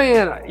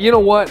 Man, you know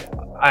what?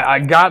 I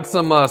got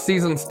some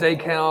seasoned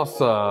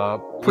steakhouse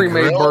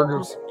pre-made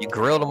burgers. You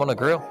grilled them on the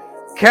grill?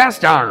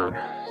 Cast iron.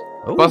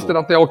 Ooh. Busted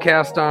out the old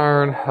cast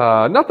iron.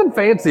 Nothing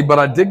fancy, but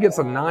I did get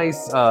some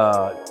nice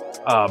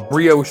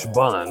brioche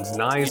buns.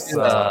 Nice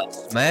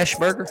smash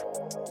burger?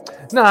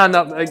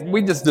 Nah,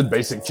 we just did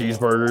basic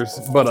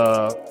cheeseburgers. But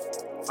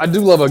I do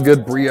love a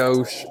good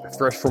brioche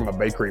fresh from a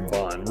bakery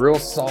bun. Real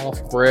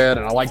soft bread,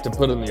 and I like to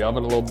put it in the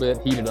oven a little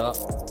bit, heat it up.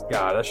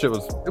 God, that shit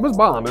was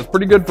bomb. It was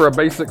pretty good for a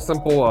basic,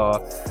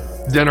 simple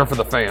dinner for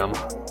the fam.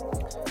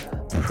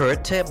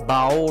 Pretty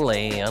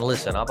bowling.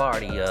 Listen, I've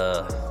already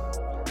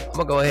I'm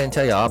gonna go ahead and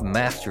tell you I've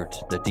mastered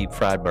the deep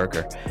fried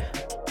burger.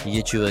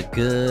 You get you a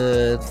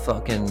good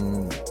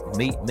fucking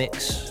meat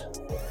mix.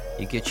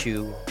 You get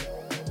you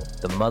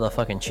the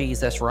motherfucking cheese.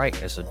 That's right,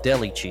 it's a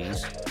deli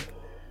cheese.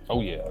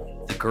 Oh yeah.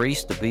 The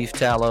grease, the beef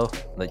tallow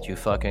that you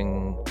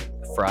fucking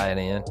fry it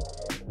in.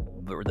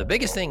 But the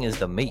biggest thing is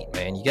the meat,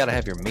 man. You gotta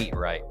have your meat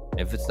right.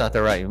 if it's not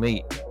the right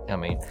meat, I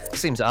mean, it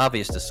seems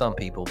obvious to some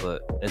people,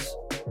 but it's,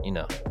 you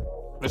know,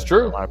 It's a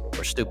true. lot of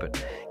people are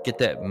stupid. Get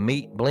that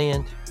meat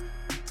blend.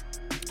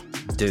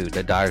 Dude,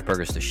 the Dyer's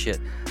Burger's the shit.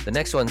 The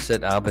next one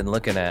that I've been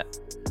looking at,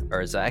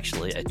 or is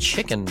actually a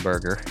chicken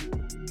burger,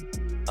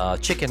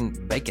 chicken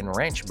bacon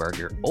ranch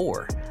burger,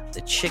 or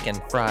the chicken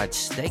fried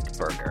steak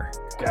burger.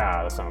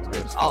 God, that sounds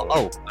good.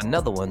 Oh,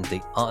 another one,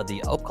 the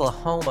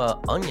Oklahoma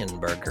onion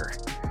burger.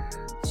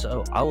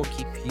 So I will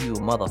keep you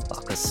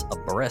motherfuckers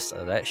abreast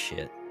of that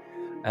shit.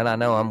 And I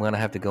know I'm gonna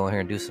have to go in here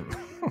and do some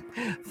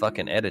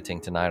fucking editing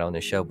tonight on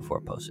this show before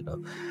I post it up.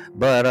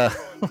 But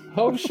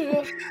Oh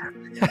shit.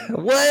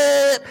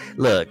 what?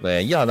 Look,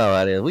 man, y'all know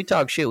how it is. We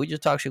talk shit. We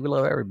just talk shit. We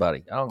love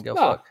everybody. I don't give a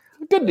Nah, fuck.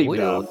 good deep We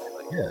dive.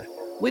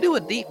 We do a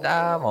deep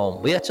dive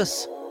on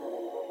bitches,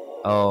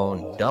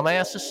 on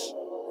dumbasses,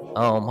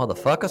 on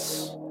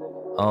motherfuckers,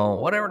 on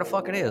whatever the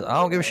fuck it is. I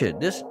don't give a shit.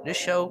 This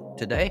show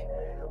today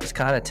was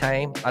kind of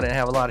tame. I didn't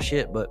have a lot of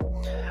shit, but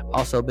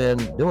also been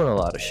doing a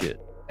lot of shit.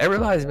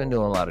 Everybody's been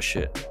doing a lot of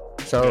shit.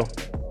 So,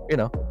 you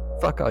know,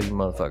 fuck all you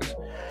motherfuckers.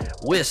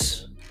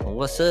 Whis,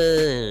 what's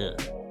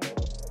up?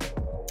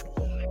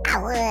 I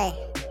would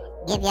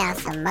give y'all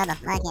some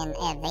motherfucking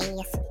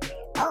advice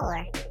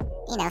or,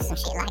 you know, some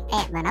shit like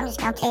that, but I'm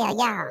just gonna tell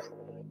y'all,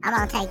 I'm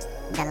gonna take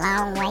the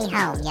long way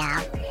home,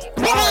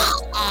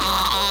 y'all.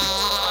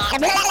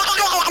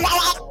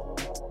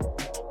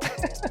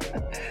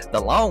 The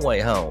long way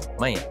home.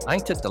 Man, I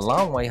ain't took the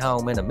long way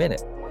home in a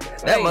minute.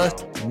 That Damn.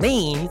 must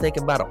mean you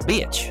thinking about a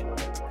bitch.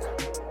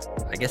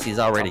 I guess he's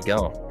already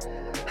gone.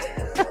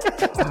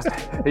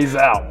 He's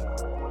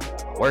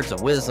out. Words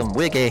of wisdom,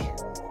 Wiggy.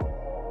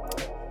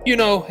 You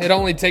know, it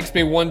only takes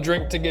me one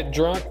drink to get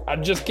drunk. I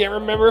just can't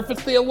remember if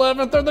it's the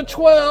 11th or the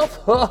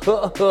 12th.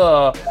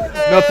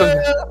 Nothing.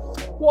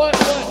 What?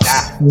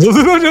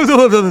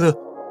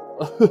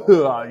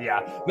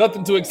 Yeah,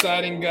 nothing too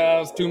exciting,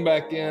 guys. Tune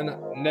back in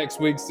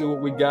next week, see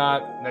what we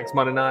got. Next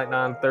Monday night,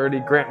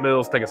 9:30. Grant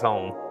Mills, take us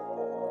home.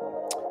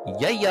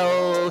 Yeah,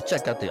 yo,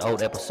 check out the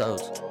old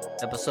episodes.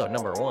 Episode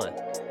number 1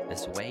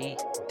 is way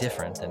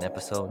different than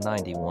episode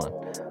 91.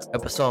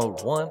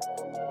 Episode 1,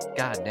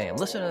 goddamn,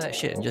 listen to that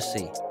shit and just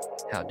see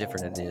how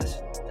different it is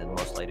than the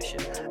most latest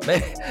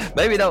shit.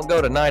 Maybe don't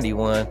go to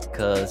 91,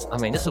 because, I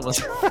mean, this was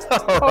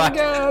Oh, right.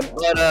 God.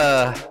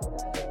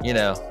 But, you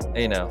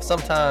know,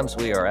 sometimes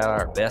we are at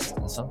our best,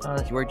 and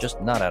sometimes we're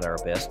just not at our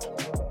best.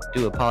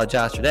 Do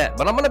apologize for that.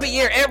 But I'm going to be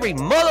here every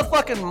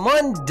motherfucking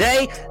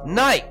Monday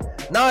night,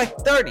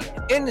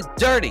 9:30, in the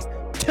dirty.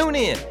 Tune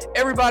in.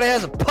 Everybody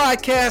has a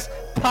podcast,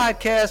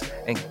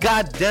 and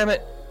God damn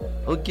it,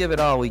 we'll give it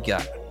all we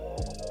got.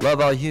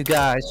 Love all you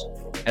guys,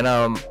 and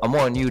I'm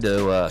wanting you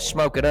to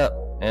smoke it up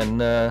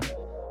and,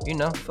 you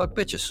know, fuck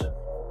bitches.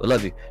 We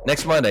love you.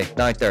 Next Monday,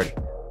 9:30.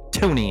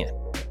 Tune in.